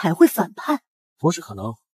霍东海会反叛？不是可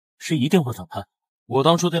能，是一定会反叛。我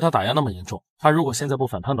当初对他打压那么严重，他如果现在不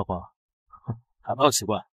反叛的话，还不要奇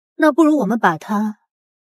怪。那不如我们把他……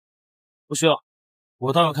不需要，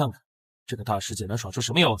我倒要看看这个大师姐能耍出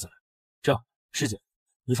什么幺子来。这样，师姐，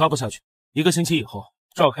你发布下去，1个星期以后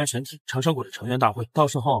召开全体长生谷的成员大会，到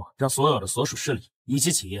时候让所有的所属势力以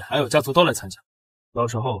及企业还有家族都来参加，到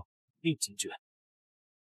时候一解决。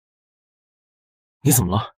你怎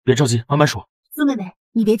么了？别着急，慢慢说。苏妹妹，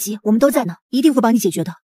你别急，我们都在呢，一定会帮你解决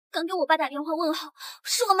的。刚给我爸打电话问好，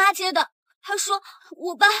是我妈接的。她说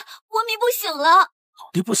我爸昏迷不醒了。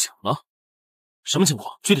老弟不醒了？什么情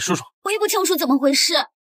况？具体说说。我也不清楚怎么回事，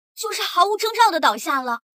就是毫无征兆的倒下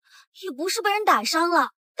了，也不是被人打伤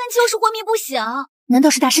了，但就是昏迷不醒。难道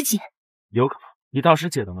是大师姐？有可能。以大师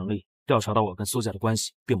姐的能力，调查到我跟苏家的关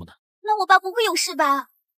系并不难。那我爸不会有事吧？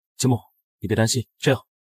金木，你别担心。这样，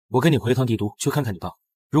我跟你回趟帝都去看看你爸。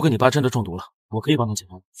如果你爸真的中毒了，我可以帮他解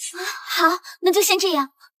毒。好，那就先这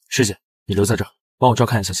样。师姐，你留在这儿，帮我照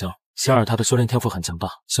看一下仙儿。仙儿她的修炼天赋很强大，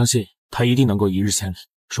相信她一定能够一日千里，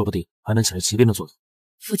说不定还能起了骑兵的作用。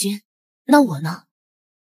夫君，那我呢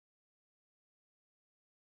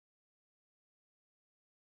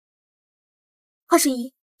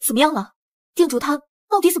？21怎么样了？店主他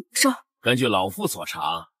到底怎么回事？根据老夫所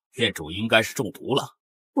查，店主应该是中毒了。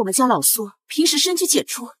我们家老苏平时深居简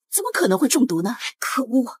出，怎么可能会中毒呢？可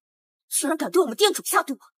恶，居然敢对我们店主下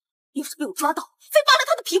毒！要是被我抓到，非扒了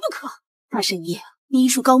他的皮不可！大神医，你医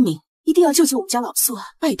术高明，一定要救救我们家老苏啊！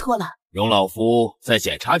拜托了。容老夫再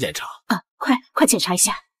检查检查。啊，快检查一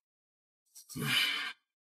下。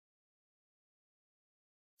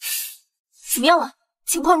怎么样了？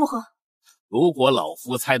情况如何？如果老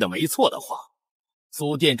夫猜的没错的话，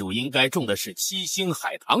苏店主应该中的是七星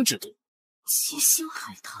海棠之毒。七星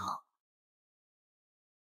海棠。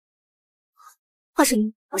华神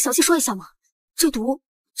医，我详细说一下嘛。这毒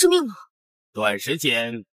致命吗？短时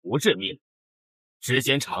间不致命，时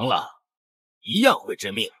间长了一样会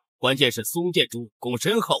致命。关键是苏店主躬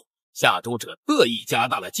身后，下毒者特意加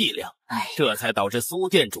大了剂量，这才导致苏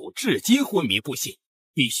店主至今昏迷不醒。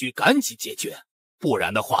必须赶紧解决，不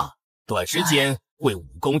然的话，短时间会武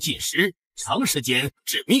功尽失，长时间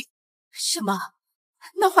致命。什么？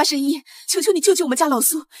那华神医，求求你救救我们家老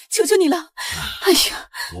苏，求求你了！哎呀，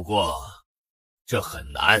不过这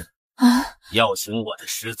很难啊！要请我的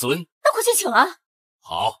师尊，那快去请啊！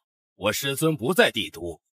好，我师尊不在帝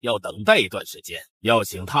都，要等待一段时间，要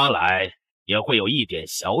请他来也会有一点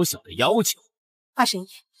小小的要求。华神医，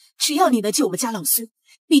只要你能救我们家老苏，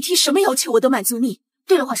你提什么要求我都满足你。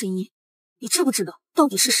对了，华神医，你知不知道到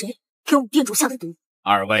底是谁给我们店主下的毒？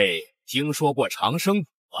二位听说过长生谷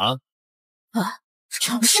吗？啊，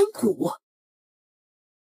长生谷。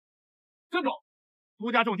站住！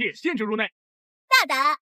苏家中计，限制入内。大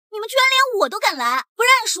胆！你们居然连我都敢来，不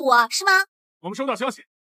认识我是吗？我们收到消息，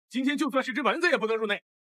今天就算是只蚊子也不能入内。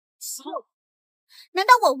难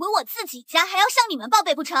道我回我自己家还要向你们报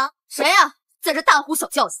备不成？谁呀，在这大呼小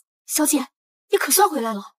叫的？小姐，你可算回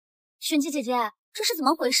来了。玄机姐姐，这是怎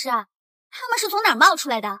么回事啊？他们是从哪儿冒出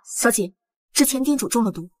来的？小姐，之前店主中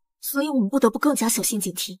了毒，所以我们不得不更加小心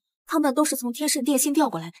警惕。他们都是从天圣电信调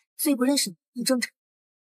过来的，所以不认识你，很正常。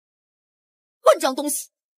混账东西！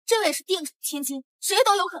这位是店主千金，谁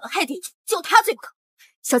都有可能害店主，就他最不可。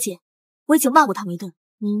小姐，我已经骂过他们一顿，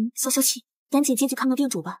您消消气，赶紧进去看看店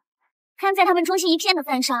主吧。看在他们忠心一片的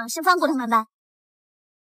份上，先放过他们吧。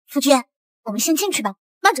夫君，我们先进去吧。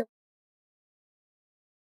慢着，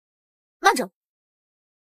慢着，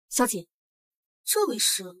小姐，这位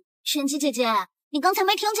是玄机姐姐，你刚才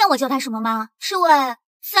没听见我叫他什么吗？这位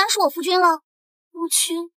自然是我夫君了。夫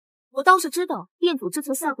君，我倒是知道，店主之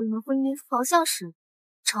前下过一门婚姻，好像是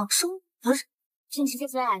长生不是。玄机姐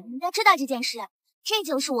姐，你应该知道这件事，这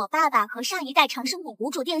就是我爸爸和上一代长生谷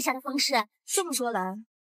谷主定下的方式。这么说来，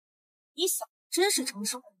你想真是长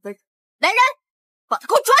生谷的人？来人，把他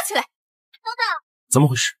给我抓起来！等等，怎么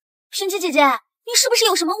回事？玄机姐姐，你是不是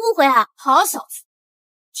有什么误会啊？好小子，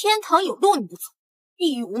天堂有路你不走，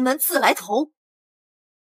地狱无门自来投。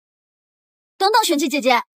等等，玄机姐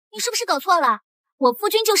姐，你是不是搞错了？我夫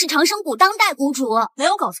君就是长生谷当代谷主。没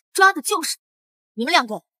有搞错，抓的就是你们两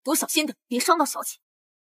个，多小心点，别伤到小姐。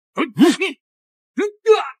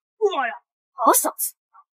我呀！好小子，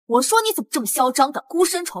我说你怎么这么嚣张的孤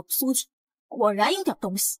身闯入苏家，果然有点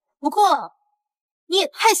东西。不过你也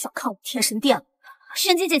太小看我天神殿了。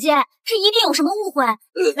玄机姐姐，这一定有什么误会。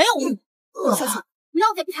没有误会，小姐，不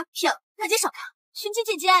要再被他骗了，赶紧闪开。玄机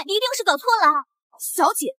姐姐，你一定是搞错了。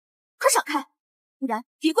小姐，快闪开，不然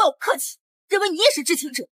别怪我不客气，认为你也是知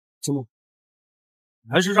情者。青木，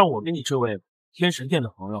还是让我跟你这位天神殿的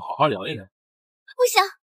朋友好好聊一聊。不行，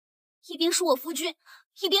一边是我夫君，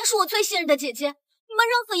一边是我最信任的姐姐，你们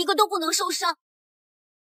任何一个都不能受伤。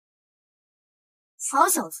好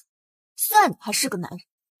小子，虽然你还是个男人，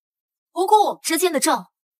不过我们之间的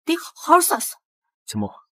账得好好算算。青木，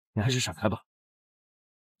你还是闪开吧。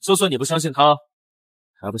就算你不相信他，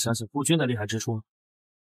还不相信夫君的厉害之处？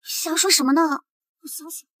瞎说什么呢？不相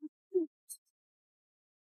信？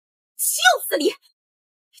气死你！你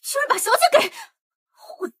居然把小姐给……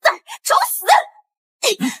混蛋，找死！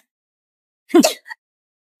你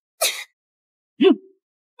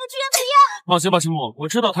居然不要！放心吧，青木，我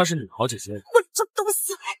知道她是你好姐姐。混账东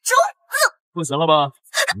西，找死！不行了吧？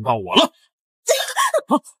轮到我了。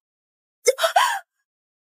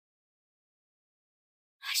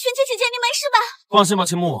玄机姐姐，你没事吧？放心吧，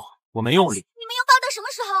青木，我没用力。你们要搞到什么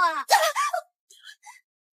时候啊？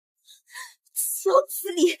小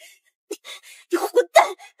子你混蛋，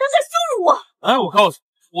胆敢羞辱我！哎，我告诉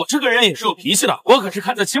你，我这个人也是有脾气的，我可是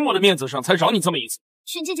看在青木的面子上才找你这么一次。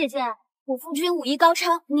玄机姐姐，我夫君武艺高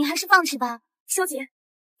超，你还是放弃吧。小姐，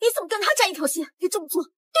你怎么跟他站一条线？你这么做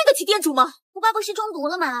对得起店主吗？我爸不是中毒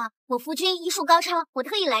了吗？我夫君医术高超，我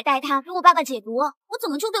特意来带他给我爸爸解毒，我怎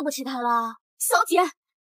么就对不起他了？小姐，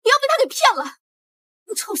不要被他给骗了！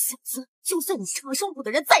你臭小子，就算你长生谷的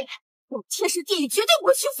人再来，我天师殿宇绝对不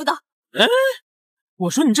会屈服的。哎，我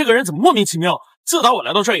说你这个人怎么莫名其妙？自打我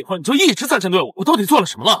来到这儿以后，你就一直在针对我，我到底做了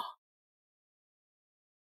什么了？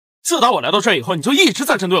自打我来到这儿以后，你就一直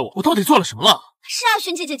在针对我，我到底做了什么了？是啊，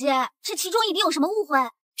璇玑姐姐，这其中一定有什么误会。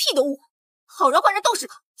屁的误会，好人坏人都是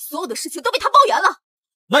他，所有的事情都被他包圆了。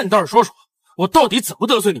那你倒是说说，我到底怎么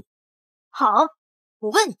得罪你？好，我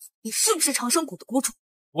问你，你是不是长生谷的谷主？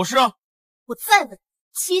我是啊。我再问，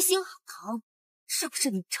七星海棠是不是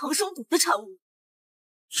你长生谷的产物？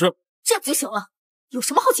是。这样就行了，有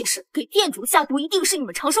什么好解释？给店主下毒一定是你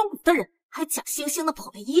们长生谷的人，还假惺惺的跑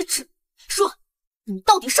来医治，说你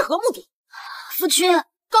到底是何目的？夫君，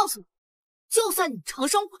告诉你，就算你长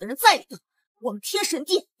生谷的人再厉害，我们天神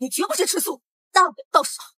殿也绝不是吃素，大不了到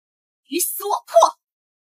时候鱼死网破。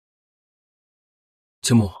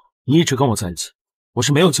青木，你一直跟我在一起，我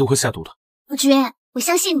是没有机会下毒的。夫君，我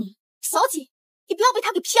相信你。小姐，你不要被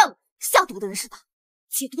他给骗了，下毒的人是他，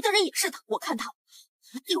解毒的人也是他，我看他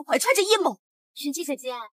一定怀揣着阴谋。璇玑姐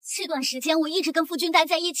姐，这段时间我一直跟夫君待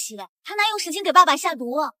在一起，他哪有时间给爸爸下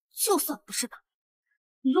毒？就算不是他，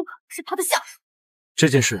你有可能是他的下属。这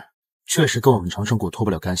件事确实跟我们长生谷脱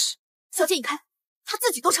不了干系。小姐，你看，他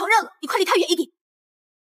自己都承认了，你快离他远一点。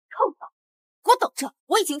臭小子，给我等着！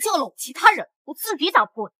我已经叫了我其他人，我自己打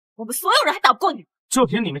不过你，我们所有人还打不过你。就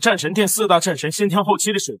凭你们战神殿4大战神先天后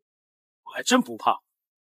期的水平，我还真不怕。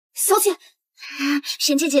小姐，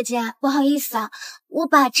璇玑姐姐，不好意思啊，我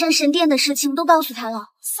把战神殿的事情都告诉他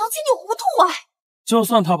了。小姐，你糊涂啊！就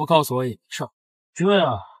算他不告诉我也没事，因为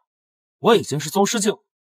啊，我已经是宗师境。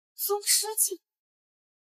宗师境？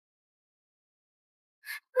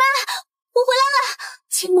妈，我回来了。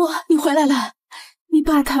青木，你回来了。你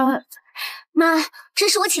爸他……妈，这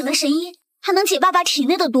是我请的神医，他能解爸爸体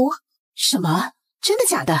内的毒。什么？真的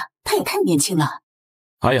假的？他也太年轻了。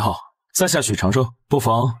阿姨好，在下许长生，不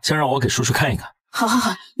妨先让我给叔叔看一看。好好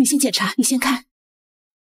好，你先检查，你先看。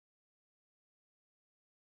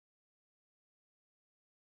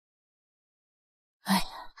哎呀，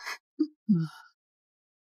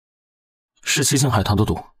是七星海棠的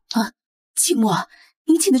毒啊！青木，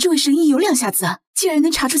你请的这位神医有两下子啊，竟然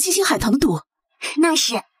能查出七星海棠的毒。那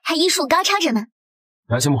是，还医术高超着呢。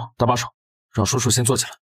来，青木，搭把手，让叔叔先坐起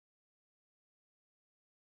来。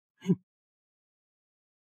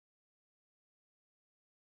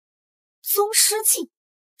宗师境？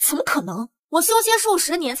怎么可能？我修仙数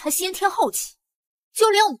10年才先天后期，就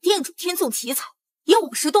连我们店主天纵奇才也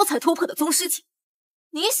50多才突破的宗师境。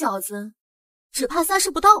你小子只怕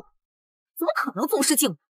30不到，怎么可能宗师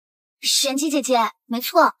境？璇玑姐姐，没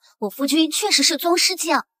错，我夫君确实是宗师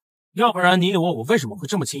境。要不然你以为我为什么会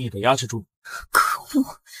这么轻易的压制住你？可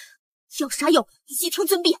恶！要杀要一听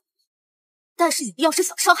尊便，但是你要是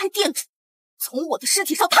想伤害店主，从我的尸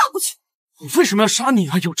体上踏过去。我为什么要杀你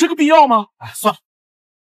啊？有这个必要吗？哎，算了，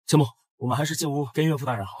青木，我们还是进屋跟岳父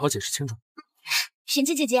大人好好解释清楚。璇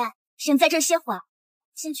玑姐姐，先在这儿歇会儿，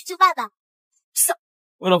先去救爸爸。是。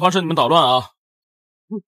为了防止你们捣乱啊，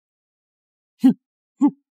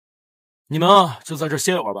你们啊就在这儿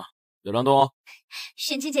歇一会儿吧，别乱动哦。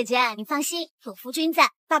璇玑姐姐，你放心，有夫君在，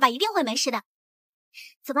爸爸一定会没事的。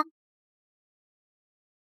走吧。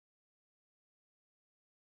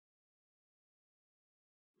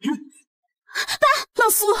爸，老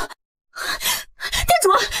苏，店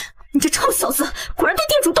主，你这臭小子果然对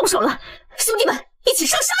店主动手了！兄弟们，一起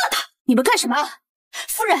上杀了他！你们干什么？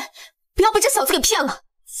夫人，不要被这小子给骗了，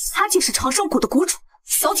他竟是长生谷的谷主，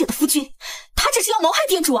小姐的夫君，他这是要谋害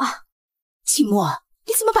店主啊！青木，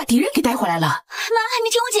你怎么把敌人给带回来了？妈，你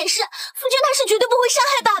听我解释，夫君他是绝对不会伤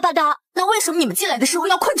害爸爸的。那为什么你们进来的时候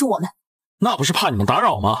要困住我们？那不是怕你们打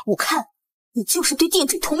扰吗？我看你就是对店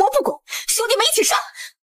主图谋不轨，兄弟们一起上！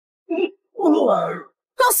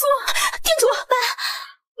老苏，店主，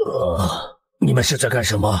爸，你们是在干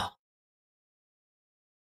什么？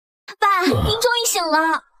爸，您终于醒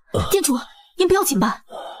了。店主，您不要紧吧？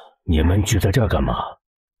你们聚在这儿干嘛？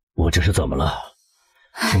我这是怎么了？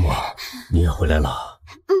青木，你也回来了。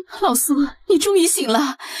老苏，你终于醒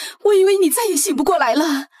了，我以为你再也醒不过来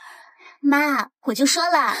了。妈，我就说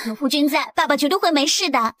了，有夫君在，爸爸绝对会没事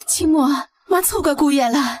的。青木，妈错怪姑爷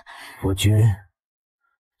了。夫君，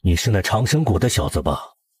你是那长生谷的小子吧？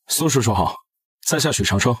苏叔叔好，在下许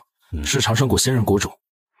长生，是长生谷新任谷主。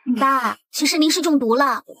爸，其实您是中毒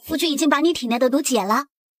了，夫君已经把你体内的毒解了，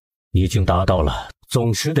已经达到了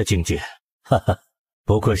宗师的境界。哈哈，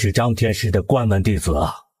不愧是张天师的关门弟子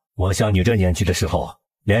啊！我像你这年纪的时候，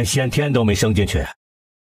连先天都没升进去。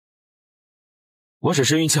我只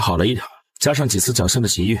是运气好了一点，加上几次侥幸的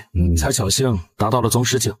奇遇，才侥幸达到了宗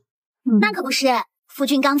师境。那可不是，夫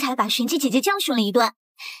君刚才把璇玑姐姐教训了一顿。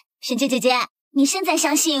璇玑姐姐，你现在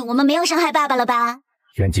相信我们没有伤害爸爸了吧？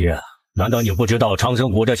璇玑，难道你不知道长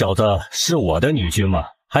生谷这小子是我的女婿吗？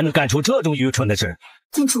还能干出这种愚蠢的事？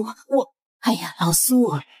店主，哎呀，老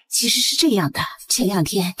苏，其实是这样的，前2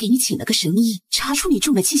天给你请了个神医，查出你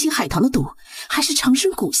中了7星海棠的毒，还是长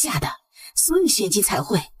生谷下的，所以玄机才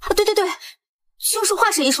会。对，就是华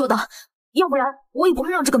神医说的，要不然我也不会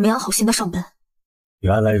让这个没安好心的上门。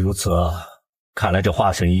原来如此，看来这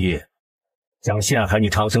华神医想陷害你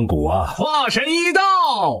长生谷啊！华神医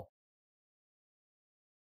到。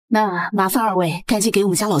那麻烦2位赶紧给我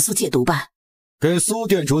们家老苏解毒吧。给苏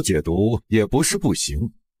店主解毒也不是不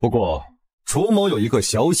行，不过楚某有一个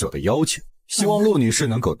小小的要求，希望陆女士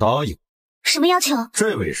能够答应。什么要求？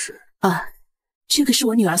这位是这个是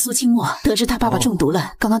我女儿苏清墨，得知她爸爸中毒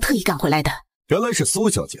了，刚刚特意赶回来的。原来是苏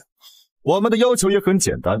小姐。我们的要求也很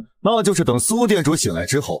简单，那就是等苏店主醒来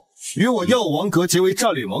之后，与我药王阁结为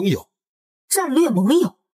战略盟友。战略盟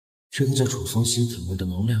友？这个叫楚松溪体内的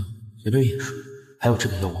能量绝对也是，还有这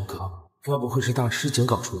个药王阁，该不会是大师姐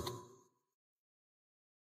搞出的？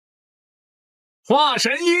华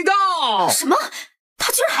神医到！什么？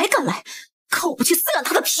他居然还敢来！可我不去撕烂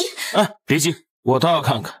他的皮！哎，别急，我倒要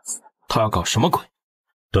看看他要搞什么鬼。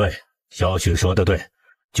对，小许说的对，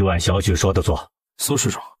就按小许说的做。苏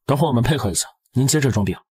师长，等会我们配合一下，您接着装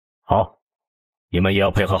病。好，你们也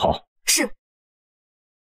要配合好。是。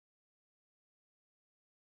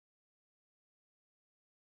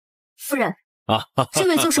夫人，这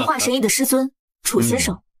位就是华神医的师尊，楚先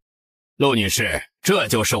生。陆女士，这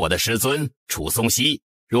就是我的师尊楚松溪。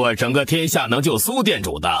若整个天下能救苏店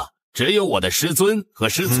主的，只有我的师尊和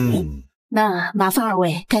师祖。那麻烦2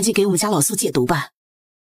位赶紧给我们家老苏解毒吧。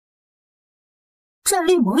战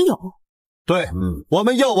略盟友？对，我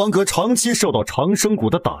们药王阁长期受到长生谷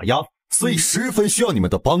的打压，所以十分需要你们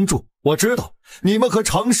的帮助。我知道你们和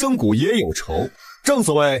长生谷也有仇，正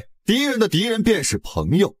所谓敌人的敌人便是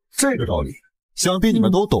朋友，这个道理想必你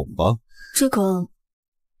们都懂吧？这个，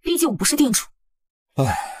毕竟我不是店主。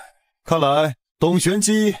看来董玄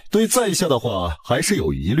机对在下的话还是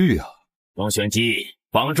有疑虑啊。董玄机，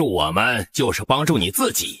帮助我们就是帮助你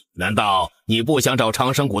自己，难道你不想找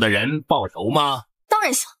长生谷的人报仇吗？当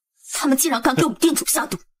然想，他们竟然敢给我们店主下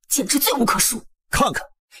毒，简直罪无可恕。看看，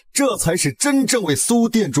这才是真正为苏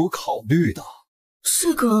店主考虑的。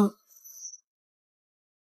这个，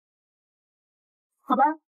好吧，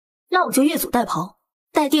那我就越俎代庖，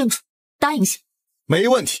代店主答应下。没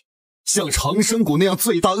问题。像长生谷那样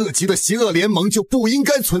罪大恶极的邪恶联盟就不应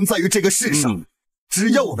该存在于这个世上。只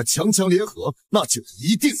要我们强强联合，那就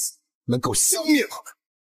一定能够消灭他们。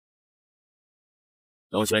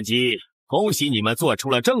董玄机，恭喜你们做出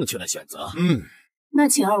了正确的选择。那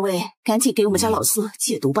请2位赶紧给我们家老苏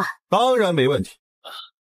解毒吧。当然没问题。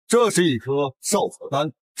这是一颗少泽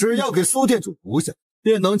丹，只要给苏店主服下，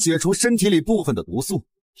便能解除身体里部分的毒素。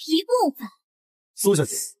一部分？苏小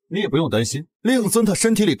姐，你也不用担心，令尊他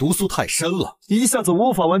身体里毒素太深了，一下子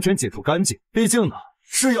无法完全解除干净。毕竟呢，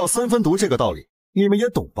是药3分毒这个道理，你们也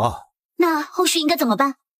懂吧？那后续应该怎么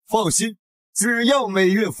办？放心，只要每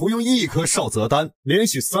月服用1颗少泽丹，连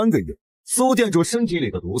续3个月，苏店主身体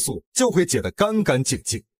里的毒素就会解得干干净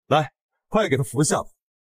净。来，快给他服下吧。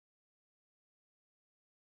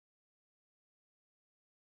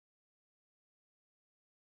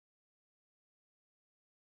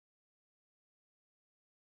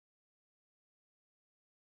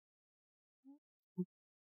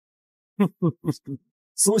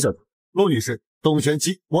苏小姐、陆女士、董玄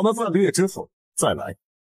机，我们半个月之后再来。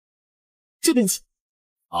这边请。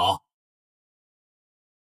好。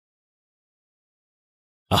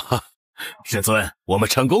师尊，我们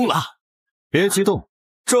成功了。别激动，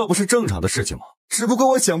这不是正常的事情吗？只不过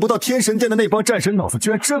我想不到天神殿的那帮战神脑子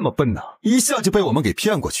居然这么笨呢，一下就被我们给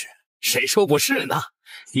骗过去。谁说不是呢？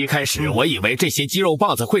一开始我以为这些肌肉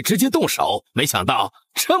棒子会直接动手，没想到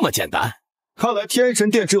这么简单。看来天神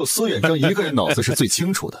殿只有苏远征一个人脑子是最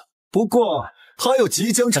清楚的。不过他又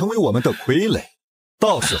即将成为我们的傀儡，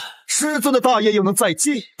到时候师尊的大业又能再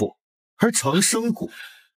进一步，而长生谷，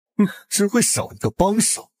只会少一个帮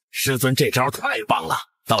手。师尊这招太棒了，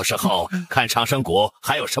到时候看长生谷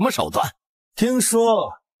还有什么手段。听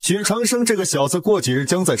说许长生这个小子过几日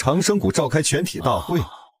将在长生谷召开全体大会，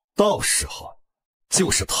到时候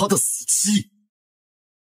就是他的死期。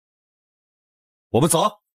我们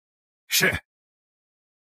走。是。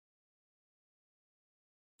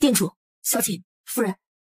店主、小姐、夫人，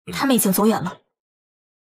他们已经走远了。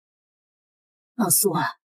老苏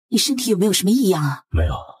啊，你身体有没有什么异样啊？没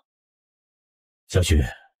有。小许，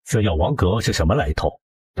这药王阁是什么来头？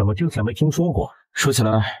怎么之前没听说过？说起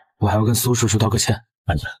来，我还要跟苏叔叔道个歉。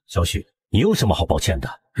哎呀，小许，你有什么好抱歉的？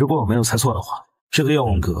如果我没有猜错的话，这个药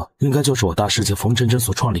王阁应该就是我大师姐冯真真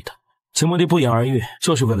所创立的。秦魔帝不言而喻，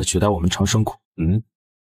就是为了取代我们长生谷。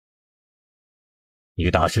你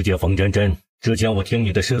大师姐冯真真，之前我听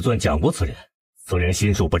你的师尊讲过此人，此人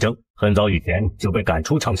心术不正，很早以前就被赶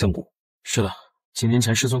出长生谷。是的，几年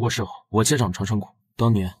前师尊过世后，我接掌长生谷，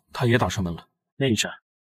当年他也打上门了，那一战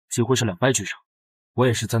几乎是两败俱伤。我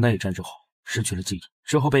也是在那一战之后失去了记忆，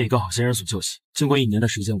之后被一个好心人所救起，经过1年的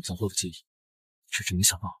时间我才恢复记忆。只是没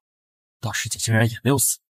想到，大师姐竟然也没有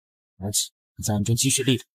死，而且还在暗中积蓄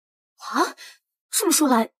力量。啊，这么说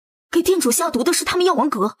来，给店主下毒的是他们药王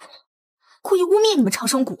阁，故意污蔑你们长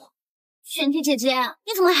生谷。玄机姐姐，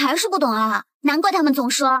你怎么还是不懂啊？难怪他们总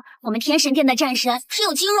说我们天神殿的战神只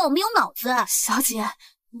有肌肉没有脑子。小姐，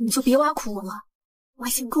你就别挖苦我了，我已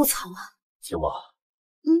经够惨了。秦王，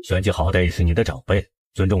玄机好歹也是你的长辈，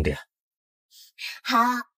尊重点。好，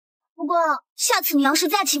不过下次你要是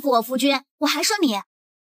再欺负我夫君，我还说你。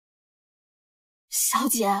小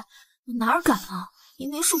姐，我哪儿敢啊？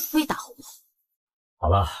因为是我被打后。好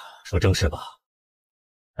了，说正事吧。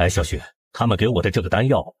哎，小雪，他们给我的这个丹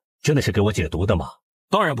药，真的是给我解毒的吗？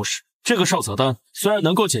当然不是，这个少泽丹虽然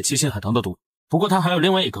能够解七星海棠的毒，不过它还有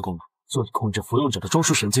另外一个功能，就是控制服用者的中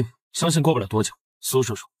枢神经。相信过不了多久，苏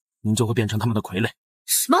叔叔您就会变成他们的傀儡。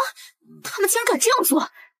什么？他们竟然敢这样做！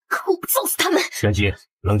可我不揍死他们！玄机，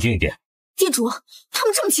冷静一点。店主，他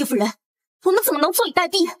们这么欺负人，我们怎么能坐以待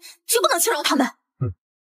毙？绝不能轻饶他们！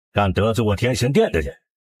敢得罪我天神殿的人，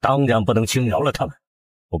当然不能轻饶了他们。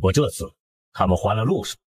不过这次他们换了路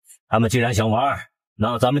数，他们既然想玩，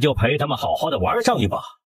那咱们就陪他们好好的玩上一把。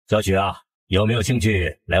小雪啊，有没有兴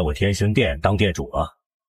趣来我天神殿当店主啊？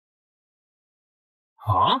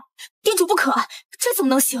啊！店主不可，这怎么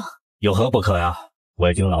能行？有何不可呀？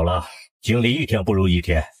我已经老了，经历一天不如一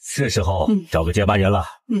天，是时候找个接班人了。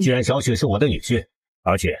既然小雪是我的女婿，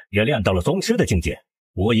而且也练到了宗师的境界，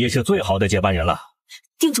我也是最好的接班人了。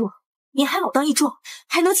店主，您还老当益壮，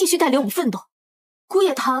还能继续带领我们奋斗。姑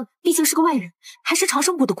爷他毕竟是个外人，还是长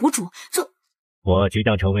生谷的谷主，这我即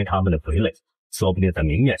将成为他们的傀儡，说不定在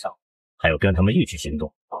明面上还要跟他们一起行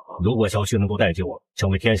动。如果小雪能够代替我成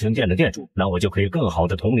为天神殿的殿主，那我就可以更好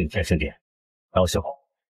的统领天神殿，到时候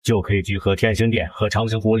就可以集合天神殿和长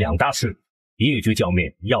生谷2大势力，一举剿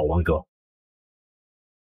灭药王阁。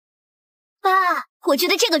爸，我觉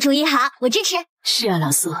得这个主意好，我支持。是啊，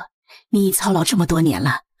老苏，你已操劳这么多年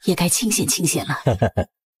了，也该清闲清闲了。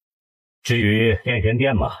至于天神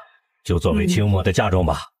殿嘛，就作为清末的嫁妆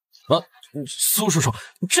吧。苏叔叔，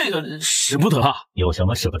这个使不得啊！有什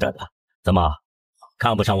么使不得的？怎么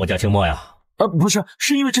看不上我家清末呀？不是，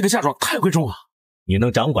是因为这个嫁妆太贵重了。你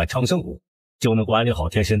能掌管长生谷，就能管理好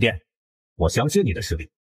天神殿。我相信你的实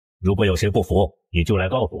力，如果有谁不服，你就来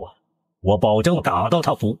告诉我，我保证打到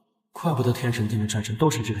他服。怪不得天神殿的战神都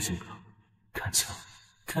是这个性格，看起来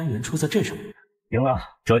根源出在这上面。行了，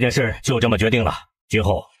这件事就这么决定了，今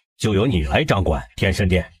后就由你来掌管天神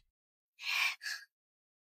殿。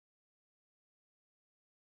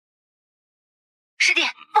师弟，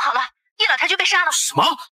不好了，叶老太君被杀了！什么？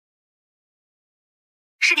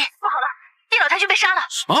师弟，不好了，叶老太君被杀了！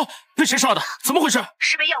什么？被谁杀的？怎么回事？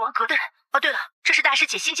是被药王阁的人。哦，对了，这是大师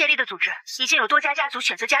姐新建立的组织，已经有多家家族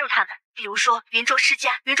选择加入他们，比如说云州施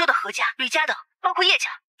家、云州的何家、吕家等，包括叶家。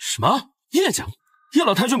什么？叶家？叶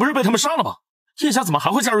老太君不是被他们杀了吗？叶家怎么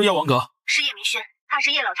还会加入药王阁？是叶明轩，他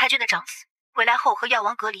是叶老太君的长子，回来后和药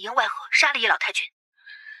王阁里应外合，杀了叶老太君。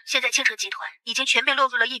现在青城集团已经全面落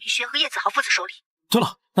入了叶明轩和叶子豪父子手里。对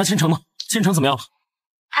了，那倾城呢？倾城怎么样了？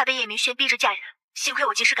他被叶明轩逼着嫁人，幸亏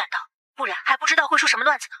我及时赶到，不然还不知道会出什么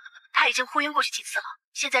乱子呢。他已经呼晕过去几次了，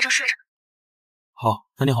现在正睡着呢。好，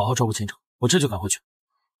那你好好照顾倾城，我这就赶回去。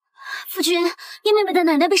夫君，叶妹妹的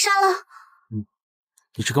奶奶被杀了。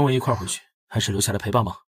你是跟我一块回去，还是留下来陪伴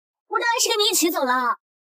吗？我当然是跟你一起走了。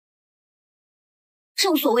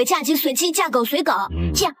正所谓嫁鸡随鸡，嫁狗随狗。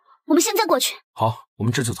这样，我们现在过去。好，我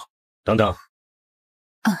们这就走。等等。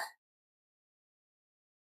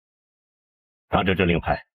拿着这令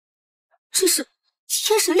牌。这是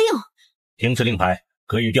天神令。凭此令牌，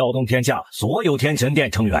可以调动天下所有天神殿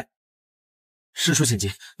成员。事出紧急，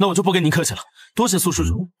那我就不跟您客气了，多谢苏叔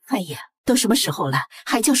叔。哎呀，都什么时候了，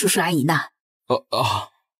还叫叔叔阿姨呢？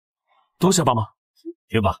多谢爸妈。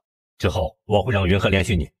去吧，之后我会让云鹤联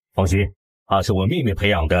系你。放心，他是我秘密培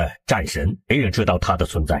养的战神，没人知道他的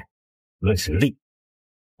存在。论实力，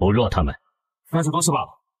不弱他们。那就多谢爸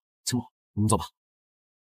爸。秦墨，我们走吧。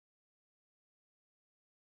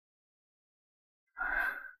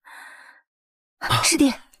师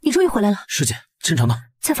弟，你终于回来了。师姐，倾城呢？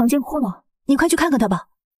在房间哭呢，你快去看看他吧。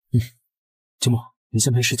秦墨，你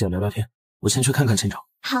先陪师姐聊聊天，我先去看看倾城。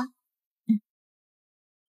好。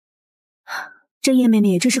这叶妹妹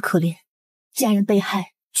也真是可怜，家人被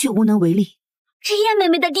害却无能为力，这叶妹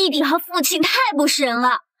妹的弟弟和父亲太不识人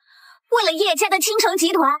了，为了叶家的倾城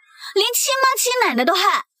集团，连亲妈亲奶奶都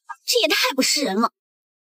害，这也太不识人了。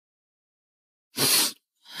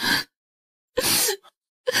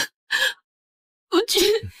夫君，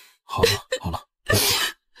好了，别哭了，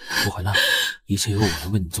我回来了，一切由我来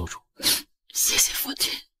为你做主。谢谢夫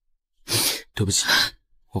君。对不起，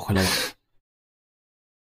我回来晚了。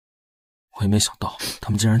我也没想到他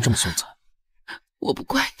们竟然这么凶残。我不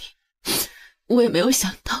怪你，我也没有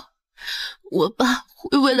想到我爸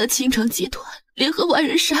会为了倾城集团联合外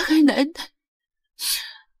人杀害奶奶。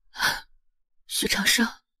许长生，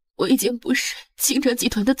我已经不是倾城集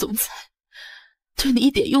团的总裁，对你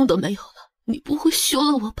一点用都没有了，你不会休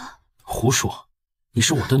了我吧？胡说，你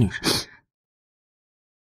是我的女人，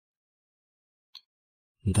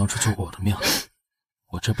你当初救过我的命，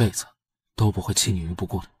我这辈子都不会弃你于不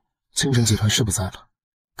顾的。倾城集团是不在了，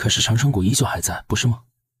可是长生谷依旧还在，不是吗？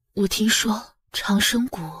我听说长生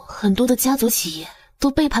谷很多的家族企业都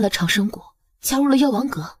背叛了长生谷，加入了药王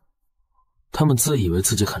阁。他们自以为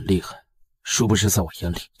自己很厉害，殊不知在我眼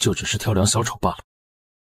里就只是跳梁小丑罢了。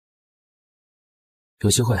有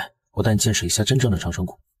机会我带你见识一下真正的长生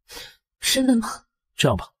谷。真的吗？这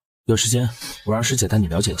样吧，有时间我让师姐带你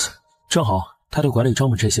了解一下，正好她对管理招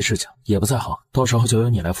募这些事情也不在行，到时候就由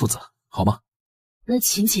你来负责，好吗？那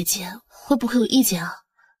秦姐姐会不会有意见啊？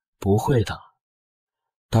不会的，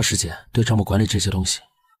大师姐对招募管理这些东西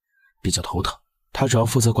比较头疼，她只要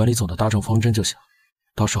负责管理总的大政方针就行，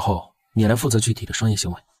到时候你来负责具体的商业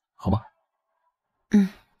行为，好吗？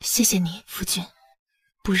谢谢你，夫君，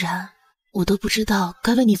不然我都不知道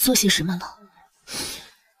该为你做些什么了。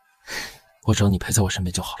我只要你陪在我身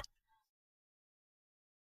边就好了。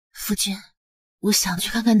夫君，我想去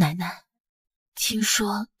看看奶奶，听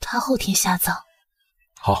说她后天下葬。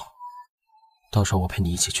好，到时候我陪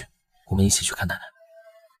你一起去，我们一起去看奶奶，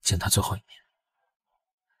见她最后一面。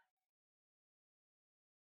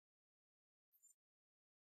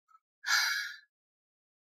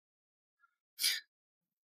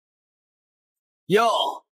哟，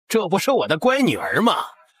这不是我的乖女儿吗？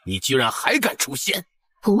你居然还敢出现！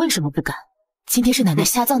我为什么不敢？今天是奶奶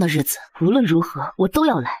下葬的日子，无论如何我都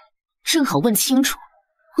要来，正好问清楚，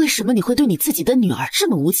为什么你会对你自己的女儿这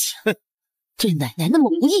么无情，对奶奶那么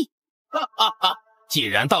无义？哈哈哈！既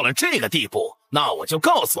然到了这个地步，那我就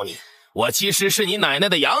告诉你，我其实是你奶奶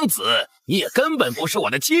的养子，你也根本不是我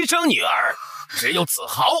的亲生女儿，只有子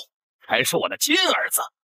豪才是我的亲儿子。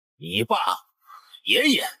你爸、爷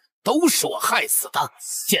爷都是我害死的，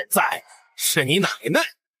现在是你奶奶，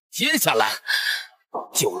接下来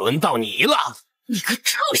就轮到你了。你个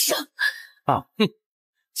畜生！啊，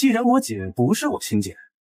既然我姐不是我亲姐，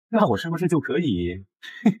那我是不是就可以？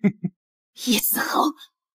叶子豪，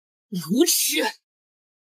你无耻！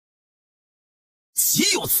岂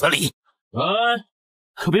有此理！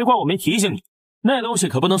可别怪我没提醒你，那东西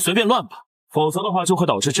可不能随便乱拔，否则的话就会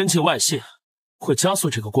导致真气外泄，会加速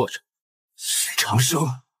这个过程。许长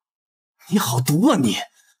生，你好毒啊你！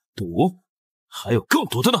毒？还有更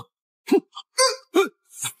毒的呢！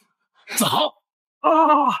子豪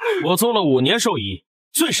啊！我做了5年兽医，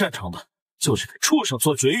最擅长的就是给畜生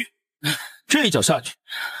做绝育，这一脚下去，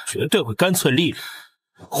绝对会干脆利落。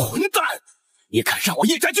混蛋！你敢让我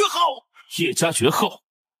叶家绝后？叶家绝后，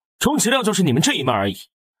充其量就是你们这一脉而已。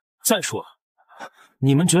再说了，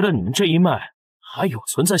你们觉得你们这一脉还有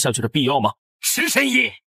存在下去的必要吗？石神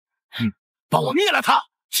医，帮我灭了他，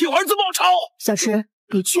替我儿子报仇！小池，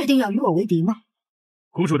你确定要与我为敌吗？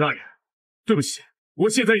谷主大人，对不起，我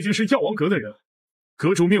现在已经是药王阁的人，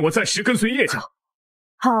阁主命我暂时跟随叶家。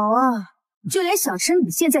好啊，就连小池你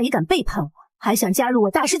现在也敢背叛我，还想加入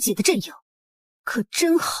我大师姐的阵营，可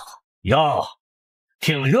真好。哟，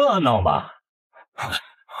挺热闹吧？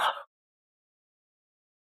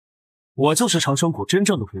我就是长生谷真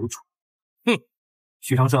正的谷主。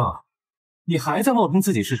许长生，你还在冒充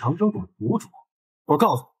自己是长生谷的谷主？我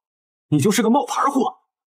告诉你，你就是个冒牌货。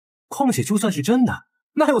况且就算是真的，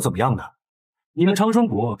那又怎么样呢？你们长生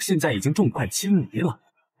谷现在已经众叛亲离了，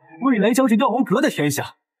未来将是药王阁的天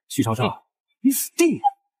下。许长生，你死定了！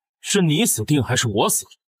是你死定还是我死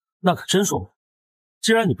定？那可真说不。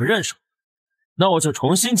既然你不认识我，那我就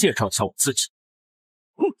重新介绍一下我自己。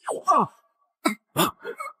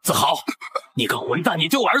子豪，你个混蛋，你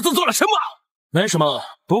对我儿子做了什么？没什么，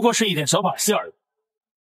不过是一点小把戏而已。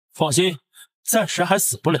放心，暂时还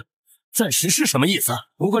死不了。暂时是什么意思？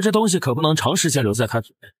不过这东西可不能长时间留在他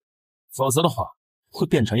体内，否则的话会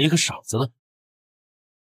变成一个傻子的。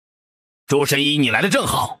朱神医，你来的正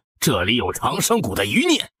好，这里有长生谷的余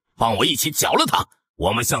孽，帮我一起剿了他，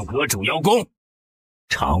我们向阁主邀功。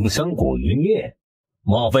长生谷余孽，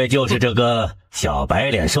莫非就是这个小白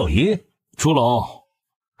脸兽医？朱龙，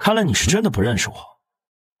看来你是真的不认识我。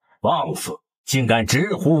放肆，竟敢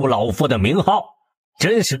直呼老夫的名号，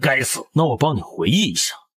真是该死。那我帮你回忆一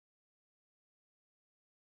下。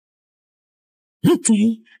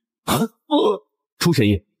朱神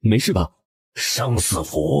医，没事吧？生死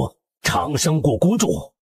符，长生谷谷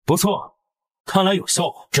主，不错，看来有效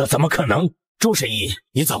果。这怎么可能？朱神医，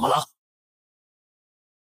你怎么了？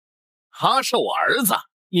他是我儿子，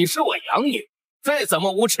你是我养女，再怎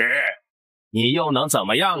么无耻，你又能怎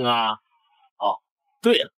么样啊？哦，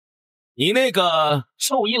对了，你那个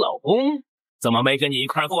兽医老公怎么没跟你一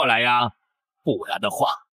块过来呀？不然的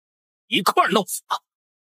话，一块弄死他。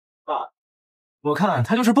爸，我看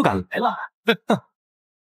他就是不敢来了。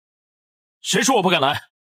谁说我不敢来？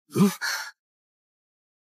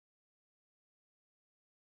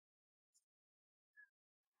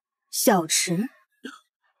小池，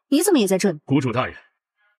你怎么也在这里？谷主大人，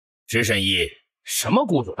石神医，什么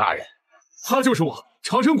谷主大人？他就是我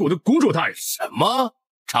长生谷的谷主大人。什么？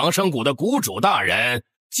长生谷的谷主大人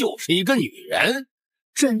就是一个女人？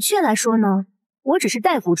准确来说呢，我只是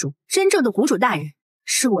代谷主，真正的谷主大人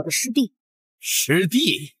是我的师弟。师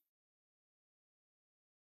弟？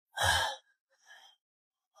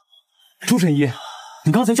朱神医，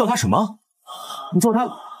你刚才叫他什么？你叫他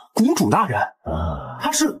谷主大人？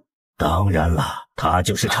他是？当然了，他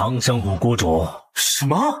就是长生谷谷主。什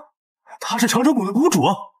么？他是长生谷的谷主？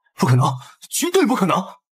不可能，绝对不可能！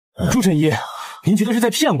朱神医，您绝对是在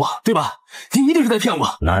骗我，对吧？您一定是在骗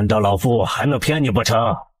我。难道老夫还能骗你不成？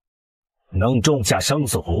能种下生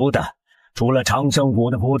死符的，除了长生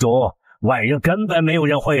谷的谷主，外人根本没有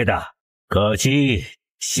人会的。可惜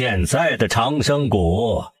现在的长生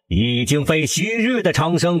谷已经非昔日的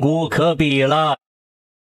长生谷可比了。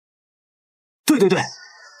对，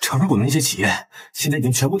长生谷的那些企业现在已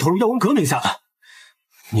经全部投入药王阁名下了。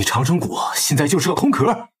你长生谷现在就是个空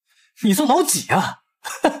壳，你算老几啊？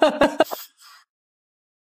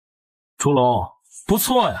朱龙，不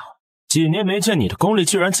错呀，几年没见，你的功力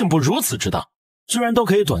居然进步如此之大，居然都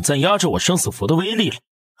可以短暂压制我生死符的威力了。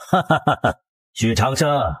哈哈哈哈！许长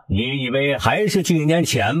生，你以为还是几年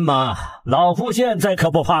前吗？老夫现在可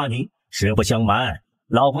不怕你。实不相瞒，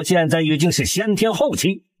老夫现在已经是先天后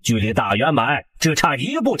期，距离大圆满只差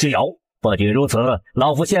一步之遥。不仅如此，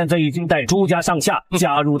老夫现在已经带朱家上下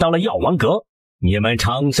加入到了药王阁，你们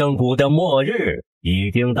长生谷的末日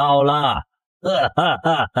已经到了。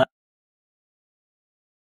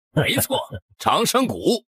没错，长生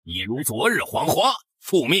谷一如昨日黄花，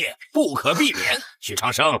覆灭不可避免。许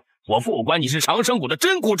长生，我不管你是长生谷的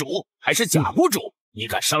真谷主还是假谷主，你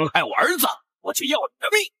敢伤害我儿子，我就要你的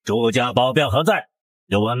命！朱家保镖何在？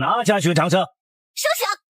给我拿下许长生！休想！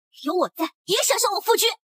有我在，别想伤我夫君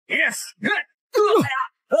！Yes，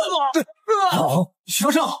 好，许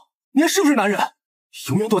长生，你还是不是男人？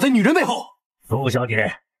永远躲在女人背后。苏小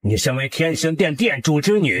姐，你身为天神殿殿主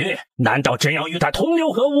之女，难道真要与他同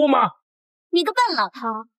流合污吗？你个笨老头，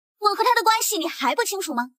我和他的关系你还不清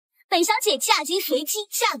楚吗？本小姐嫁鸡随鸡，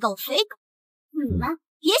嫁狗随狗，你呢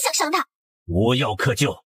也想伤他？无药可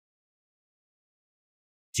救。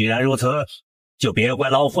既然如此，就别怪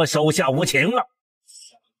老夫手下无情了。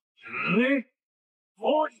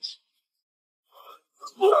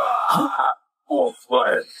不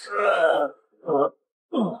会是……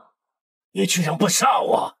你居然不杀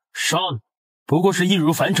我！杀你不过是易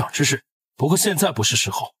如反掌之事，不过现在不是时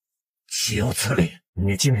候。丘此理，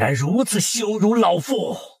你竟然如此羞辱老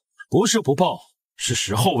夫！不是不报，是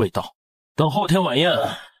时候未到。等后天晚宴，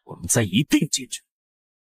我们再一并解决。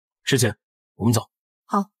师姐，我们走。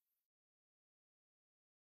好。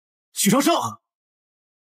许长生，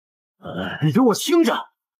你给我听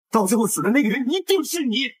着，到最后死的那个人一定是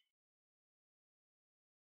你！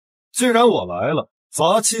既然我来了，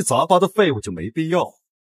杂七杂八的废物就没必要。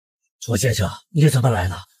楚先生，你怎么来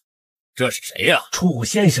了？这是谁呀？楚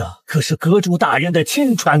先生可是阁主大人的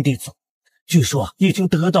亲传弟子，据说已经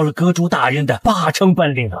得到了阁主大人的8成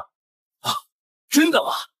本领了。啊，真的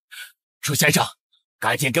吗？楚先生，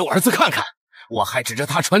赶紧给我儿子看看，我还指着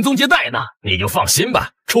他传宗接代呢。你就放心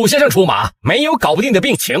吧，楚先生出马，没有搞不定的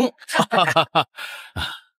病情。哈哈哈哈！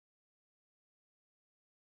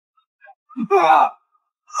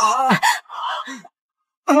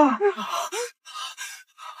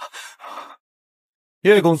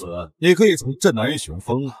叶公子，你可以从镇南巡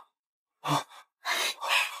风了。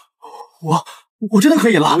我真的可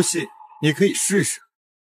以了。不信，你可以试试。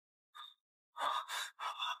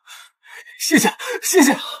谢谢。七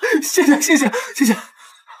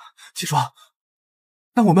叔，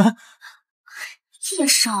那我们叶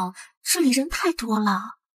少，这里人太多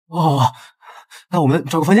了。哦，那我们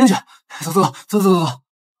找个房间去。走。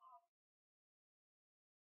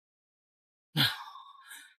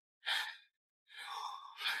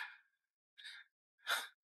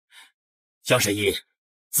江神医，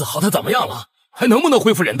子豪他怎么样了？还能不能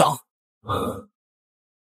恢复人当？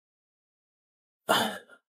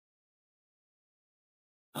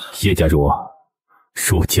叶家主，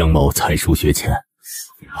恕江某才疏学浅。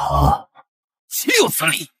岂有此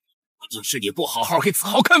理！一定是你不好好给子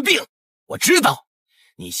豪看病。我知道，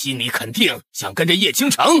你心里肯定想跟着叶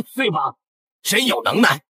倾城，对吧？真有能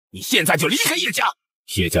耐，你现在就离开叶家。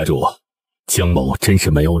叶家主，江某真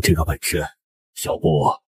是没有这个本事。要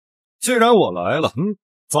不，既然我来了，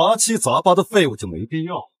杂七杂八的废物就没必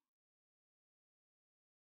要。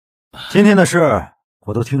今天的事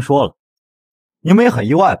我都听说了，你们也很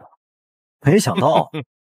意外吧？没想到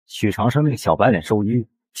许长生那个小白脸兽医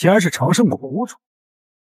竟然是长生谷谷主。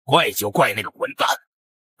怪就怪那个混蛋，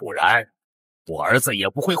不然我儿子也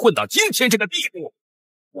不会混到今天这个地步。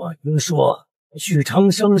我听说许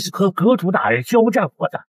长生是和阁主大人交战过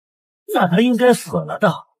的，那他应该死了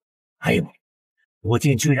的。哎呦，如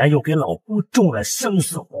今居然又给老夫中了生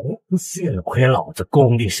死符，幸亏老子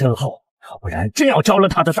功力深厚，要不然真要着了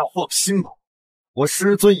他的道。放心吧，我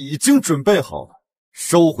师尊已经准备好了，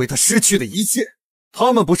收回他失去的一切。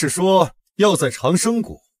他们不是说要在长生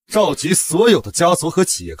谷召集所有的家族和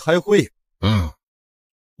企业开会？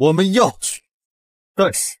我们要去，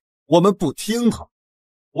但是我们不听他，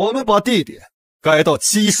我们把地点改到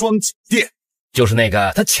七双酒店，就是那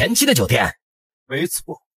个他前妻的酒店。没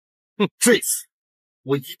错，这次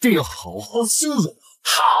我一定要好好羞辱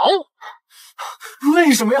他。好，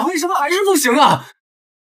为什么呀？为什么还是不行啊？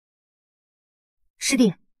师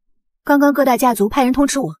弟，刚刚各大家族派人通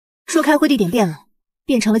知我说开会地点变了，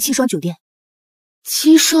变成了七双酒店。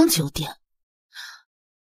七双酒店，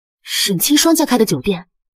沈七双家开的酒店。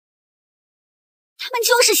他们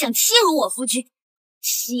就是想欺辱我夫君，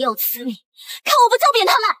岂有此理！看我不教扁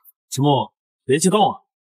他们！秦牧，别激动啊！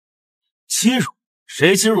欺辱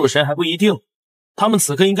谁欺辱谁还不一定，他们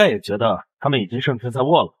此刻应该也觉得他们已经胜券在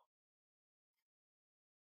握了。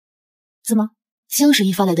怎么？江神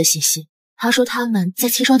医发来的信息，他说他们在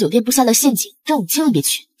七双酒店布下了陷阱，让我千万别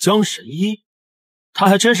去。江神医，他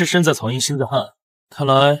还真是身在曹营心在汉，看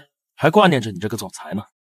来还挂念着你这个总裁呢。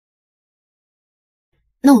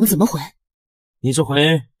那我们怎么回？你这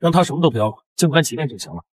回让他什么都不要管，静观其变就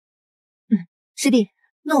行了。师弟，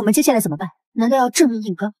那我们接下来怎么办？难道要正面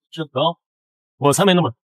硬刚？正刚？我才没那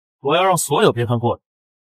么，我要让所有背叛过的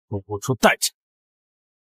都付出代价。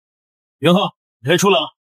元昊，你可以出来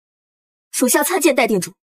了。属下参见戴店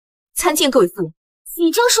主，参见各位夫人。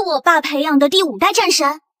你就是我爸培养的第5代战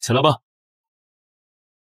神。起来吧。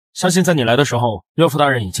相信在你来的时候，岳父大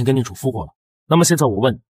人已经跟你嘱咐过了。那么现在我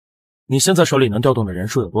问你，你现在手里能调动的人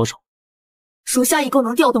数有多少？属下一共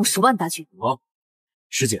能调动10万大军。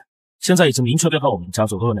师姐，现在已经明确编好我们家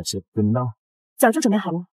族都有哪些人呢？早就准备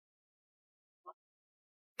好了。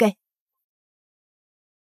给。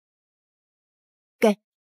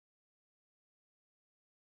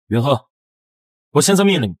元昊，我现在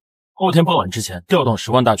命令你，后天傍晚之前调动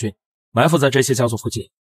10万大军，埋伏在这些家族附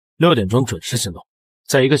近，6点钟准时行动，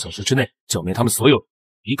在1个小时之内剿灭他们所有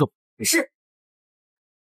一个。是。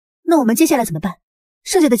那我们接下来怎么办？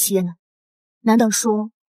剩下的企业呢？难道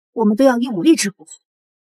说我们都要以武力制服？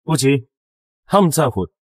不急，他们在乎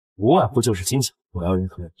的无外乎就是金钱。我要任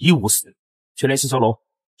何人一无死人。去联系小龙，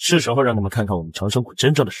是时候让他们看看我们长生谷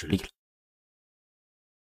真正的实力了。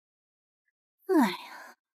哎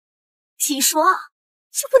呀，七双，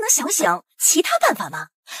就不能想想其他办法吗？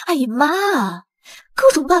哎呀妈，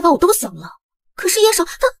各种办法我都想了，可是叶少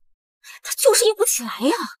他就是硬不起来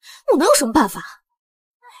呀，我能有什么办法？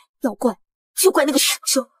要怪就怪那个许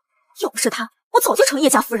生，要不是他，我早就成叶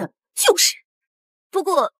家夫人。就是，不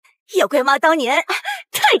过也怪妈当年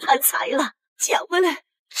太贪财了，抢回来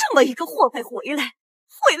这么一个祸害回来，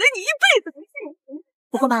毁了你一辈子的幸福。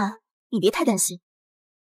不过妈，你别太担心，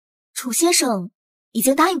楚先生已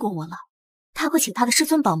经答应过我了，他会请他的师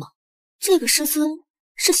尊帮忙。这个师尊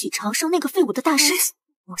是许长生那个废物的大师兄，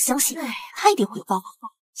我相信他一定会有办法。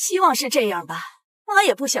希望是这样吧，妈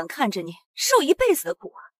也不想看着你受一辈子的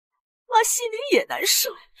苦啊，妈心里也难受。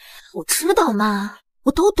我知道妈，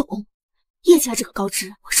我都懂。叶家这个高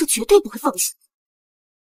枝，我是绝对不会放弃，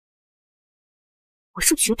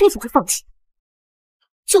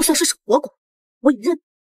就算是守活狗，我也认。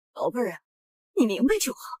宝贝儿啊，你明白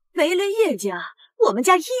就好。没了叶家，我们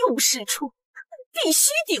家一无是处，必须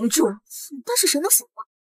顶住。但是谁能想到，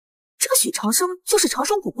这个许长生就是长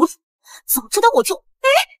生谷谷主。早知道我就……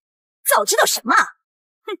早知道什么？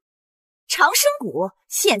哼！长生谷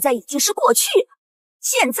现在已经是过去了，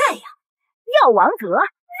现在呀，药王阁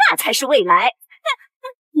那才是未来。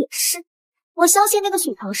也是，我相信那个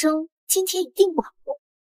许长生今天一定不好过。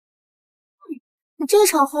这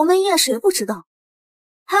场鸿门宴谁不知道？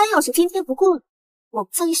他要是今天不过来，我们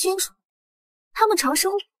再一宣传，他们长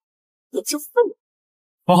生也就废了。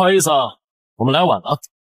不好意思啊，我们来晚了。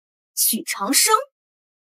许长生，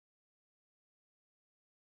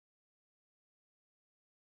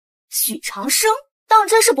许长生，当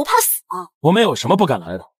真是不怕死啊！我们有什么不敢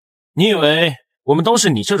来的？你以为我们都是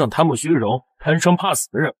你这种贪慕虚荣、贪生怕死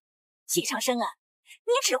的人？许长生啊，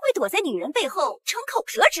你只会躲在女人背后逞口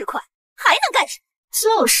舌之快，还能干什么？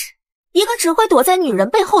就是一个只会躲在女人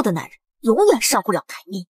背后的男人，永远上不了台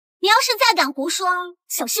面。你要是再敢胡说，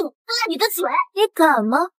小心我拉你的嘴！你敢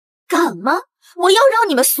吗？敢吗？我要让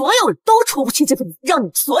你们所有人都出不去这个门，让你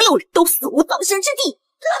们所有人都死无葬身之地！你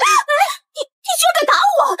居然敢打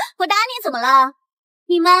我！我打你怎么了？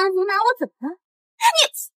你们能拿我怎么了？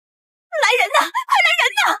来人呐！快来人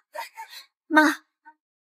呐！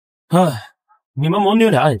妈，唉，你们母女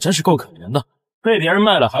俩也真是够可怜的，被别人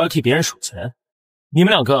卖了还要替别人数钱。你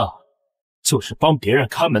们两个就是帮别人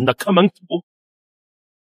看门的看门狗。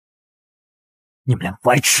你们两个不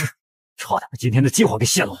爱吃，差点把今天的计划给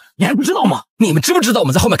泄露了，你还不知道吗？你们知不知道我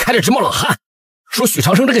们在后面开着直冒冷汗，说许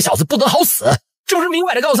长生这个小子不得好死，这不是明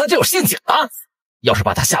摆着告诉他这有陷阱啊！要是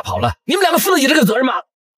把他吓跑了，你们两个负得起这个责任吗？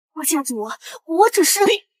我家主，我只是……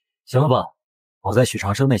行了吧，好在许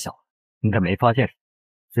长生那小子应该没发现，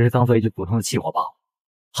只是当做一句普通的气话罢了。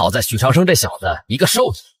好在许长生这小子一个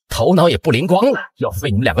兽医，头脑也不灵光了，要是被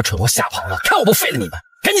你们两个蠢货吓跑了，看我不废了你们！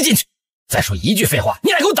赶紧进去！再说一句废话，你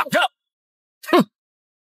俩给我等着！哼！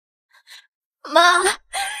妈，齐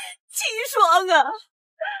霜啊，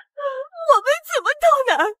我们怎么到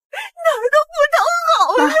哪儿都不讨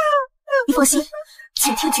好呀！你放心，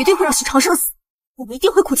今天绝对会让许长生死，我们一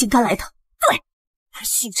定会苦尽甘来的。对，把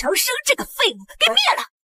许长生这个废物给灭了！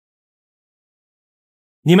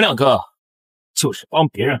你们两个就是帮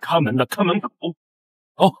别人看门的看门狗。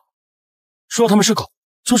哦，说他们是狗，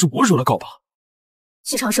就是侮辱了狗吧？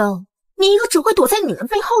许长生，你一个只会躲在女人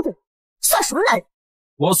背后的人，算什么男人？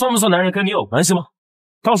我算不算男人跟你有关系吗？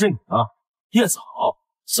倒是你啊，叶子好，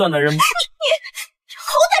算男人吗？你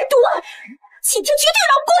好歹毒啊！今天绝对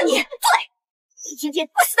饶不过你！对，你今天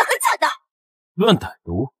会死得很惨的。论歹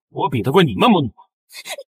毒，我比得过你们母女吗？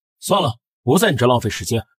算了，不在你这浪费时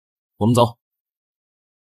间，我们走。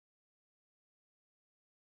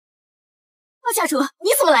家主，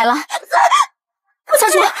你怎么来了？家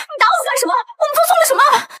主，你打我干什么？我们做错了什么？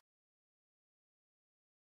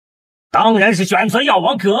当然是选择药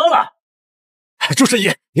王阁了。朱神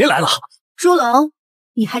医，您来了。朱龙，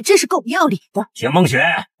你还真是够不要脸的。秦梦雪，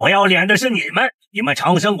不要脸的是你们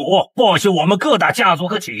长生谷剥削我们各大家族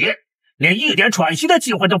和企业，连一点喘息的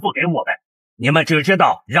机会都不给我们。你们只知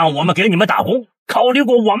道让我们给你们打工，考虑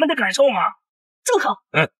过我们的感受吗？住口！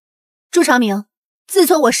朱长明，自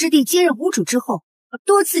从我师弟接任屋主之后，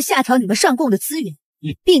多次下调你们上贡的资源，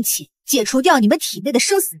并且解除掉你们体内的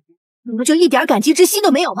生死源，你们就一点感激之心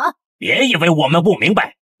都没有吗？别以为我们不明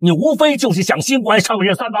白，你无非就是想新官上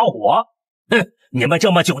任三把火。哼，你们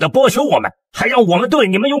这么久的剥削我们，还让我们对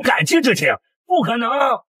你们有感激之情，不可能。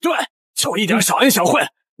对，就一点小恩小惠，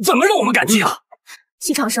怎么让我们感激啊？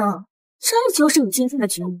西长生，这就是你今天的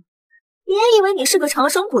局面。别以为你是个长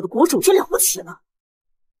生谷的谷主就了不起了，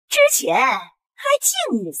之前还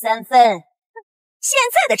敬你3分，现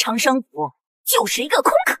在的长生谷就是一个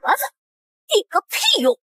空壳子，一个屁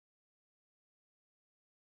用。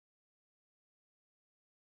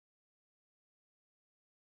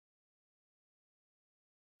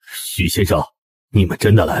许先生，你们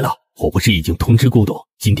真的来了，我不是已经通知顾董，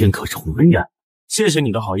今天可是鸿门宴。谢谢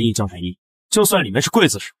你的好意，江神医，就算里面是刽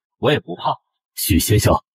子手，我也不怕。许先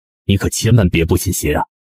生，你可千万别不信邪啊！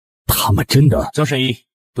他们真的……江神医，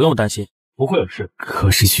不用担心，不会有事。可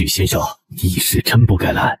是许先生，你是真不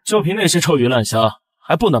该来。就凭那些臭鱼烂虾，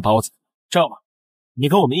还不能把我怎么？这样吧，你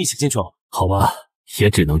跟我们一起进去好。好吧，也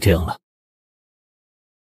只能这样了。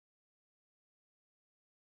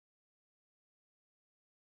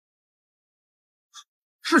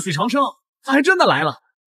是许长生，他还真的来了。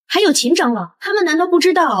还有秦长老，他们难道不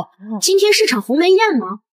知道今天是场鸿门宴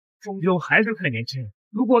吗？终究还是太年轻，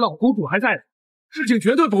如果老谷主还在，事情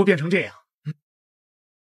绝对不会变成这样。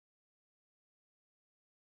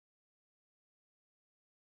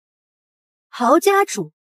陶家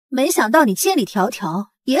主，没想到你千里迢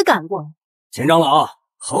迢也赶过来。秦长老，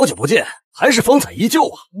好久不见，还是风采依旧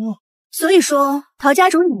啊。所以说，陶家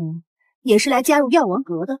主你也是来加入药王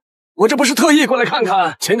阁的？我这不是特意过来看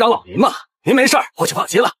看秦长老您吗？您没事儿，我就放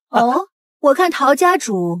心了。哦，我看陶家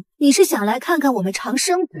主你是想来看看我们长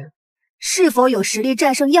生谷是否有实力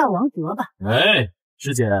战胜药王阁吧？哎，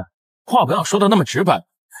师姐，话不要说的那么直白，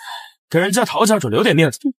给人家陶家主留点面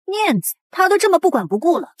子。面子？他都这么不管不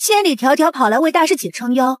顾了，千里迢迢跑来为大师姐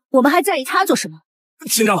撑腰，我们还在意他做什么？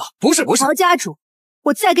亲长老，不是。曹家主，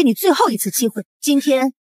我再给你最后一次机会，今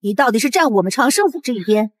天你到底是站我们长生府这一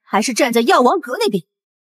边，还是站在药王阁那边？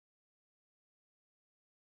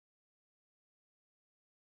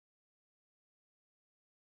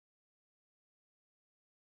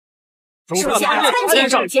属下参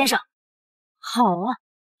见先生。好啊，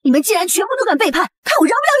你们既然全部都敢背叛，看我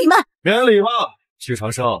饶不了你们！免礼了，许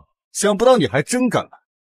长生，想不到你还真敢来，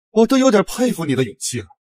我都有点佩服你的勇气了。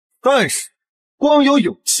但是，光有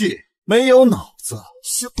勇气没有脑子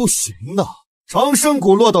是不行的。长生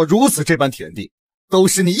谷落到如此这般田地，都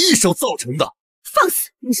是你一手造成的。放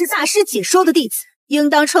肆！你是大师姐收的弟子，应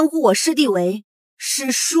当称呼我师弟为师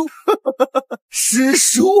叔。师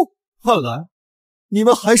叔，看来你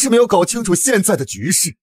们还是没有搞清楚现在的局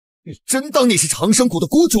势。你真当你是长生谷的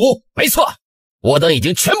谷主？没错，我等已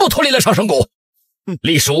经全部脱离了长生谷，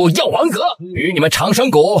隶属药王阁，与你们长生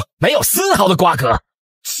谷没有丝毫的瓜葛。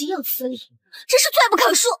岂有此理！真是罪不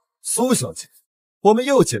可恕。苏小姐，我们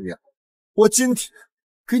又见面了。我今天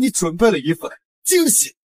给你准备了一份惊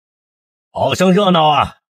喜。好生热闹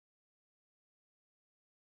啊！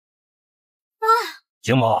啊，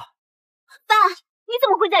行吗？爸，你怎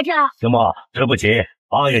么会在这儿？行吗？对不起，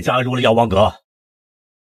爸也加入了药王阁。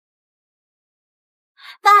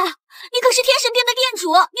爸，你可是天神殿的殿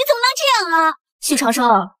主，你怎么能这样啊？许长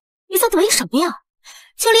生，你在得意什么呀？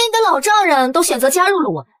就连你的老丈人都选择加入了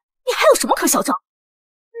我们，你还有什么可嚣张？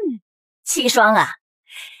七双啊，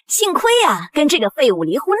幸亏啊跟这个废物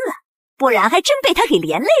离婚了，不然还真被他给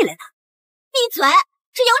连累了呢。闭嘴！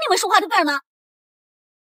这有你们说话的份儿吗？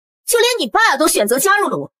就连你爸都选择加入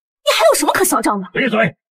了我，你还有什么可嚣张的？闭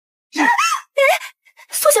嘴！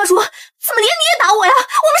苏家主，怎么连你也打我呀？我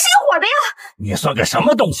们是一伙的呀！你算个什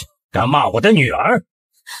么东西，敢骂我的女儿？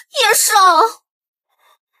也是啊。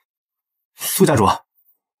苏家主，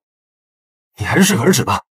你还是适可而止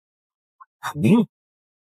吧。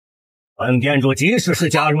本店主即使是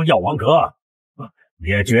加入药王阁，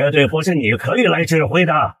也绝对不是你可以来指挥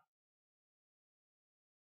的。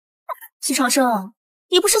许长生，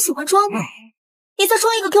你不是喜欢装美，你再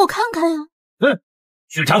装一个给我看看呀！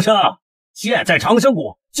许长生，现在长生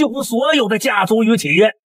谷几乎所有的家族与企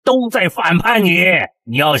业都在反叛你，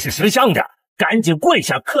你要是识相的，赶紧跪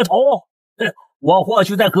下磕头。我或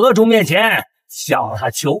许在阁主面前向他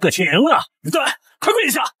求个情啊！对，快跪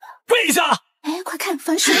下，跪下！哎，快看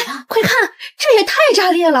反水了！快看，这也太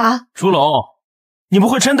炸裂了！朱龙，你不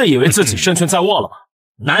会真的以为自己胜券在握了吗？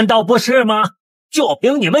难道不是吗？就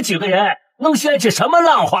凭你们几个人，能掀起什么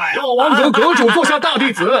浪花呀？药王阁阁主座下大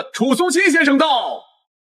弟子楚松清先生到。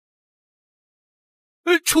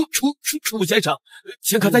楚先生，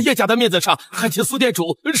请可在叶家的面子上还请苏店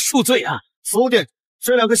主恕罪啊！苏店主，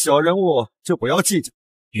这两个小人物就不要计较，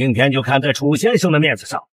今天就看在楚先生的面子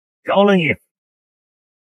上，饶了你。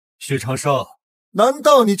许长生，难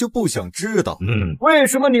道你就不想知道，为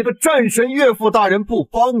什么你的战神岳父大人不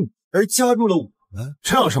帮你，而加入了我们？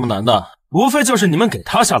这有什么难的？无非就是你们给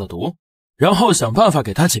他下了毒，然后想办法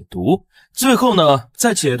给他解毒，最后呢，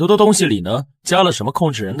在解毒的东西里呢，加了什么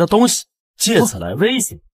控制人的东西，借此来威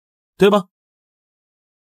胁，对吧？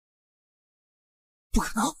不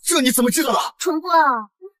可能，这你怎么知道的？纯哥，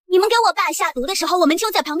你们给我爸下毒的时候，我们就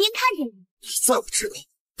在旁边看着你。你在我知道，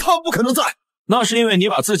他不可能在。那是因为你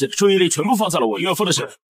把自己的注意力全部放在了我岳父的身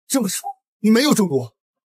上。这么说，你没有中毒？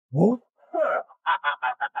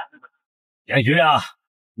彦局啊，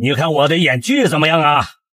你看我的演技怎么样啊？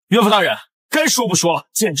岳父大人，该说不说，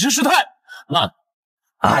简直是太……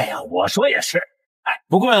哎呀，我说也是。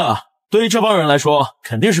不过呀，对于这帮人来说，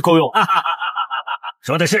肯定是够用。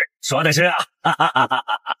说的是啊。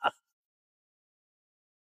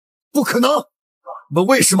不可能，我们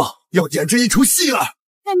为什么要演这一出戏啊？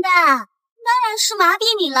笨蛋，当然是麻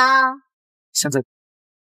痹你了。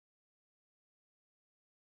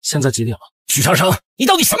现在几点了？许长生，你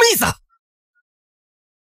到底什么意思啊？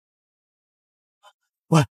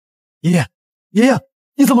喂，爷爷，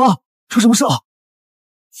你怎么了？出什么事了？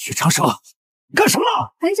许长生，干什么？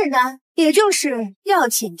很简单，也就是要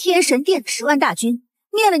请天神殿的10万大军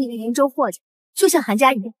灭了你们云州霍家，就像韩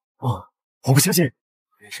家一样。我不相信，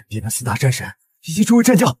天神殿的4大战神以及诸位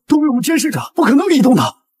战将都被我们监视着，不可能移动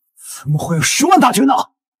的，怎么会有10万大军呢？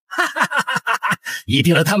一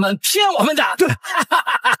定是他们骗我们的。对，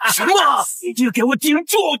什么？一定给我顶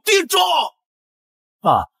住！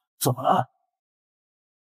爸，怎么了？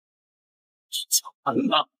完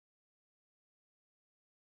了！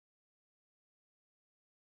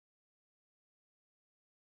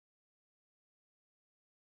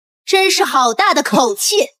真是好大的口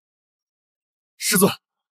气！师尊，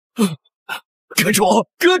阁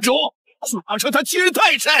主，苏长生他欺人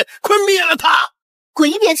太甚，快灭了他！滚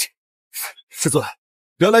一边去！师尊，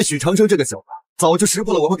原来许长生这个小子早就识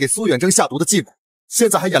破了我们给苏远征下毒的计谋，现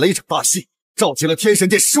在还演了一场大戏，召集了天神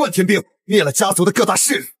殿10万天兵，灭了家族的各大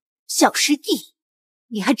势力。小师弟，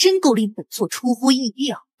你还真够令本座出乎意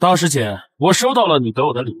料。大师姐，我收到了你给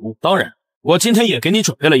我的礼物，当然，我今天也给你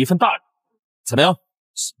准备了一份大礼，怎么样？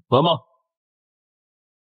喜欢吗？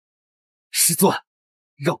师尊，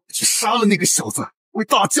让我去杀了那个小子，为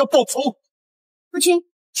大家报仇。夫君，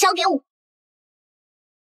烧给我。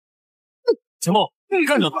秦梦，你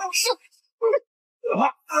干着吧。是。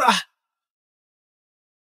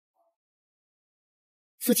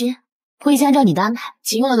夫君，会计按照你的安排，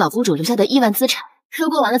启用了老谷主留下的亿万资产，收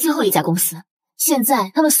购完了最后一家公司。现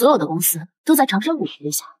在他们所有的公司都在长生谷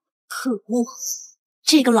之下。可恶，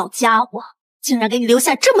这个老家伙竟然给你留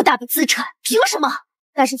下这么大笔资产，凭什么？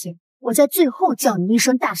大师姐，我在最后叫你一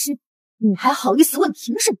声大师，你还好意思问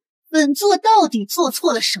凭什么？本座到底做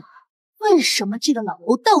错了什么？为什么这个老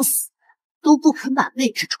头到死都不肯把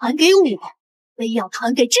位置传给我，非要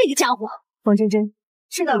传给这个家伙？冯真真，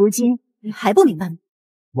事到如今，你还不明白吗？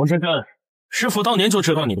王真真，师父当年就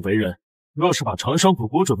知道你的为人，若是把长生谷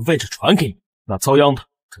谷主的位置传给你，那遭殃的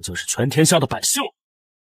可就是全天下的百姓。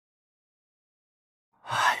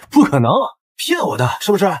哎，不可能，骗我的，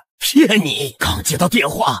是不是？骗你！刚接到电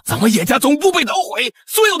话，咱们叶家总部被捣毁，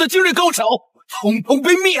所有的精锐高手统统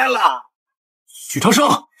被灭了。许长生，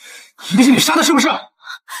一定是你杀的，是不是？叶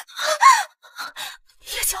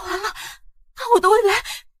家完了，我的未来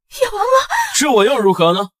也完了。这我又如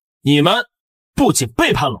何呢？你们不仅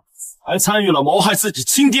背叛了，还参与了谋害自己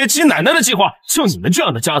亲爹亲奶奶的计划。就你们这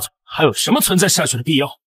样的家族，还有什么存在下去的必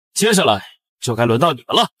要？接下来就该轮到你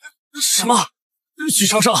们了。什么？许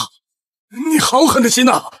长生，你好狠的心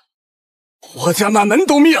呐！我家满门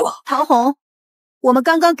都灭了。唐红，我们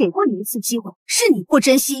刚刚给过你一次机会，是你不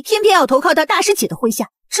珍惜，偏偏要投靠到大师姐的麾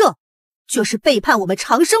下，这就是背叛我们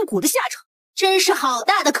长生谷的下场，真是好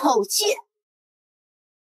大的口气！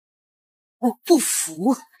我不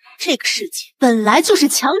服，这个世界本来就是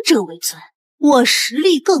强者为尊，我实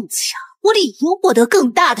力更强，我理由获得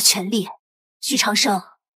更大的权利。许长生，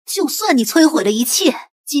就算你摧毁了一切，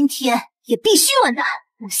今天也必须完蛋！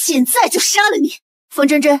我现在就杀了你！冯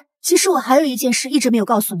真真，其实我还有一件事一直没有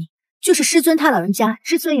告诉你，就是师尊他老人家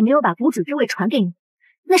之所以没有把谷主之位传给你，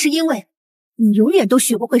那是因为你永远都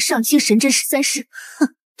学不会上清神针13式。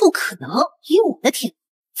哼，不可能！以我的天，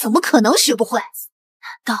怎么可能学不会？难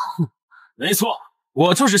道？没错，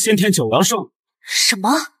我就是先天九阳圣。什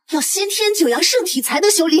么？要先天九阳圣体才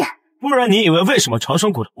能修炼？不然你以为为什么长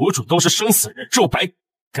生谷的谷主都是生死人肉白，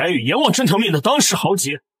敢与阎王争条命的当世豪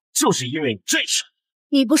杰，就是因为你这一手。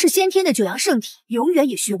你不是先天的九阳圣体，永远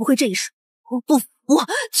也学不会这一手。我不服，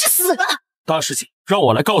去死吧！大师姐，让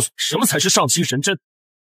我来告诉你什么才是上清神针。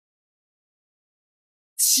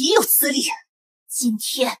岂有此理！今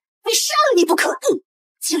天非杀了你不可！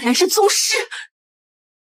竟然是宗师！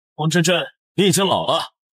王真真，你已经老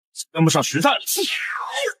了，跟不上时代了。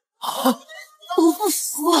我不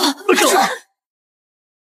服！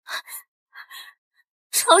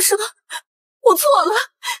长生，我错了，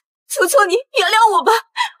求求你原谅我吧，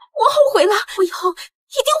我后悔了，我以后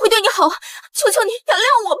一定会对你好，求求你原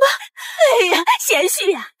谅我吧。哎呀，贤婿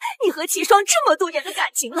呀，你和齐霜这么多年的感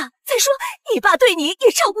情了，再说你爸对你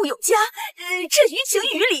也照顾有加，这于情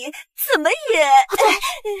于理怎么也……对，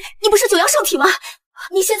你不是九阳圣体吗？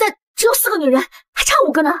你现在只有4个女人，还差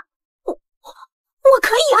5个呢。我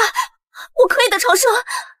可以啊，我可以的，长生。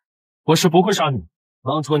我是不会杀你。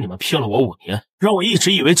当初你们骗了我5年，让我一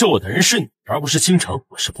直以为救我的人是你，而不是倾城。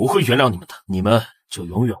我是不会原谅你们的，你们就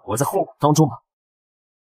永远活在后果当中吧。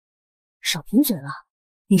少贫嘴了，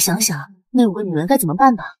你想想那5个女人该怎么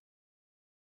办吧。